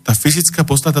je tá fyzická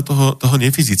podstata toho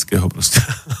nefyzického proste.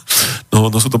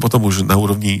 No sú to potom už na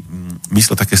úrovni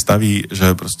mysle také stavy,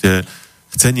 že proste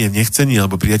chcenie, nechcenie,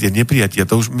 alebo prijatie, neprijatie.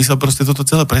 To už mysel proste toto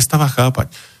celé prestáva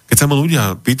chápať. Keď sa ma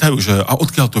ľudia pýtajú, že a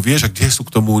odkiaľ to vieš, a kde sú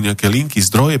k tomu nejaké linky,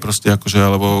 zdroje proste, akože,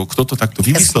 alebo kto to takto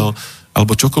vymyslel,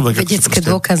 alebo čokoľvek. Vedecké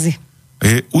dôkazy.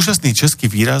 Je úžasný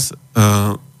český výraz,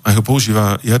 a ho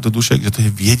používa Jardo Dušek, že to je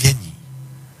viedení.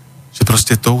 Že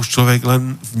proste to už človek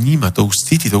len vníma, to už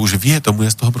cíti, to už vie, tomu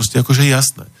je z toho proste akože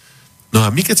jasné. No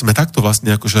a my keď sme takto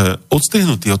vlastne akože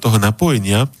odstrihnutí od toho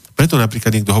napojenia, preto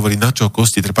napríklad niekto hovorí, na čo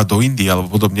kosti trpať do Indii alebo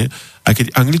podobne, aj keď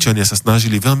Angličania sa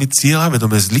snažili veľmi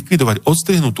cieľavedome zlikvidovať,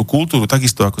 odstrihnúť tú kultúru,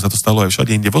 takisto ako sa to stalo aj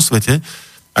všade inde vo svete,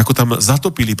 ako tam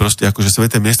zatopili proste akože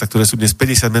sveté miesta, ktoré sú dnes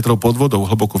 50 metrov pod vodou,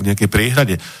 hlboko v nejakej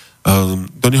priehrade.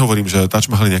 To nehovorím, že Taj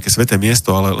Mahal je nejaké sveté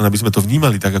miesto, ale len aby sme to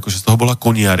vnímali tak, akože z toho bola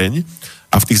koniareň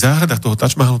a v tých záhradách toho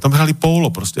Taj Mahalu tam hrali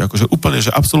pólo proste, akože úplne,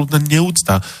 že absolútna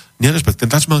neúcta, nerešpekt.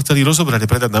 Ten Taj Mahal chceli rozobrať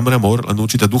a predať na mramor, len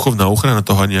určitá duchovná ochrana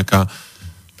toho nejaká.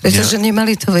 Pretože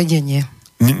nemali to vedenie.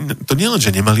 To nie len,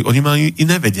 že nemali, oni mali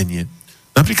iné vedenie.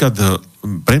 Napríklad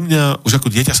pre mňa, už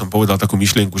ako dieťa som povedal takú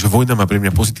myšlienku, že vojna má pre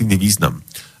mňa pozitívny význam.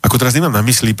 Ako teraz nemám na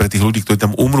mysli pre tých ľudí, ktorí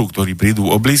tam umrú, ktorí prídu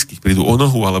o blízkych, prídu o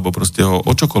nohu, alebo proste o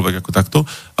čokoľvek ako takto,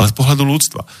 ale z pohľadu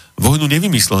ľudstva. Vojnu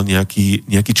nevymyslel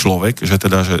nejaký človek, že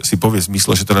teda, že si povie v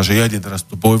zmysle, že teda, že ja idem teraz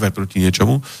bojovať proti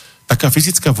niečomu. Taká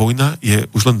fyzická vojna je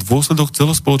už len dôsledok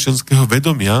celospoločenského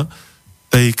vedomia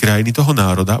tej krajiny, toho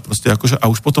národa, proste akože,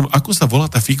 a už potom, ako sa volá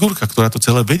tá figurka, ktorá to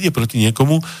celé vedie proti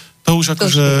niekomu, to už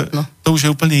akože, to už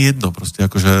je úplne jedno, proste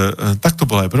akože, tak to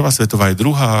bola aj prvá svetová, aj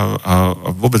druhá a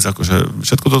vôbec akože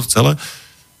všetko toto celé,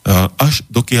 až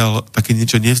dokiaľ také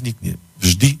niečo nevznikne.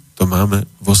 Vždy to máme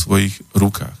vo svojich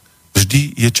rukách.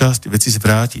 Vždy je časť veci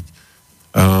zvrátiť.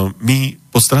 My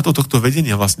pod stratou tohto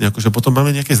vedenia vlastne, akože potom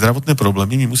máme nejaké zdravotné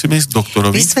problémy, my musíme ísť k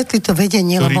doktorovi. Vysvetli to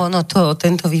vedenie, lebo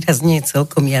tento výraz nie je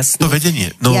celkom jasný. To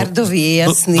vedenie. No, Jardovi je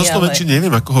jasný, do slovenčiny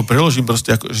neviem, ako ho preložím,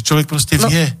 proste, ako, že človek proste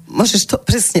vie. Môžeš to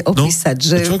presne opísať,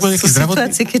 že sú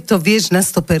situácie, keď to vieš na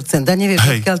 100%, a nevieš,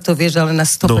 odkiaľ to vieš, ale na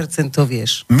 100% to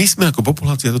vieš. My sme ako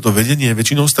populácia toto vedenie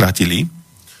väčšinou stratili.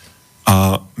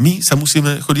 A my sa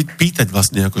musíme chodiť pýtať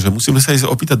vlastne, akože musíme sa ísť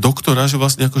opýtať doktora, že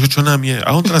vlastne akože čo nám je. A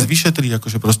on teraz vyšetrí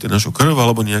akože proste našu krv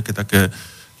alebo nejaké také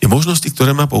možnosti,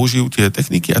 ktoré má, použijú tie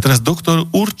techniky. A teraz doktor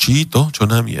určí to, čo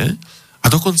nám je a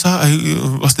dokonca aj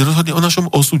vlastne rozhodne o našom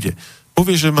osude.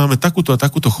 Povie, že máme takúto a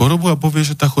takúto chorobu a povie,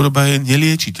 že tá choroba je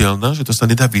neliečiteľná, že to sa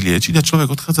nedá vyliečiť a človek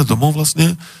odchádza domov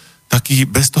vlastne taký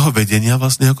bez toho vedenia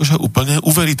vlastne akože úplne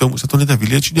uverí tomu, že sa to nedá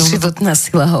vyliečiť. Životná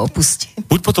sila ho opustí.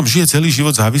 Buď potom žije celý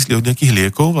život závislý od nejakých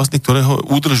liekov, vlastne, ktoré ho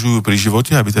udržujú pri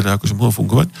živote, aby teda akože mohol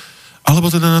fungovať, alebo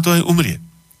teda na to aj umrie.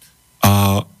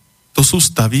 A to sú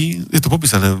stavy, je to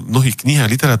popísané v mnohých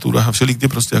knihách, literatúrach a všelikde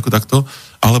proste ako takto,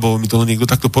 alebo mi to len niekto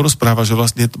takto porozpráva, že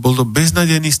vlastne bol to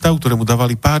beznadejný stav, ktorému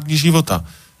dávali pár dní života,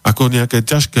 ako nejaké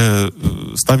ťažké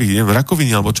stavy, neviem,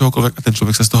 rakoviny alebo čohokoľvek a ten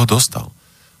človek sa z toho dostal.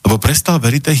 Lebo prestal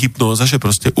veriť tej hypnóze, že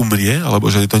proste umrie,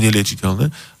 alebo že je to neliečiteľné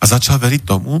a začal veriť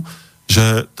tomu,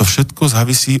 že to všetko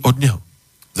závisí od neho.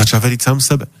 Začal veriť sám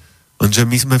sebe. Lenže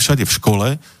my sme všade v škole.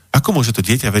 Ako môže to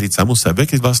dieťa veriť samu sebe,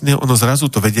 keď vlastne ono zrazu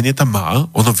to vedenie tam má,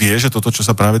 ono vie, že toto, čo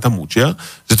sa práve tam učia,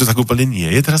 že to tak úplne nie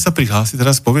je, teraz sa prihlási,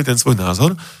 teraz povie ten svoj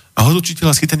názor a od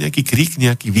učiteľa schytá nejaký krik,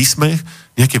 nejaký výsmech,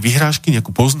 nejaké vyhrážky,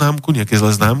 nejakú poznámku, nejaké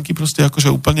zlé známky, proste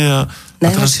akože úplne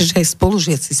najhoršie, že aj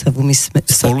spolužiaci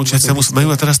sa mu smejú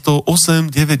a teraz to 8,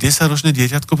 9, 10 ročné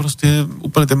dieťatko proste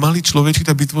úplne ten malý človečík,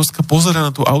 tá bytvostka pozerá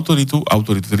na tú autoritu,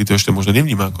 ktorý to ešte možno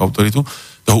nevníma ako autoritu,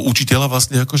 toho učiteľa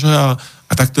vlastne akože a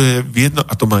tak to je v jedno,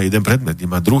 a to má jeden predmet,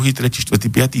 má druhý, tretí, štvrtý,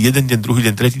 piatý, jeden deň, druhý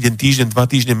deň, tretí deň, týždeň, 2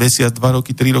 týždne, mesiac, 2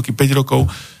 roky, 3 roky, 5 rokov,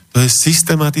 to je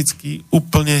systematicky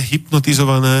úplne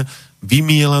hypnotizované,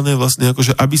 vymielané vlastne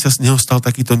akože, aby sa z neho stal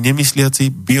takýto nemysliaci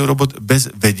biorobot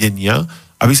bez vedenia,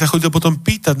 aby sa chodil potom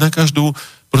pýtať na každú,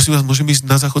 prosím vás, môžem ísť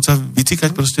na záchod sa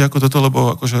vycikať proste ako toto,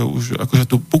 lebo akože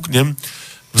tu puknem,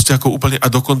 proste ako úplne,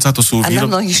 a dokonca to sú... A na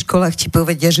mnohých školách ti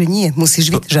povedia, že nie,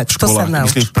 musíš vydržať, to sa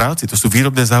nauč. Myslím v práci, to sú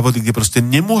výrobné závody, kde proste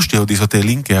nemôžete odísť od tej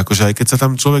linke, akože aj keď sa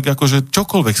tam človek akože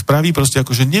čokoľvek spraví, proste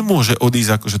akože nemôže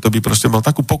odísť, akože to by proste mal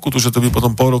takú pokutu, že to by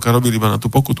potom pol roka robili iba na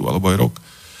tú pokutu, alebo aj rok.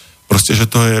 Proste,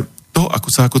 že to je to, ako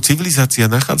sa ako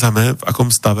civilizácia nachádzame, v akom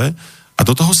stave, a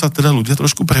do toho sa teda ľudia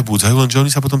trošku prebúdzajú, lenže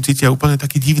oni sa potom cítia úplne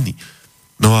taký divný.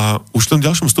 No a už v tom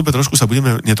ďalšom stupe trošku sa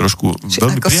budeme,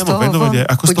 veľmi priamo venovať,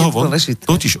 ako z toho von.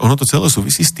 Totiž ono to celé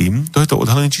súvisí s tým, to je to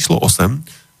odhalenie číslo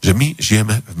 8, že my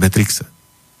žijeme v Matrixe.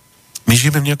 My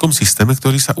žijeme v nejakom systéme,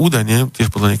 ktorý sa údajne,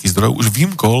 tiež podľa nejakých zdrojov, už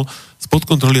vymkol spod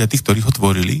kontroly aj tých, ktorí ho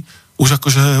tvorili. Už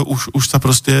akože, už sa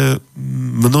proste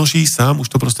množí sám, už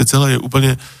to proste celé je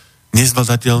úplne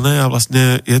nezvládateľné a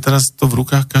vlastne je teraz to v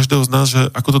rukách každého z nás, že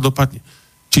ako to dopadne.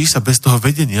 Či sa bez toho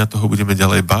vedenia toho budeme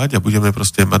ďalej báť a budeme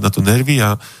proste mať na to nervy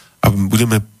a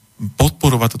budeme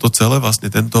podporovať toto celé, vlastne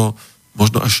tento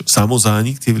možno až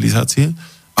samozánik civilizácie,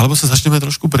 alebo sa začneme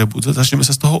trošku prebudzať, začneme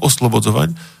sa z toho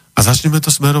oslobodzovať a začneme to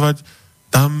smerovať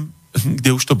tam,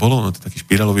 kde už to bolo, no to je taký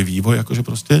špirálový vývoj, akože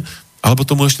proste, alebo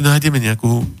tomu ešte nájdeme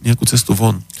nejakú cestu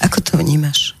von. Ako to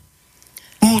vnímaš?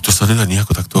 To sa nedá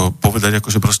nejako takto povedať,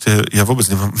 akože proste ja vôbec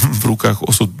nemám v rukách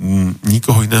osud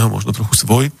nikoho iného, možno trochu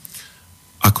svoj,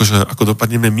 akože ako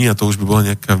dopadneme my, a to už by bola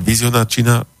nejaká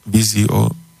vizionárčina,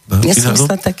 vízio. Ja som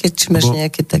myslela také, či máš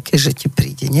nejaké také, že ti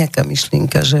príde nejaká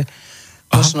myšlienka, že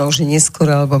možno už je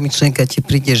neskoro, alebo myšlienka ti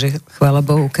príde, že chvála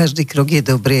Bohu, každý krok je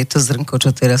dobrý, je to zrnko,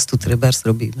 čo teraz tu treba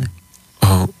robíme.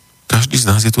 Každý z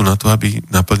nás je tu na to, aby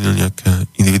naplnil nejaké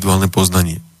individuálne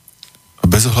poznanie. A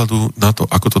bez ohľadu na to,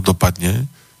 ako to dopadne,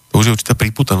 to už je určitá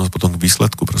pripútanosť potom k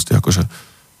výsledku, proste akože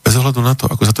bez ohľadu na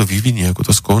to, ako sa to vyvinie, ako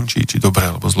to skončí, či dobre,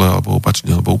 alebo zle, alebo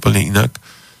opačne, alebo úplne inak,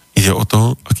 ide o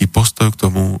to, aký postoj k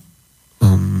tomu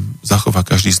zachová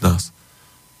každý z nás.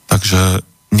 Takže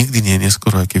nikdy nie je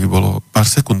neskoro, aj keby bolo pár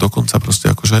sekúnd dokonca, proste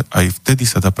akože aj vtedy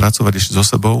sa dá pracovať ešte so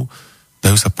sebou,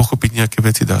 dajú sa pochopiť nejaké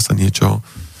veci, dá sa niečo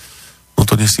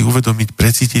vnútorne si uvedomiť,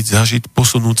 precítiť, zažiť,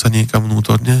 posunúť sa niekam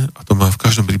vnútorne a to má v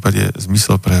každom prípade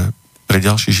zmysel pre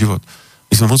ďalší život.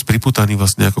 My sme moc pripútaní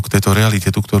vlastne ako k tejto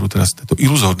realite, ktorú teraz, tejto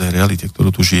iluzórnej realite,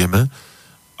 ktorú tu žijeme,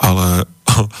 ale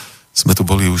sme tu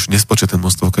boli už nespočetné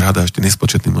množstvokrát a ešte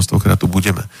nespočetné množstvokrát tu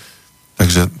budeme.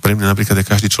 Takže pre mňa napríklad je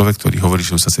každý človek, ktorý hovorí,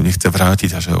 že už sa sem nechce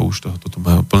vrátiť a že už toto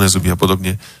má plné zuby a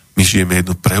podobne. My žijeme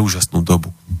jednu preúžasnú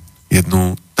dobu.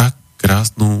 Jednu tak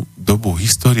krásnu dobu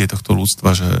histórie tohto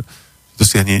ľudstva, že to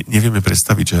si ani nevieme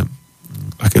predstaviť, že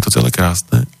aké je to celé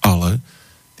krásne, ale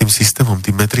tým systémom,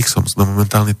 tým matrixom sme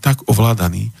momentálne tak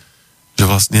ovládaní, že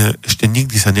vlastne ešte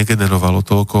nikdy sa negenerovalo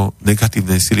toľko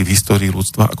negatívnej sily v histórii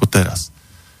ľudstva ako teraz.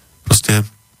 Proste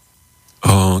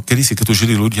kedysi, keď tu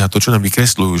žili ľudia, to, čo nám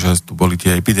vykresľujú, že tu boli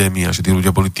tie epidémie a že tí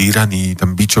ľudia boli týraní,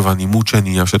 tam bičovaní,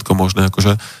 mučení a všetko možné,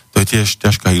 akože to je tiež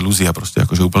ťažká ilúzia, proste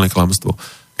akože úplné klamstvo.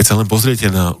 Keď sa len pozriete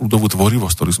na ľudovú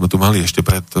tvorivosť, ktorú sme tu mali ešte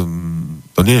pred,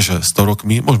 to nie je, že 100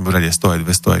 rokmi, môžeme brať aj 100, aj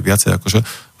 200, aj viacej, akože,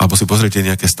 alebo si pozriete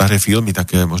nejaké staré filmy,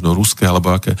 také možno ruské, alebo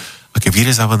aké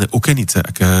vyrezávané okenice,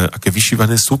 aké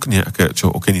vyšívané sukne, čo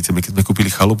okenice, my keď sme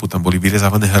kúpili chalupu, tam boli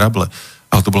vyrezávané hrable,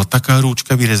 ale to bola taká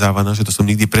rúčka vyrezávaná, že to som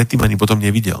nikdy predtým ani potom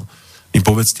nevidel. Mi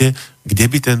povedzte, kde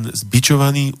by ten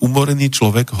zbičovaný, umorený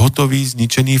človek, hotový,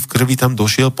 zničený, v krvi tam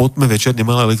došiel, po tme večer,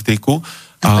 nemal elektriku,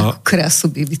 a takú krásu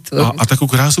by vytvoril. A takú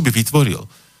krásu by vytvoril.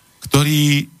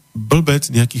 Ktorý blbec,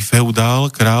 nejaký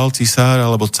feudál, král, cisár,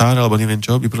 alebo cár, alebo neviem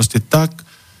čo, by proste tak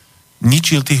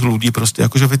ničil tých ľudí, proste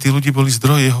akože tí ľudí boli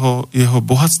zdroj jeho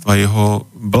bohatstva, jeho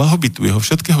blahobytu, jeho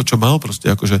všetkého, čo mal,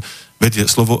 proste akože, veď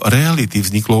slovo reality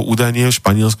vzniklo údajne v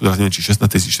Španielsku, teraz neviem, či 16.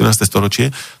 14. storočie,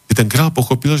 kde ten král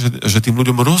pochopil, že tým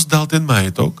ľuďom rozdal ten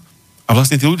majetok a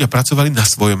vlastne tí ľudia pracovali na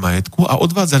svojom majetku a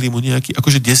odvádzali mu nejaký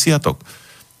akože desiatok.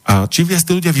 A čím viac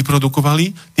tí ľudia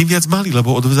vyprodukovali, tým viac mali,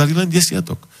 lebo odvzali len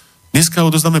desiatok. Dneska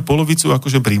odozdáme polovicu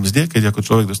akože pri mzde, keď ako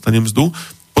človek dostane mzdu,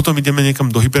 potom ideme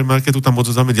niekam do hypermarketu, tam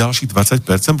odozdáme ďalších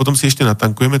 20%, potom si ešte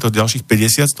natankujeme to ďalších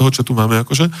 50% z toho, čo tu máme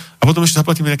akože, a potom ešte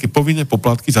zaplatíme nejaké povinné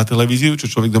poplatky za televíziu, čo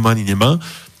človek doma ani nemá,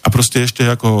 a proste ešte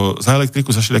ako za elektriku,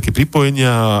 za všetky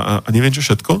pripojenia a neviem čo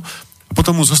všetko. A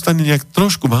potom mu zostane nejak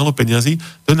trošku málo peňazí.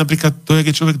 To je napríklad to,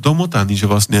 jak je človek domotaný, že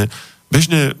vlastne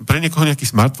bežne pre niekoho nejaký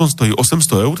smartfón stojí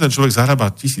 800 eur, ten človek zarába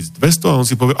 1200 a on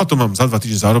si povie, a to mám za 2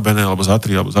 týždne zarobené, alebo za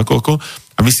 3, alebo za koľko,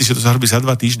 a myslí, že to zarobí za 2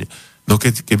 týždne. No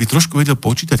keby trošku vedel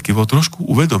počítať, keby ho trošku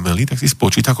uvedomili, tak si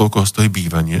spočíta, koľko ho stojí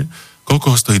bývanie,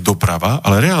 koľko ho stojí doprava,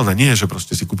 ale reálne nie je, že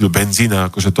proste si kúpil benzín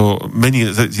a akože to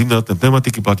mení zimné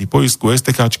tematiky, platí poistku,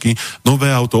 STKčky,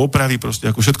 nové auto, opravy, proste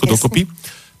ako všetko dokopy.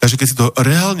 Takže keď si to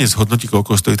reálne zhodnotí,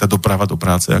 koľko stojí tá doprava do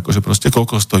práce, akože proste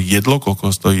koľko stojí jedlo,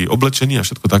 koľko stojí oblečenie a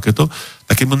všetko takéto,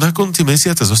 tak keď mu na konci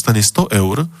mesiaca zostane 100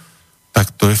 eur, tak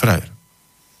to je frajer.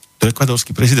 To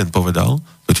ekvadorský prezident povedal,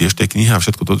 to tiež tej knihe a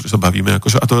všetko to, čo sa bavíme,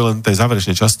 akože, a to je len tej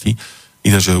záverečnej časti,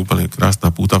 ináč je úplne krásna,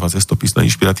 pútavá, cestopisná,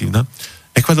 inšpiratívna.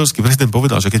 Ekvadorský prezident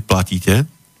povedal, že keď platíte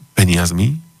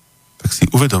peniazmi, tak si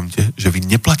uvedomte, že vy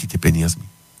neplatíte peniazmi.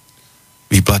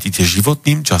 Vy platíte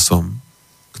životným časom,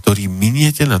 ktorý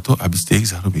miniete na to, aby ste ich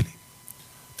zarobili.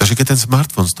 Takže keď ten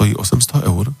smartfón stojí 800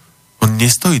 eur, on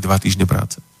nestojí 2 týždne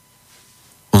práce.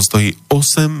 On stojí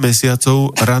 8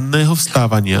 mesiacov ranného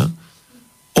vstávania,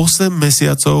 8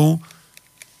 mesiacov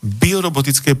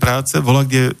biorobotickej práce, volá,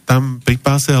 kde tam pri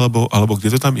páse, alebo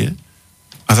kde to tam je.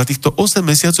 A za týchto 8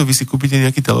 mesiacov vy si kúpite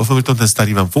nejaký telefón, ten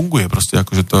starý vám funguje, proste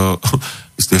akože to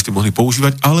by ste ešte mohli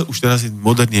používať, ale už teraz je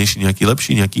modernejší, nejaký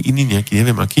lepší, nejaký iný, nejaký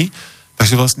neviem aký.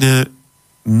 Takže vlastne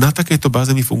na takejto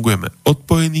báze my fungujeme.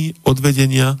 Odpojení, od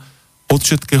vedenia, od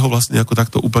všetkého vlastne ako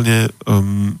takto úplne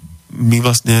my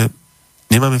vlastne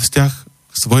nemáme vzťah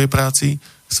k svojej práci,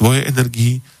 k svojej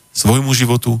energii, svojmu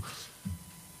životu,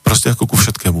 proste ako ku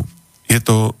všetkému. Je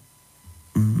to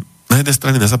na jednej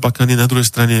strane na zaplakanie, na druhej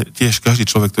strane tiež každý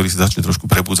človek, ktorý sa začne trošku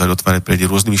prebúdzať, otvárať, prejde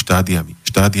rôznymi štádiami.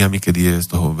 Štádiami, kedy je z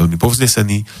toho veľmi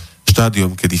povznesený,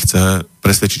 štádium, kedy chce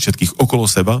presvedčiť všetkých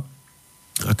okolo seba,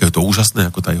 aké je to úžasné,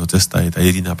 ako tá jeho cesta je tá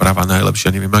jediná pravá,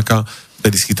 najlepšia, neviem aká,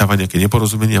 vtedy schytáva nejaké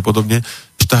neporozumenie a podobne.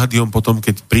 Štádium potom,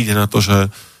 keď príde na to, že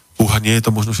nie je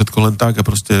to možno všetko len tak a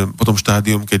proste potom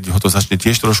štádium, keď ho to začne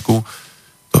tiež trošku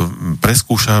to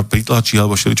preskúša, pritlačí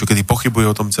alebo všeličo, kedy pochybuje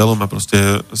o tom celom a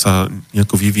proste sa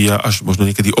nejako vyvíja, až možno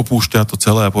niekedy opúšťa to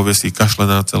celé a povie si kašle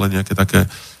na celé nejaké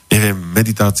také, neviem,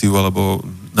 meditáciu alebo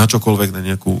na čokoľvek, na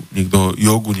niekto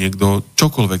jogu, niekto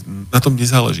čokoľvek. Na tom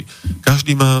nezáleží.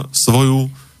 Každý má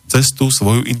svoju cestu,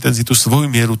 svoju intenzitu,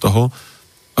 svoju mieru toho,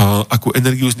 akú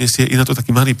energiu znesie. Je na to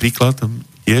taký malý príklad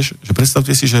tiež, že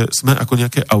predstavte si, že sme ako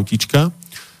nejaké autíčka,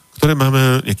 ktoré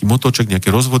máme nejaký motoček,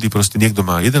 nejaké rozvody, proste niekto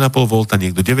má 1,5 V,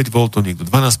 niekto 9 V, niekto 12,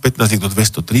 15, niekto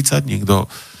 230, niekto,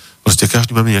 proste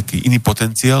každý máme nejaký iný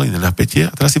potenciál, iné napätie.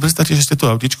 A teraz si predstavte, že ste to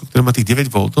autíčko, ktoré má tých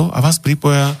 9 V a vás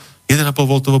pripoja 1,5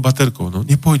 V baterkou. No,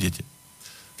 nepôjdete.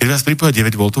 Keď vás pripoja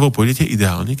 9 V, pôjdete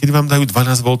ideálne. Keď vám dajú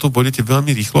 12 V, pôjdete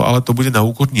veľmi rýchlo, ale to bude na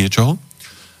úkor niečoho.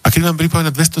 A keď vám pripoja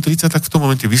na 230, tak v tom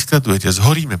momente vyskladujete,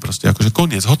 zhoríme proste, akože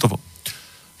koniec, hotovo.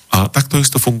 A takto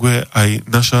isto funguje aj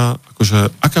naša,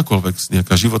 akože akákoľvek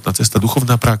nejaká životná cesta,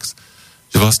 duchovná prax.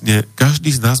 Že vlastne každý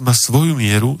z nás má svoju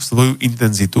mieru, svoju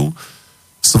intenzitu,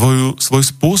 svoj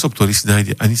spôsob, ktorý si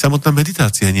nájde. Ani samotná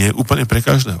meditácia nie je úplne pre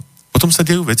každého. Potom sa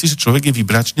dejú veci, že človek je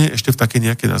vibračne ešte v také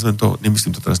nejaké, nazvem to,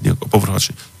 nemyslím to teraz nejako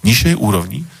opovrhovačne, nižšej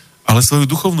úrovni, ale svoju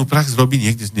duchovnú prax robí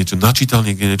niekde niečo načítal,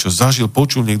 niekde niečo zažil,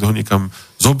 počul, niekto ho niekam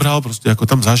zobral, proste ako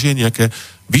tam zažije nejaké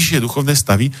vyššie duchovné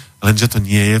stavy, lenže to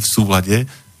nie je v súlade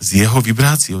s jeho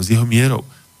vibráciou, s jeho mierou.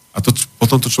 A to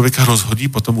potom to človeka rozhodí,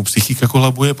 potom mu psychika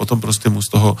kolabuje, potom proste mu z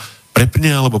toho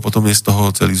prepne, alebo potom je z toho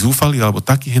celý zúfalý, alebo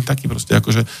taký proste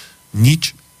akože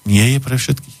nič nie je pre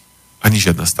všetkých. Ani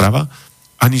žiadna strava,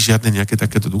 ani žiadne nejaké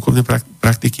takéto duchovné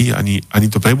praktiky, ani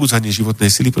to prebudzanie životnej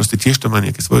sily, proste tiež to má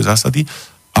nejaké svoje zásady.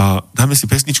 A dáme si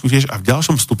pesničku tiež a v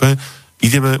ďalšom vstupe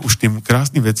ideme už tým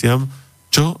krásnym veciam,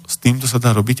 čo s týmto sa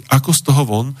dá robiť, ako z toho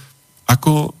von,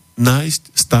 ako nájsť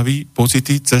stavy,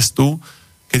 pocity, cestu,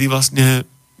 kedy vlastne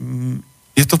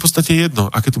je to v podstate jedno,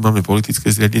 aké tu máme politické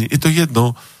zriadenie. Je to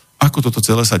jedno, ako toto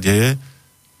celé sa deje,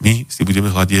 my si budeme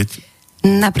hľadieť.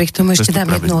 Napriek tomu ešte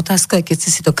dám jednu otázku, aj keď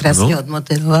si to krásne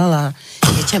odmodeloval a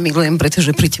ja ťa milujem,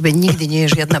 pretože pri tebe nikdy nie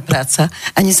je žiadna práca,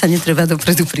 ani sa netreba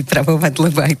dopredu pripravovať,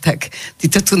 lebo aj tak ty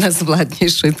to tu nás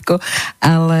vládneš všetko,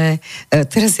 ale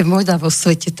teraz je móda vo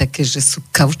svete také, že sú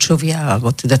kaučovia, alebo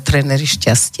teda tréneri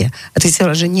šťastia. A ty si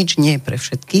hovorila, že nič nie je pre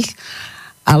všetkých,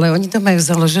 ale oni to majú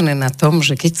založené na tom,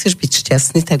 že keď chceš byť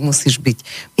šťastný, tak musíš byť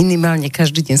minimálne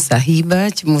každý deň sa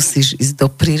hýbať, musíš ísť do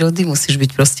prírody, musíš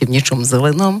byť proste v niečom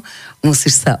zelenom,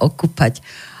 musíš sa okúpať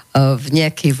v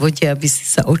nejakej vode, aby si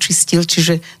sa očistil.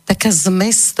 Čiže taká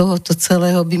zmes tohoto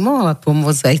celého by mohla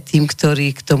pomôcť aj tým,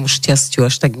 ktorí k tomu šťastiu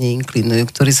až tak neinklinujú,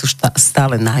 ktorí sú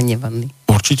stále nahnevaní.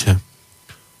 Určite.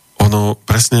 Ono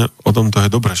presne o tom to je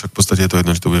dobré, však v podstate je to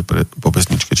jedno, že to bude po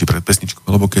pesničke, či pred pesničkou,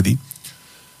 alebo kedy.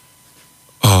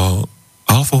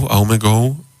 Alfou a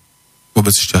omegou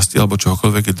vôbec šťastie alebo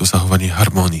čokoľvek je dosahovanie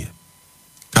harmónie.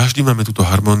 Každý máme túto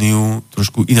harmóniu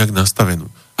trošku inak nastavenú.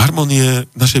 Harmónie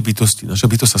našej bytosti. Naša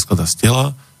bytosť sa skladá z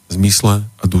tela, z mysle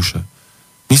a duše.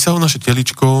 My sa o naše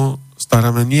teličko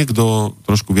staráme niekto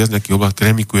trošku viac nejaký oblast,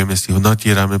 kremikujeme si ho,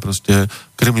 natierame, proste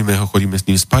krmíme ho, chodíme s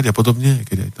ním spať a podobne,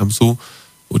 keď aj tam sú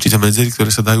určité medzery,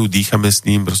 ktoré sa dajú, dýchame s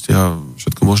ním proste a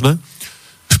všetko možné.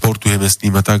 Športujeme s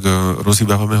ním a tak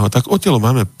rozhýbávame ho. Tak o telo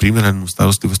máme primeranú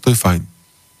starostlivosť, to je fajn.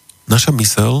 Naša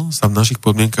myseľ sa v našich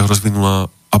podmienkach rozvinula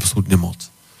absolútne moc.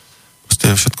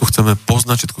 Proste všetko chceme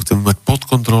poznať, všetko chceme mať pod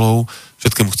kontrolou,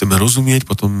 všetkému chceme rozumieť,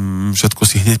 potom všetko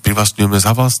si hneď privlastňujeme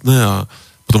za vlastné a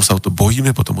potom sa o to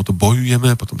bojíme, potom o to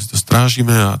bojujeme, potom si to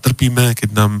strážime a trpíme,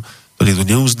 keď nám to niekto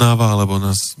neuznáva, alebo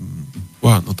nás...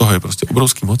 no toho je proste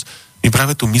obrovský moc. My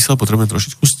práve tú myseľ potrebujeme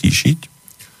trošičku stíšiť.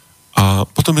 A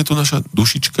potom je tu naša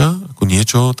dušička, ako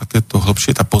niečo takéto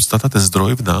hlbšie, tá podstata, ten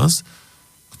zdroj v nás,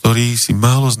 ktorý si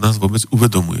málo z nás vôbec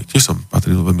uvedomuje. Tiež som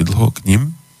patril veľmi dlho k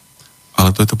nim,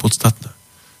 ale to je to podstatné.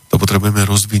 to potrebujeme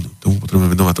rozvinúť, tomu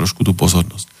potrebujeme venovať trošku tú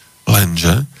pozornosť.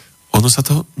 Lenže ono sa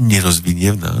to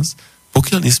nerozvinie v nás,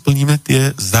 pokiaľ nesplníme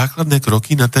tie základné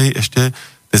kroky na tej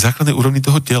základnej úrovni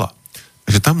toho tela.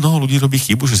 Takže tam mnoho ľudí robí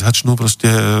chybu, že začnú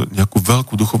proste nejakú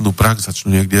veľkú duchovnú prax,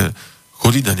 začnú niekde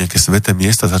chodiť na nejaké sväté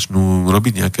miesta, začnú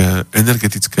robiť nejaké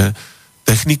energetické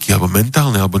techniky, alebo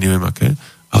mentálne, alebo neviem aké,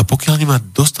 ale pokiaľ nemá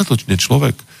dostatočne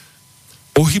človek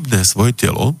pohybné svoje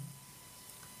telo,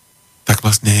 tak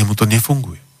vlastne mu to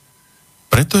nefunguje.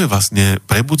 Preto je vlastne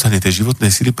prebudzanie tej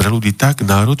životnej sily pre ľudí tak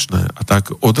náročné a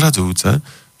tak odradzujúce,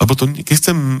 lebo to, keď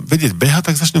chcem vedieť behať,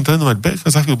 tak začnem trénovať beh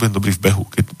a za chvíľu budem dobrý v behu.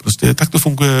 Keď proste takto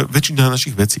funguje väčšina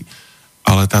našich vecí.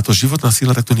 Ale táto životná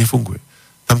sila takto nefunguje.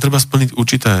 Tam treba splniť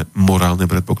určité morálne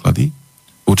predpoklady,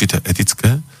 určité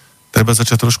etické, treba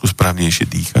začať trošku správnejšie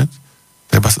dýchať,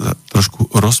 treba sa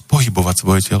trošku rozpohybovať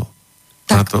svoje telo.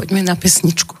 Tak, poďme na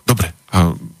pesničku. Dobre.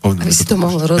 Aby si to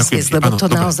mohol rozviesť, lebo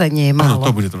to naozaj nie je málo. Áno,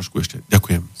 to bude trošku ešte.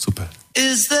 Ďakujem, super.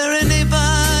 Is there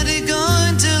anybody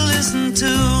going to listen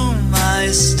to my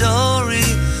story?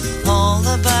 All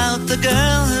about the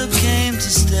girl who came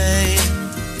to stay.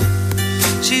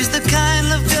 She's the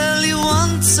kind of girl you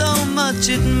want so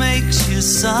much it makes you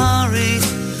sorry.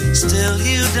 Still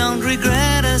you don't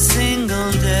regret a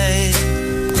single day.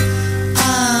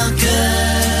 Ah,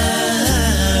 girl.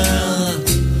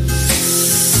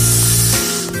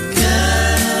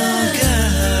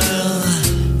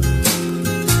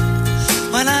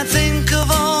 When I think of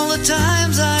all the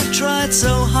times I've tried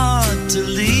so hard to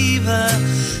leave her,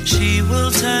 she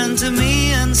will turn to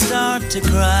me and start to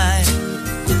cry.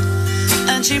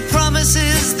 And she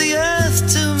promises the earth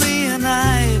to me and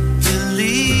I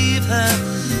believe her.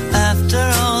 After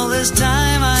all this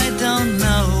time I don't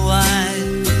know why.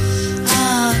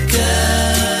 Ah, girl.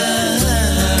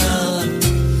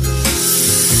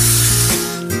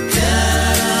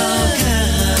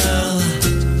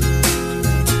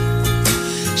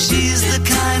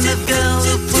 The girl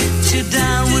who puts you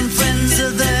down when friends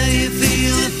are there, you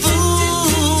feel a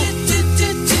fool.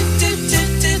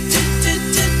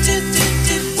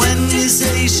 When you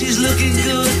say she's looking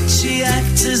good, she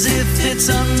acts as if it's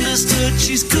understood.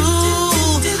 She's cool.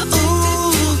 Ooh,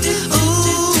 ooh,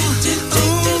 ooh,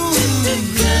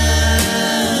 girl.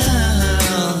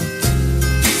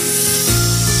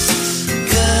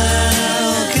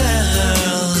 Girl,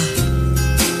 girl.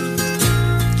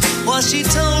 Was she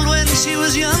told when she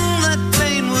was young that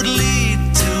pain would lead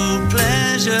to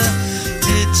pleasure?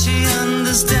 Did she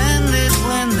understand it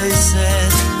when they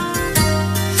said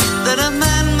that a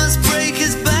man must break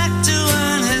his back to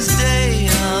earn his day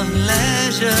of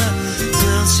leisure?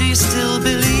 Will she still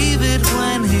believe it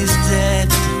when he's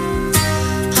dead?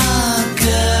 Ah,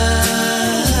 girl.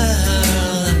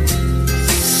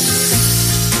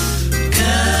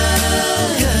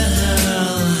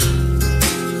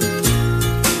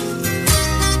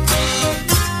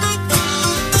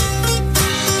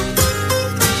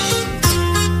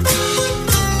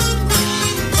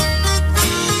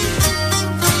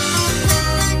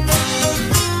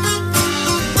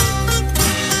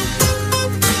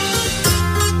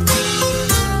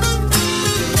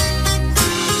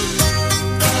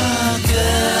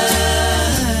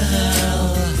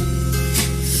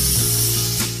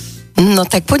 No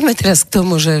tak poďme teraz k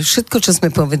tomu, že všetko, čo sme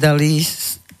povedali,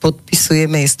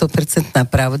 podpisujeme, je 100%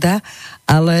 pravda,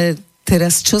 ale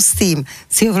teraz čo s tým?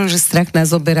 Si hovoril, že strach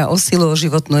nás oberá o silu, o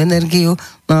životnú energiu,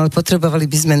 no ale potrebovali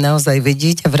by sme naozaj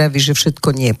vedieť a vraví, že všetko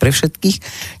nie je pre všetkých,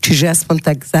 čiže aspoň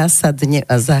tak zásadne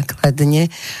a základne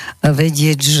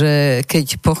vedieť, že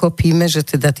keď pochopíme, že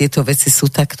teda tieto veci sú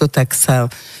takto, tak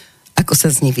ako sa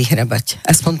z nich vyhrabať?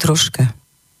 Aspoň troška.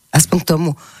 Aspoň k tomu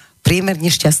priemerne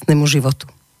šťastnému životu.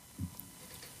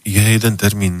 Je jeden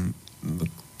termín,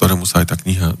 ktorému sa aj tá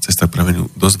kniha Cesta k prameňu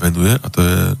dosť venuje, a to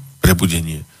je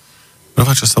prebudenie.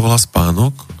 Prvá časť sa volá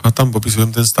Spánok a tam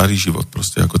popisujem ten starý život,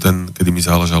 proste ako ten, kedy mi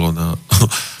záležalo na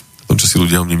tom, čo si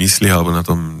ľudia o mne myslia, alebo na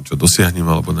tom, čo dosiahnem,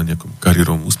 alebo na nejakom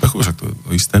kariérovom úspechu, však to je to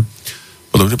isté.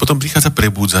 Podobne potom prichádza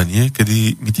prebudzanie,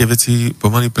 kedy mi tie veci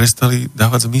pomaly prestali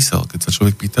dávať zmysel, keď sa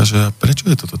človek pýta, že prečo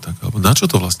je toto tak, alebo na čo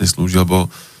to vlastne slúži, alebo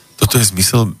toto je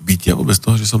zmysel bytia vôbec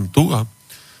toho, že som tu a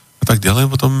tak ďalej.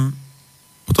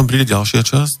 Potom príde ďalšia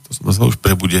časť, to som nazval už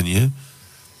prebudenie,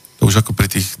 to už ako pri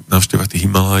tých návštevách tých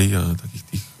Himalaj a takých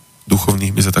tých duchovných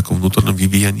miest a takom vnútornom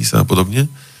vyvíjaní sa a podobne.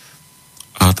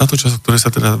 A táto časť, o ktorej sa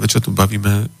teda večer tu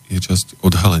bavíme, je časť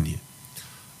odhalenie.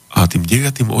 A tým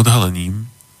 9. odhalením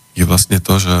je vlastne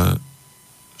to, že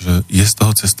je z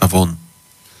toho cesta von.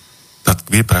 Tá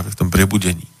tkvie práve v tom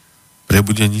prebudení.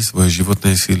 Prebudení svojej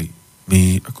životnej sily.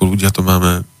 My ako ľudia to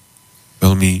máme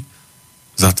veľmi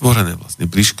zatvorené, vlastne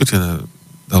priškrtené,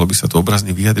 dalo by sa to obrazne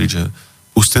vyjadriť, že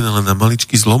pustené len na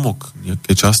maličký zlomok,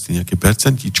 nejaké časti, nejaké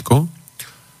percentičko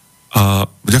a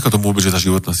vďaka tomu vôbec, že tá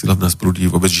životná sila v nás prúdi,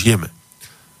 vôbec žijeme.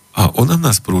 A ona v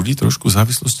nás prúdi trošku v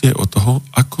závislosti od toho,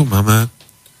 ako máme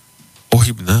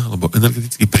pohybné alebo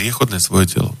energeticky priechodné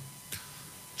svoje telo.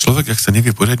 Človek, ak sa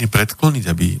nevie poriadne predkloniť,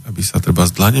 aby sa treba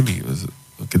s dlaňami,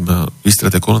 keď má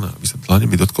vystreté kolena, aby sa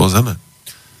dlaňami dotkol zeme.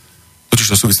 Totiž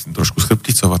to súvisí trošku s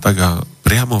chrbticou a tak a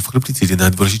priamo v chrbtici je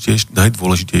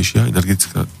najdôležitejšia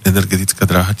energetická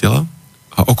dráha tela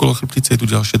a okolo chrbtice je tu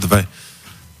ďalšie dve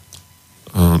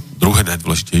druhé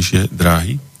najdôležitejšie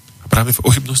dráhy a práve v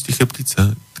ohybnosti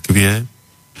chrbtice tkvie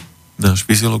náš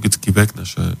fyziologický vek,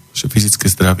 naše fyzické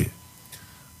zdravie.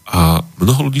 A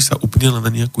mnoho ľudí sa upne len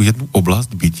na nejakú jednu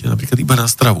oblasť bytia, napríklad iba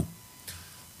na stravu.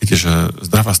 Viete, že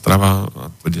zdravá strava,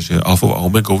 že je alfou a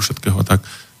omegou všetkého, tak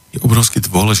je obrovsky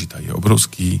dôležitá, je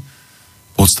obrovsky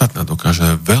podstatná,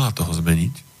 dokáže veľa toho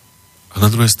zmeniť a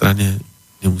na druhej strane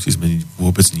nemusí zmeniť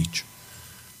vôbec nič.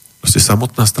 Proste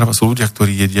samotná strava sú ľudia,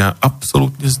 ktorí jedia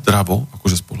absolútne zdravo,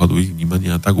 akože z pohľadu ich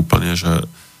vnímania, tak úplne, že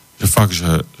fakt,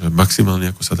 že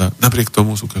maximálne ako sa dá. Napriek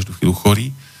tomu sú každú chvíľu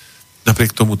chorí,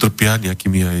 napriek tomu trpia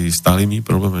nejakými aj stálými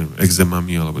problémami,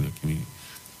 exémami alebo nejakými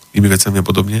inými vecami a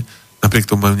podobne. Napriek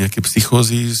tomu majú nejaké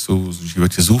psychózy, sú v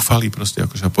živote zúfali proste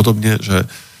akože a podobne, že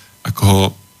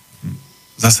ako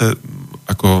zase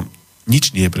ako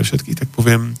nič nie je pre všetkých, tak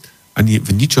poviem, ani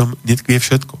v ničom netkvie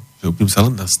všetko. Že budem sa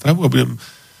len na stravu a budem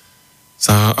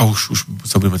sa, a už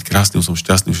sa budem mať krásny, už som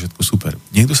šťastný, už všetko super.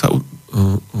 Niekto sa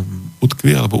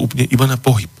utkvie alebo úplne iba na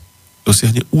pohyb.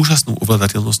 Dosiahne úžasnú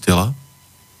ovládateľnosť tela,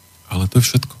 ale to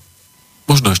je všetko.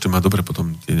 Možno ešte má dobre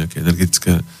potom tie nejaké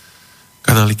energetické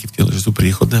kanáliky v tele, že sú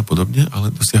priechodné a podobne, ale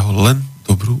dosiahol len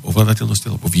dobrú ovládateľnosť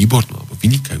tela, alebo výbornú, alebo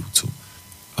vynikajúcu.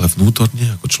 Ale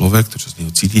vnútorne, ako človek, to, čo z neho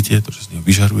cítite, to, čo z neho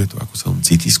vyžaruje, to, ako sa on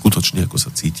cíti, skutočne, ako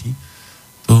sa cíti,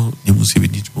 to nemusí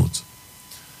byť nič moc.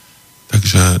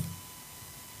 Takže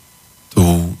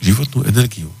tú životnú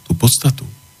energiu, tú podstatu,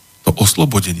 to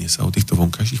oslobodenie sa od týchto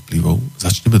vonkajších vplyvov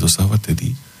začneme dosahovať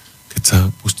tedy, keď sa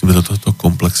pustíme do tohto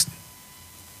komplexne.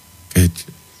 Keď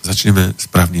začneme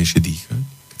správnejšie dýchať,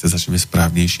 keď sa začneme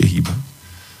správnejšie hýbať.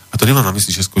 A to nemám na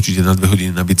mysli, že skočíte na 2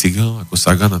 hodiny na bicykel, ako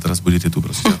Sagan a teraz budete tu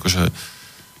proste akože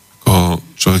ako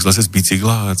človek zleze z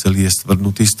bicykla a celý je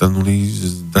stvrdnutý, stanulý,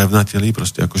 zdravnatelý,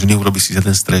 proste akože neurobí si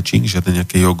žiaden stretching, žiadne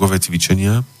nejaké jogové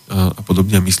cvičenia a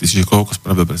podobne a myslí si, že koľko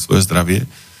spravil pre svoje zdravie,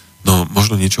 no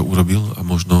možno niečo urobil a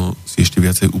možno si ešte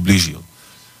viacej ublížil.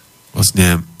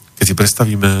 Vlastne, keď si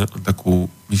predstavíme takú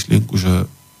myšlienku, že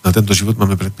na tento život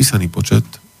máme predpísaný počet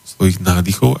svojich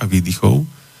nádychov a výdychov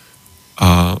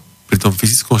a pri tom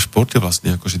fyzickom športe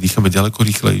vlastne akože dýchame ďaleko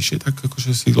rýchlejšie, tak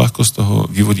akože si ľahko z toho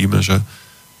vyvodíme, že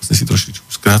vlastne si trošičku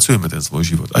skrácujeme ten svoj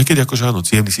život. Aj keď akože áno,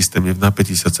 cievny systém je v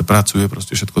napätí, srdce pracuje,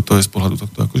 proste všetko to je z pohľadu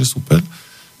tohto akože super.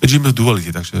 Veď žijeme v dualite,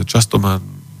 takže často má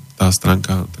tá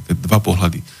stránka také dva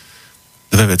pohľady,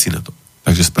 dve veci na to.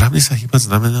 Takže správne sa hýbať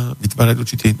znamená vytvárať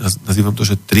určitý, nazývam to,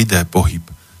 že 3D pohyb.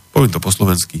 Poviem to po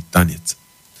slovensky, tanec.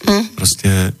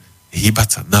 Proste hýbať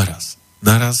sa naraz.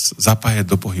 Naraz zapájať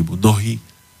do pohybu nohy,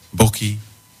 boky,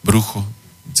 brucho,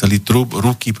 celý trub,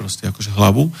 ruky, proste akože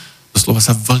hlavu. Doslova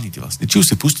sa vlníte vlastne. Či už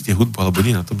si pustíte hudbu, alebo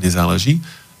nie, na tom nezáleží.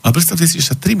 Ale predstavte si,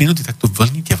 že sa 3 minúty takto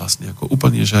vlníte vlastne, ako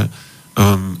úplne, že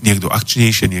niekto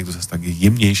akčnejšie, niekto zase tak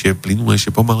jemnejšie,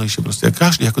 plynulejšie, pomalejšie, proste a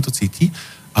každý ako to cíti.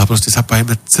 A proste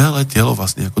zapájeme celé telo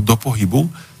vlastne ako do pohybu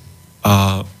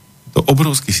a to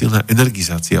obrovsky silná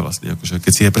energizácia vlastne, akože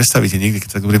keď si je predstavíte niekde,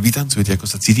 keď sa dobre vytancujete, ako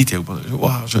sa cítite úplne, že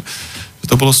wow, že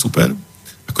to bolo super.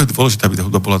 Ako je dôležité, aby tá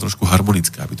hudba bola trošku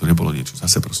harmonická, aby to nebolo niečo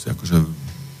zase proste akože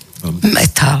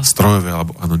metal. Strojové,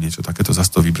 alebo áno, niečo takéto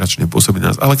zase to vibračne pôsobí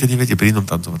nás, ale keď neviete pri inom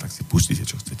tancovať, tak si pustite,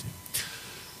 čo chcete.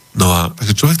 No a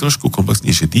takže človek trošku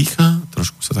komplexnejšie dýcha,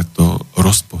 trošku sa takto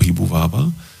rozpohybováva.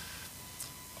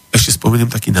 Ešte spomeniem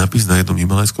taký nápis na jednom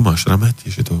himalajskom ašrame,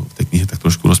 tiež je to v tej knihe tak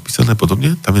trošku rozpísané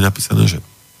podobne. Tam je napísané, že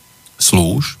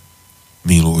slúž,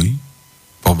 miluj,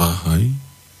 pomáhaj,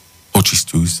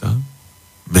 očisťuj sa,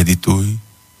 medituj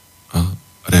a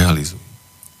realizuj.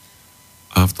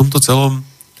 A v tomto celom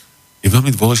je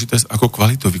veľmi dôležité, ako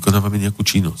kvalitou vykonávame nejakú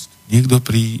činnosť. Niekto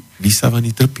pri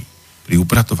vysávaní trpí, pri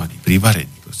upratovaní, pri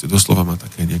varení. Proste doslova má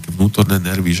také nejaké vnútorné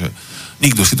nervy, že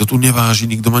nikto si to tu neváži,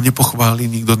 nikto ma nepochváli,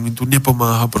 nikto mi tu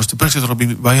nepomáha, proste prečo to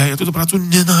robím, ja túto prácu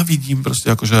nenávidím,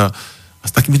 proste akože a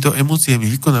s takýmito emóciami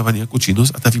vykonáva nejakú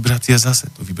činnosť a tá vibrácia zase,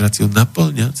 to vibráciou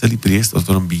naplňa celý priestor, v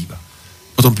ktorom býva.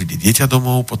 Potom príde dieťa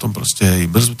domov, potom proste je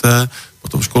mrzuté,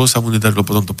 potom v škole sa mu nedarilo,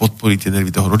 potom to podporí tie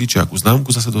nervy toho rodiča, akú známku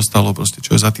zase dostalo, proste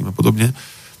čo je za tým a podobne.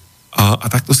 A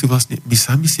takto si vlastne, my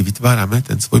sami si vytvárame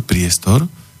ten svoj priestor,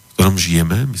 v ktorom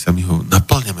žijeme, my sami ho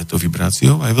naplňame tou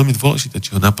vibráciou a je veľmi dôležité,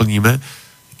 či ho naplníme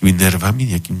nejakými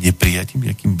nervami, nejakým neprijatím,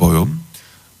 nejakým bojom,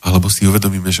 alebo si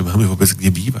uvedomíme, že máme vôbec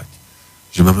kde bývať,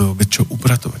 že máme vôbec čo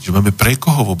upratovať, že máme pre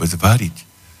koho vôbec variť,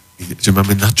 že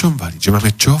máme na čom variť, že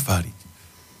máme čo variť,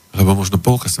 lebo možno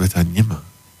polka sveta nemá.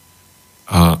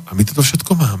 A my toto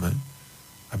všetko máme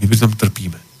a my pritom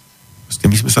trpíme. Proste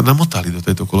my sme sa namotali do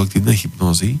tejto kolektívnej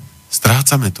hypnózy,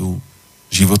 strácame tú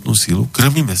životnú silu,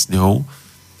 krmíme s ňou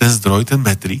ten zdroj, ten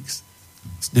matrix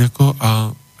a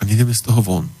nejdeme z toho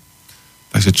von.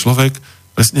 Takže človek,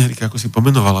 presne Erika, ako si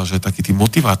pomenovala, že takí tí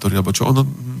motivátori, alebo čo ono,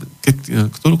 keď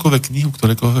ktorúkoľvek knihu,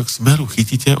 ktorékoľvek smeru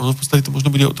chytíte, ono v podstate to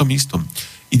možno bude o tom istom.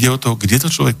 Ide o to, kde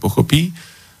to človek pochopí,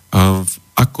 v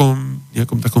akom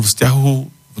nejakom takom vzťahu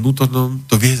vnútornom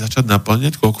to vie začať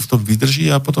naplňať, koľko v tom vydrží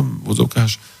a potom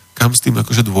ukáž, kam s tým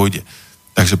akože dôjde.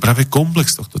 Takže práve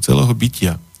komplex tohto celého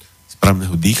bytia,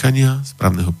 správneho dýchania,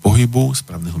 správneho pohybu,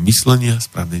 správneho myslenia,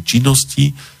 správnej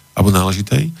činnosti alebo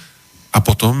náležitej a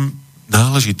potom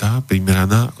náležitá,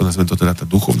 primeraná, ako nazveme to teda tá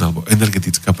duchovná alebo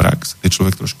energetická prax, kde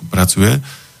človek trošku pracuje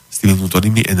s tými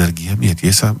vnútornými energiami a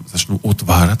tie sa začnú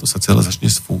otvárať, to sa celé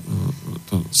začne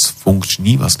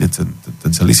sfunkční vlastne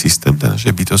ten celý systém tej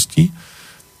našej bytosti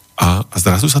a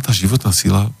zrazu sa tá životná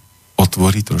sila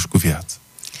otvorí trošku viac.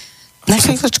 Na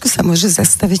chvíľočku sa môže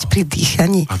zastaviť pri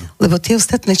dýchaní, lebo tie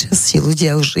ostatné časti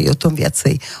ľudia už o tom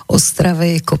viacej. O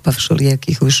strave je kopa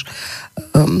všelijakých už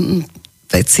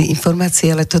veci,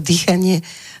 informácií, ale to dýchanie,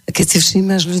 keď si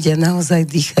všímaš, ľudia naozaj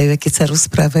dýchajú, a keď sa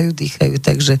rozprávajú, dýchajú,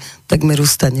 takže takmer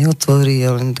ústa neotvorí,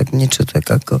 len tak niečo tak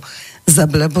ako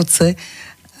zablaboce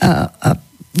a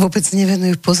vôbec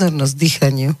nevenujú pozornosť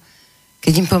dýchaniu.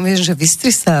 Keď im povieš, že vystri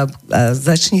sa a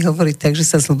začni hovoriť tak, že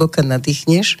sa zhlboka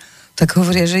nadýchneš, tak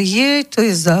hovoria, že to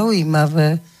je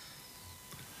zaujímavé.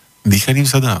 Dýchaním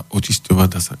sa dá očisťovať,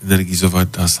 dá sa energizovať,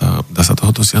 dá sa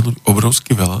toho dosiahnuť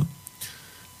obrovsky veľa.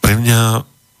 Pre mňa,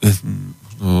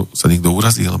 možno sa niekto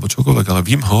urazí, alebo čokoľvek, ale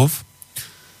Wim Hof,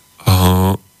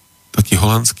 taký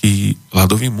holandský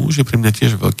ľadový muž, je pre mňa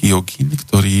tiež veľký jogín,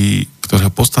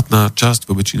 ktorého podstatná časť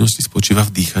vo väčšinosti spočíva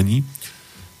v dýchaní.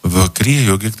 V kriye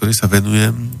joge, ktorej sa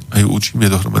venujem, aj učím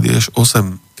je dohromady až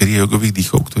 8 kriye jogových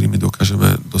dýchov, ktorými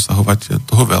dokážeme dosahovať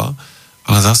toho veľa.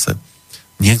 Ale zase,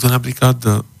 niekto napríklad,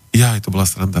 to bola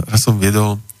sranda, raz som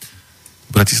viedol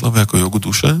v Bratislave ako jogu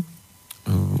duše,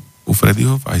 u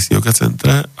Freddyho v IC Yoga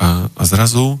centre a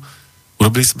zrazu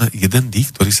urobili sme jeden dých,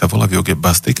 ktorý sa volá v joge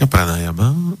Bastrika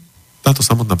pranayama. Táto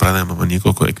samotná pranayama má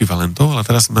niekoľko ekvivalentov, ale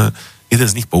teraz sme jeden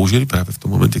z nich použili práve v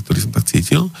tom momente, ktorý som tak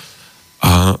cítil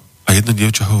a jedno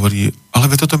dievča hovorí,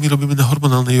 ale toto my robíme na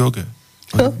hormonálnej joge.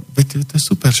 Veď to je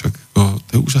super, však, to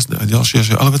je úžasné. A ďalšie,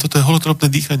 že ale toto je holotropné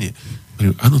dýchanie.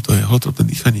 Hovorím, áno, to je holotropné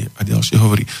dýchanie. A ďalšie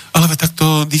hovorí, ale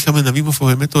takto dýchame na Wim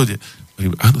Hofovej metóde.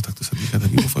 Hovorím, áno, takto sa dýcha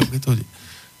na Wim Hofovej metóde.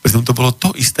 Pretože to bolo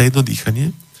to isté jedno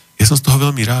dýchanie. Ja som z toho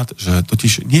veľmi rád, že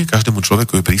totiž nie každému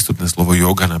človeku je prístupné slovo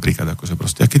yoga napríklad, akože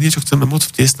proste. A keď niečo chceme môcť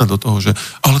vtiesnať do toho, že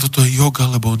ale toto je yoga,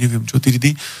 lebo neviem čo,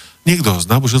 niekto z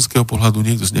náboženského pohľadu,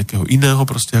 niekto z nejakého iného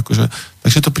proste akože,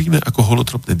 takže to príjme ako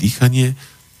holotropné dýchanie,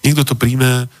 niekto to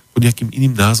príjme pod nejakým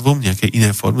iným názvom, nejakej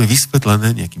inej forme,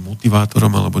 vysvetlené nejakým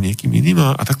motivátorom alebo niekým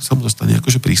iným a takto sa mu dostane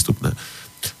akože prístupné.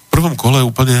 V prvom kole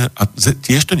úplne, a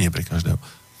tiež to nie je pre každého,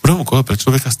 v prvom kole pre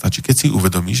človeka stačí, keď si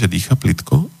uvedomí, že dýcha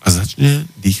plitko a začne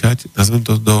dýchať, nazvem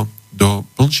to, do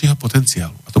plnšieho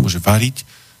potenciálu. A to môže variť,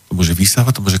 to môže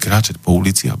vysávať, to môže kráčať po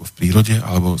ulici alebo v prírode,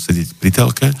 alebo sedieť pri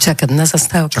telke. Čakať na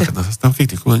zastávke,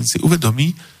 kde si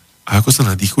uvedomí a ako sa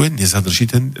nadýchuje, nezadrží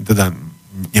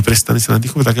neprestane sa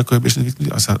nadýchovať tak, ako je bežne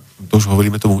zvyknutý a to už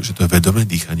hovoríme tomu, že to je vedomé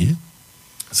dýchanie.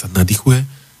 Sa nadýchuje,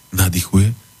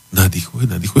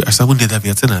 až sa mu nedá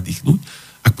viacej nadýchnúť.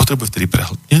 Ak potrebuje vtedy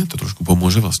prehltne, to trošku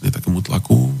pomôže vlastne takému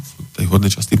tlaku v tej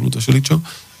hornej časti vnútra šeličo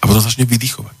a potom začne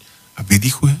vydychovať. A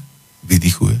vydychuje,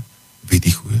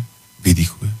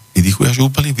 až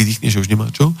úplne vydýchne, že už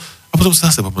nemá čo a potom sa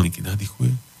zase pomalinky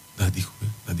nadýchuje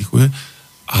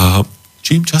a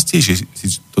čím častejšie si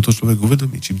toto človek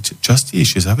uvedomí, čím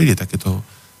častejšie zavedie takéto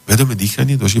vedomé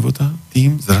dýchanie do života,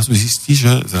 tým zrazu zistí,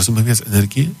 že zrazu má viac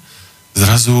energie,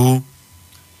 zrazu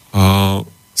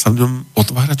sa v ňom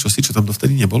otvára čosi, čo tam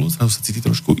dovtedy nebolo, zrazu sa cíti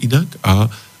trošku inak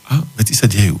a veci sa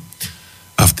dejú.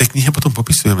 A v tej knihe potom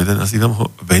popisujeme, nazývam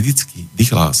ho vedický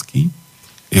dých lásky.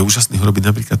 Je úžasný ho robiť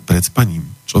napríklad pred spaním.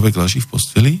 Človek leží v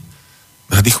posteli,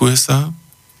 nadýchuje sa,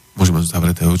 môže mať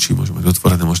zavreté oči, môže mať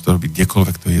otvorené, môže to robiť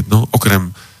kdekoľvek, to je jedno,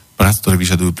 okrem prác, ktoré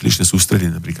vyžadujú prílišné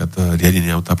sústredie, napríklad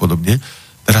riadenie auta a podobne.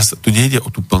 Teraz tu nejde o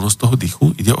tú plnosť toho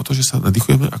dýchu, ide o to, že sa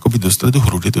nadýchujeme akoby do stredu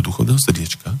hrude, do duchovného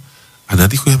srdiečka a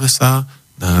nadýchujeme sa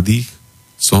nádych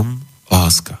som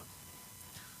láska.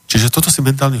 Čiže toto si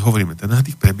mentálne hovoríme, ten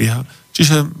nádych prebieha,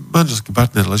 čiže manželský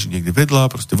partner leží niekde vedľa,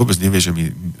 proste vôbec nevie, že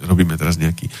my robíme teraz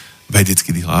nejaký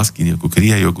vedecký dých lásky, nejakú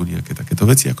kriya jogu, nejaké takéto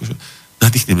veci, akože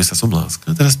nadýchneme sa, som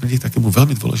láska. A teraz príde k takému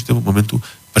veľmi dôležitému momentu,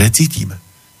 precítime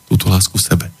túto lásku v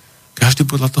sebe. Každý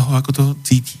podľa toho, ako to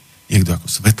cíti. Niekto ako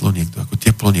svetlo, niekto ako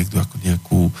teplo, niekto ako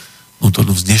nejakú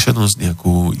vnútornú vznešenosť,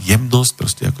 nejakú jemnosť,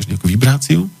 proste akože nejakú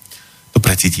vibráciu. To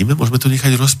precítime, môžeme to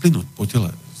nechať rozplynúť po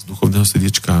tele, z duchovného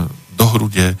srdiečka do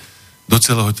hrude, do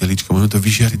celého telička, môžeme to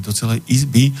vyžiariť do celej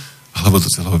izby, alebo do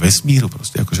celého vesmíru,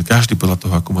 proste akože každý podľa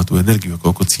toho, ako má tú energiu,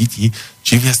 ako cíti,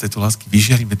 čím viac tejto lásky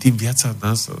vyžiaríme, tým viac sa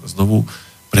nás znovu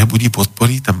prebudí,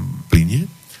 podporí, tam plynie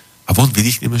a von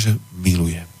vydýchneme, že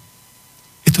milujem.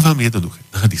 Je to veľmi jednoduché.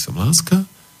 Nádych som láska,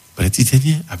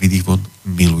 precítenie a vydých von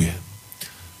milujem.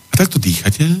 A takto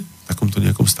dýchate v takomto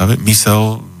nejakom stave,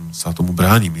 mysel sa tomu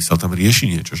bráni, mysel tam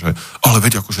rieši niečo, že ale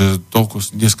veď akože toľko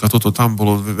dneska toto tam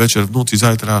bolo večer v noci,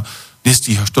 zajtra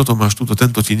nestíhaš, toto máš, túto,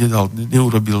 tento ti nedal,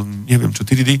 neurobil, neviem čo,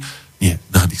 nie,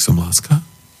 nádych som láska,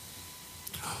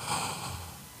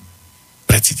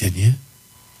 precítenie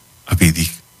a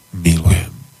výdych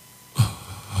milujem.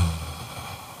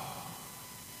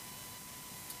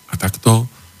 A takto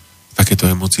v takéto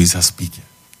emócii zaspíte.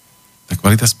 Tá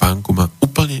kvalita spánku má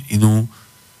úplne iný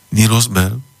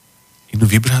rozmer, inú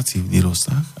vibráciu, iný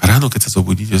rozsah. A ráno, keď sa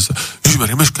zobudíte,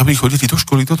 Ježišmar, Remeška, my chodili do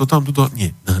školy, toto, tam, toto.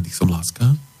 Nie, nádych som láska.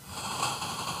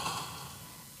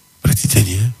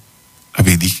 Precítenie a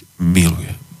výdych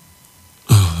milujem.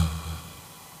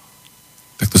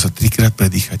 Takto sa 3-krát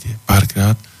predýchate,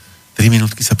 párkrát, 3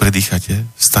 minútky sa predýchate,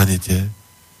 vstanete,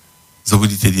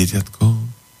 zobudíte dieťatko,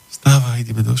 vstáva,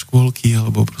 ideme do škôlky,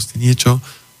 alebo proste niečo.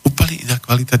 Úplne iná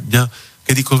kvalita dňa.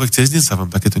 Kedykoľvek cez deň sa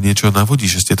vám takéto niečo navodí,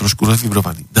 že ste trošku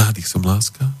rozvibrovaní. Nádych som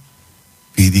láska,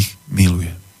 výdych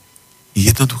milujem.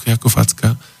 Jednoduché ako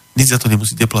facka, nič za to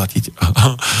nemusíte platiť.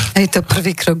 A je to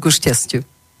prvý krok ku šťastiu.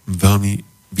 Veľmi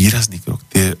výrazný krok.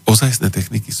 Tie ozajstné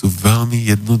techniky sú veľmi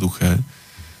jednoduché.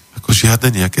 Ako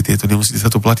žiadne nejaké tieto, nemusíte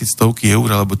sa to platiť stovky eur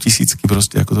alebo tisícky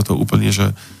proste, ako toto úplne, že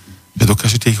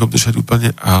dokážete ich obdržať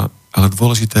úplne, ale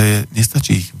dôležité je,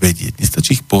 nestačí ich vedieť,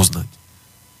 nestačí ich poznať.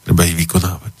 Treba ich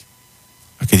vykonávať.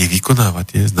 A keď ich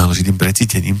vykonávate s náležitým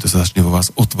precítením, to sa začne vo vás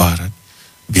otvárať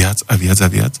viac a viac a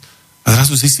viac. A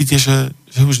zrazu zistíte, že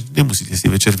už nemusíte si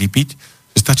večer vypiť,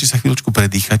 že stačí sa chvíľočku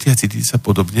predýchať a cítite sa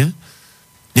podobne.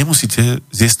 Nemusíte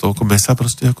zjesť toľko mesa,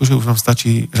 proste akože už vám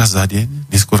stačí raz za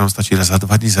deň, neskôr vám stačí raz za 2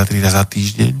 dní, za 3, raz za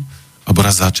týždeň, alebo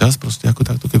raz za čas, proste ako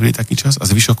takto, keď bude taký čas a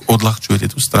zvyšok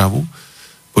odľahčujete tú stravu,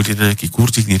 pôjdete na nejaký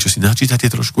kurtík, niečo si načítate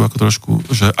trošku,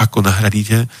 že ako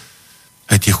nahradíte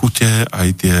aj tie chute, aj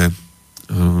tie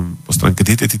po stránke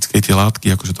dietetickej tie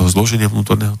látky, akože toho zloženia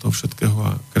vnútorného, toho všetkého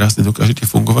a krásne dokážete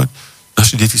fungovať.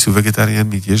 Naše deti sú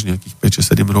vegetariánmi tiež nejakých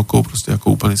 5-7 rokov, proste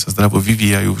ako úplne sa zdravo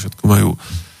vyvíjajú, všetko majú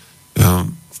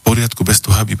v poriadku, bez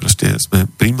toho, aby proste sme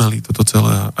príjmali toto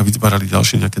celé a vytvárali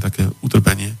ďalšie nejaké také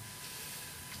utrpenie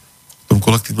v tom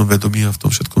kolektívnom vedomí a v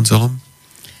tom všetkom celom.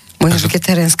 Moja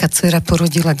vegetariánska dcera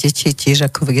porodila deti tiež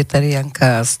ako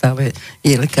vegetariánka a stále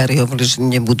jej lekári hovorili, že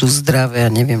nebudú zdravé a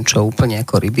neviem čo, úplne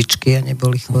ako rybičky a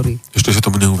neboli chorí. Ešte, že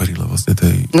tomu neuverila vlastne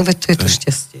tej... No veď to je to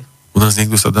šťastie. U nás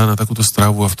niekto sa dá na takúto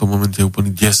stravu a v tom momente je úplný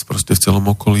des proste v celom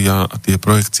okolí a tie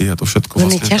projekcie a to všetko.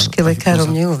 Len je ťažké lekárom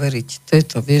neuveriť. To je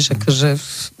to, vieš, akože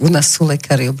u nás sú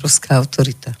lekári obrovská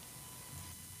autorita.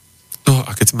 No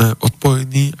a keď sme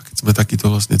odpojení a keď sme takýto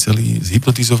vlastne celý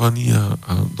zhypnotizovaní a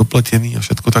dopletení a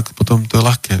všetko, tak potom to je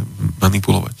ľahké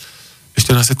manipulovať.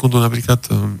 Ešte na sekundu napríklad,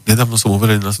 nedávno som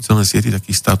uveril na sociálnej sieti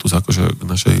taký status akože k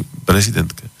našej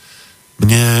prezidentke.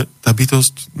 Mne tá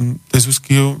bytosť tej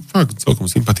Zuzky je fakt celkom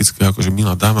sympatická, akože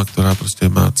milá dáma, ktorá proste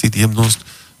má cit, jemnosť,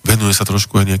 venuje sa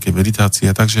trošku aj nejakej meditácii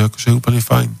a takže akože je úplne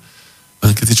fajn.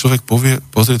 Ale keď si človek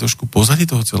pozrie trošku pozadie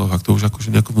toho celého, ak to už akože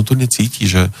nejako vnútorne cíti,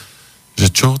 že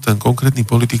čo ten konkrétny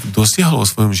politik dosiahol vo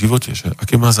svojom živote, že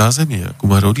aké má zázemie, akú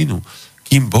má rodinu,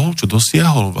 kým bol, čo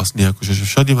dosiahol vlastne, akože, že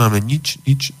všade máme nič,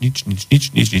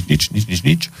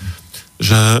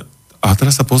 že a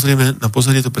teraz sa pozrieme, na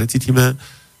pozadie to precítime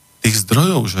tých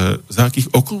zdrojov, že za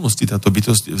akých okolností táto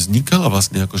bytosť vznikala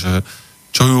vlastne, akože,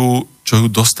 čo ju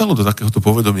dostalo do takéhoto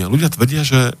povedomia. Ľudia tvrdia,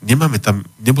 že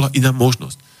nebola iná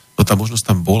možnosť. No tá možnosť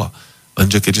tam bola.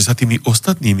 Lenže keďže sa tými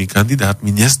ostatnými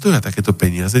kandidátmi nestoja takéto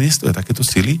peniaze, nestoja takéto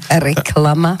sily.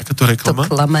 Reklama. To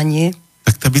klamanie.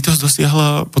 Tak tá bytosť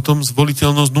dosiahla potom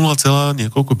zvoliteľnosť 0,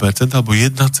 niekoľko percent, alebo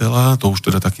 1, to už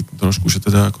teda taký trošku, že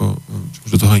teda ako,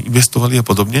 že do toho investovali a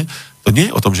podobne. To nie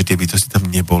je o tom, že tie bytosti tam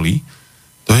neboli.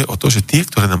 To je o to, že tie,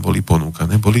 ktoré nám boli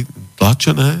ponúkané, boli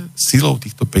tlačené silou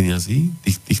týchto peňazí,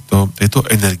 tejto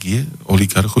energie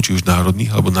oligarchov, či už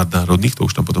národných alebo nadnárodných, to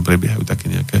už tam potom prebiehajú také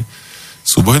nejaké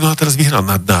súboj, no a teraz vyhral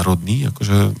nadnárodný,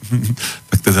 akože,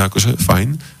 tak teda akože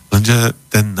fajn, lenže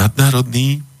ten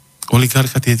nadnárodný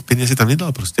oligarcha tie peniaze tam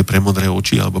nedal proste pre modré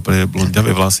oči alebo pre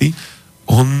blondiavé vlasy,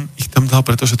 on ich tam dal,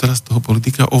 pretože teraz toho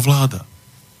politika ovláda.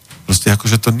 Proste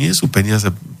akože to nie sú peniaze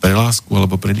pre lásku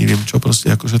alebo pre neviem čo,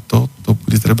 proste akože to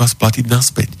bude treba splatiť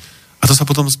naspäť. A to sa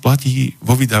potom splatí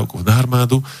vo výdavkoch na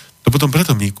armádu, to potom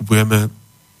preto my kupujeme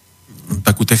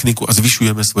takú techniku a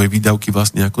zvyšujeme svoje výdavky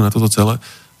vlastne ako na toto celé.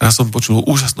 Raz som počul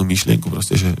úžasnú myšlienku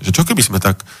proste, že čo keby sme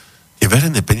tak tie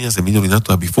verejné peniaze minuli na to,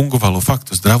 aby fungovalo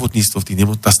fakt to zdravotníctvo v tých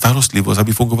tá starostlivosť,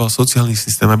 aby fungoval sociálny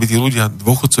systém, aby tí ľudia,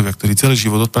 dôchodcovia, ktorí celý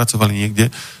život odpracovali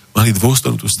niekde, mali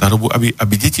dôstojnú tú starobu,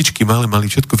 aby detičky mali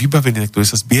všetko vybavené, ktoré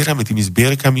sa zbierame tými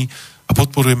zbierkami a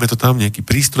podporujeme to tam, nejaký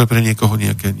prístroj pre niekoho,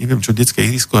 nejaké, neviem čo, detské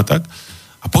ihrisko a tak.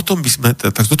 A potom by sme,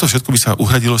 tak toto všetko by sa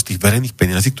uhradilo z tých verejných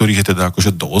peniazí, ktorých je teda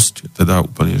akože dosť, teda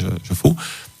úplne, že fú.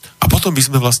 A potom by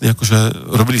sme vlastne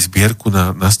akože robili zbierku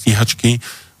na stíhačky,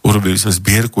 urobili sme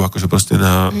zbierku akože proste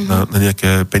na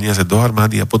nejaké peniaze do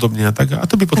armády a podobne a tak. A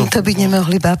to by potom... To by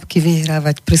nemohli bábky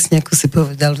vyhrávať, presne ako si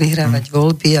povedal, vyhrávať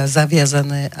voľby a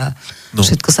zaviazané a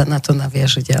všetko sa na to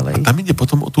naviaže ďalej. A tam ide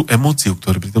potom o tú emóciu,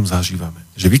 ktorú pri tom zažívame.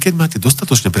 Že vy keď máte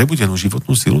dostatočne prebudenú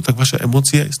životnú silu, tak vaša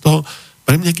emócia je z toho,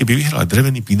 pre mňa keby vyhral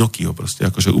drevený Pinokio, proste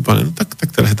akože úplne, no tak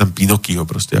teraz je tam Pinokio,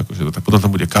 proste akože, tak potom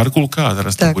tam bude Karkulka a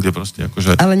teraz tam bude proste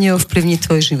akože... Ale neovplyvní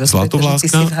tvoj život, pretože ty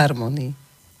si v harmonii.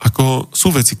 Ako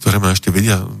sú veci, ktoré ma ešte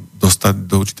vedia dostať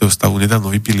do určitého stavu. Nedávno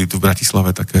vypili tu v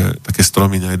Bratislave také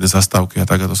stromy na jednej zastávke a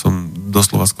tak, a to som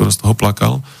doslova skoro z toho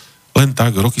plakal. Len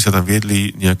tak, roky sa tam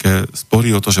viedli nejaké spory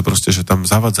o to, že proste, že tam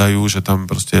zavadzajú, že tam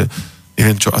proste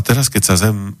neviem čo. A teraz, keď sa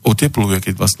zem otepluje,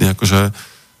 keď vlastne akože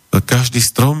každý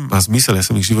strom má zmysel, ja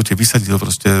som ich v živote vysadil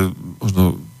proste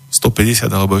možno 150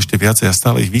 alebo ešte viacej, ja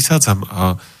stále ich vysádzam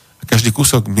a každý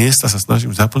kúsok miesta sa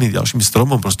snažím zaplniť ďalším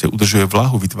stromom, proste udržuje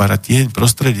vlahu, vytvára tieň,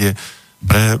 prostredie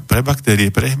pre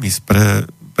baktérie, pre hmyz, pre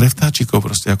vtáčikov,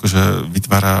 proste akože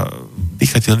vytvára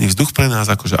dýchateľný vzduch pre nás,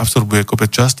 akože absorbuje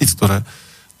kopec častíc, ktoré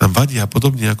nám vadia a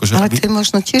podobne. Akože ale to je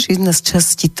možno tiež jedna z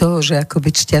častí toho, že ako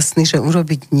byť šťastný, že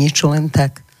urobiť niečo len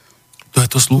tak. To je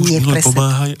to slúž, milé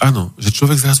pomáhaj. Áno, že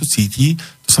človek zrazu cíti,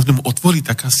 to sa v ňom otvorí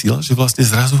taká sila, že vlastne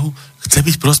zrazu chce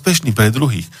byť prospešný pre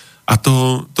druhých. A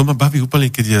to ma baví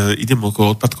úplne, keď idem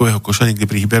okolo odpadkového koša niekde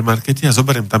pri hypermarkete a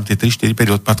zoberiem tam tie 3, 4,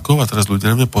 5 odpadkov a teraz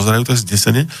ľudia na mňa pozerajú to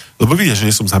zdesene, lebo vidia, že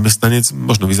nie som zamestnanec,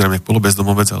 možno vyzerám jak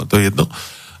polobezdomovec, ale to je jedno.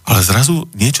 Ale zrazu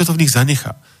niečo to v nich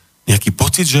zanechá. Nejaký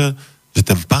pocit, že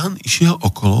ten pán išiel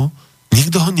okolo,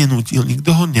 nikto ho nenútil,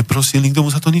 nikto ho neprosil, nikto mu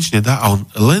za to nič nedá a on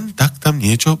len tak tam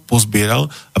niečo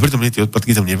pozbieral a pritom tie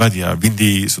odpadky tam nevadia. V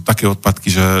Indii sú také odpadky,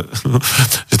 že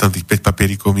tam tých 5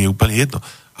 papierikov je úplne jedno.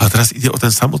 Ale teraz ide o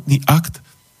ten samotný akt,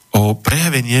 o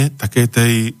prejavenie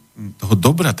takej toho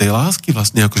dobra, tej lásky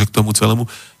vlastne akože k tomu celému.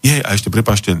 A ešte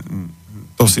prepáčte,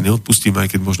 to si neodpustím,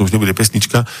 aj keď možno už nebude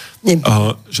pesnička.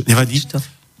 Nevadí,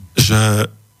 že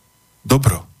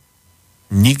dobro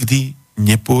nikdy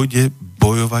nepôjde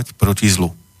bojovať proti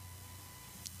zlu.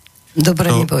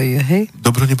 Dobro nebojuje, hej?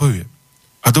 Dobro nebojuje.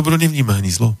 A dobro nevníma ani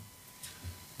zlo.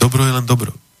 Dobro je len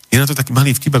dobro. Je na to taký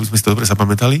malý vtip, aby sme si to dobre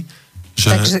zapamätali, že...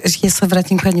 Takže ja sa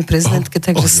vrátim k pani prezidentke,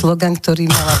 takže slogan,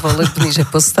 ktorý mala volebný, že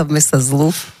postavme sa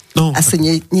zlu, asi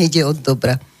nejde od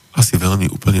dobra. Asi veľmi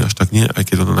úplne až tak nie, aj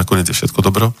keď ono nakoniec je všetko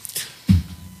dobro.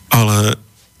 Ale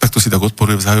takto si tak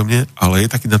odporuje vzájomne, ale je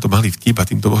taký na to malý vtip a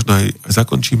týmto možno aj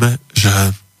zakončíme, že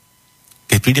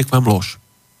keď príde k vám lož,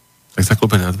 tak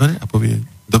zaklope na dvere a povie: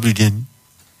 dobrý deň,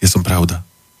 ja som pravda.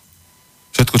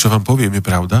 Všetko, čo vám poviem, je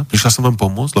pravda. Prišla som vám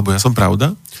pomôcť, lebo ja som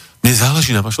pravda. Mne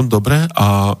záleží na vašom dobre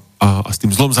a s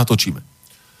tým zlom zatočíme.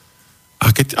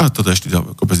 A toto je ešte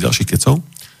kopec ďalších kecov.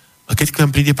 A keď k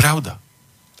vám príde pravda,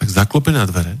 tak zaklope na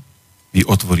dvere, vy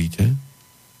otvoríte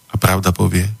a pravda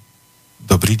povie: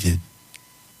 dobrý deň.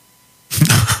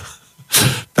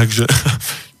 Takže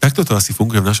takto to asi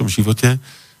funguje v našom živote.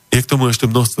 Je k tomu ešte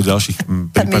množstvo ďalších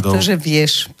prípadov. Tam je to, že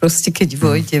vieš, proste keď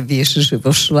vojde, vieš, že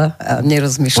vošla a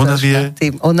nerozmýšľaš nad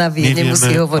tým. Ona vie,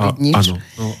 nemusí hovoriť nič. Áno.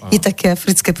 Je také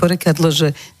africké porekadlo,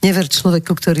 že never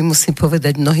človeku, ktorý musí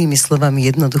povedať mnohými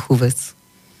slovami jednoduchú vec.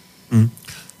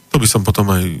 To by som potom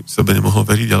aj sebe nemohol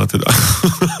veriť, ale teda...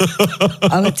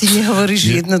 Ale ty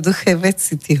nehovoríš jednoduché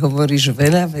veci, ty hovoríš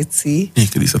veľa vecí.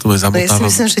 Niekedy sa to aj zamotávam. Ja si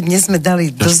myslím, že dnes sme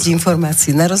dali dosť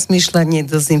informácií na rozmýšľanie,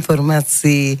 dosť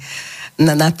informácií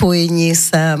na napojenie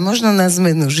sa, možno na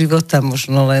zmenu života,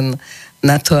 možno len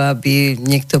na to, aby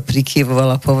niekto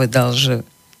prikyvoval a povedal, že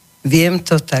viem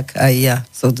to, tak aj ja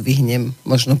zodvihnem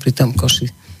možno pri tom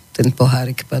koši ten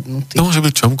pohárik padnutý. To môže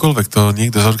byť čomkoľvek, to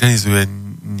niekto zorganizuje,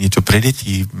 niečo pre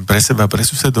deti, pre seba, pre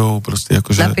susedov, proste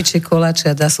akože... Napečie koláče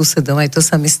a dá susedom, aj to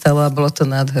sa mi stalo a bolo to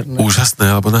nádherné. Úžasné,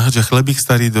 alebo nahádža chlebík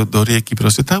starý do rieky,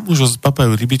 proste tam už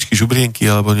papajú rybičky, žubrienky,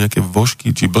 alebo nejaké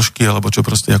vožky, či blžky, alebo čo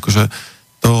proste akože...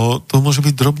 To môže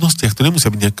byť v drobnostiach, to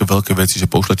nemusia byť nejaké veľké veci, že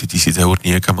pošlete 1,000 eur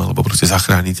niekam, alebo proste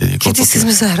zachránite niekoho. Kedy si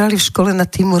sme zahrali v škole na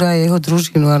Timura a jeho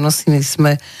družinu a nosili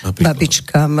sme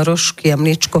babičkám rožky a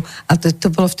mliečko a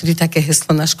to bolo vtedy také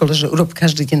heslo na škole, že urob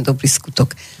každý deň dobrý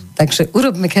skutok. Takže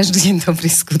urobme každý deň dobrý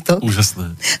skutok.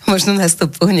 Úžasné. Možno nás to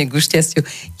pohne k šťastiu.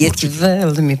 Ti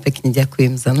veľmi pekne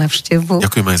ďakujem za návštevu.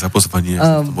 Ďakujem aj za pozvanie.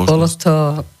 Bolo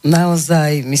to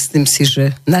naozaj, myslím si,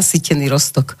 že nasýtený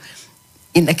roztok.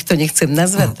 Inak to nechcem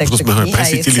nazvať, takže kniha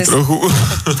je cesta.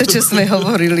 To, čo sme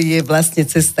hovorili, je vlastne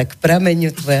cesta k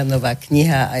prameňu, tvoja nová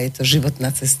kniha a je to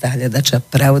životná cesta hľadača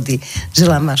pravdy.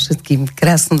 Želám vám všetkým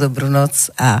krásnu dobrú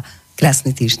noc a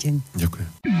krásny týždeň. Ďakujem.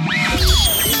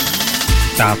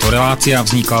 Táto relácia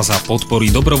vznikla za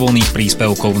podpory dobrovoľných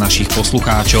príspevkov našich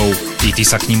poslucháčov. I ty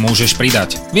sa k nim môžeš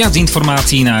pridať. Viac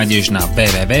informácií nájdeš na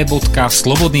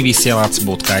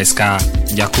www.slobodnyvysielac.sk.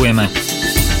 Ďakujeme.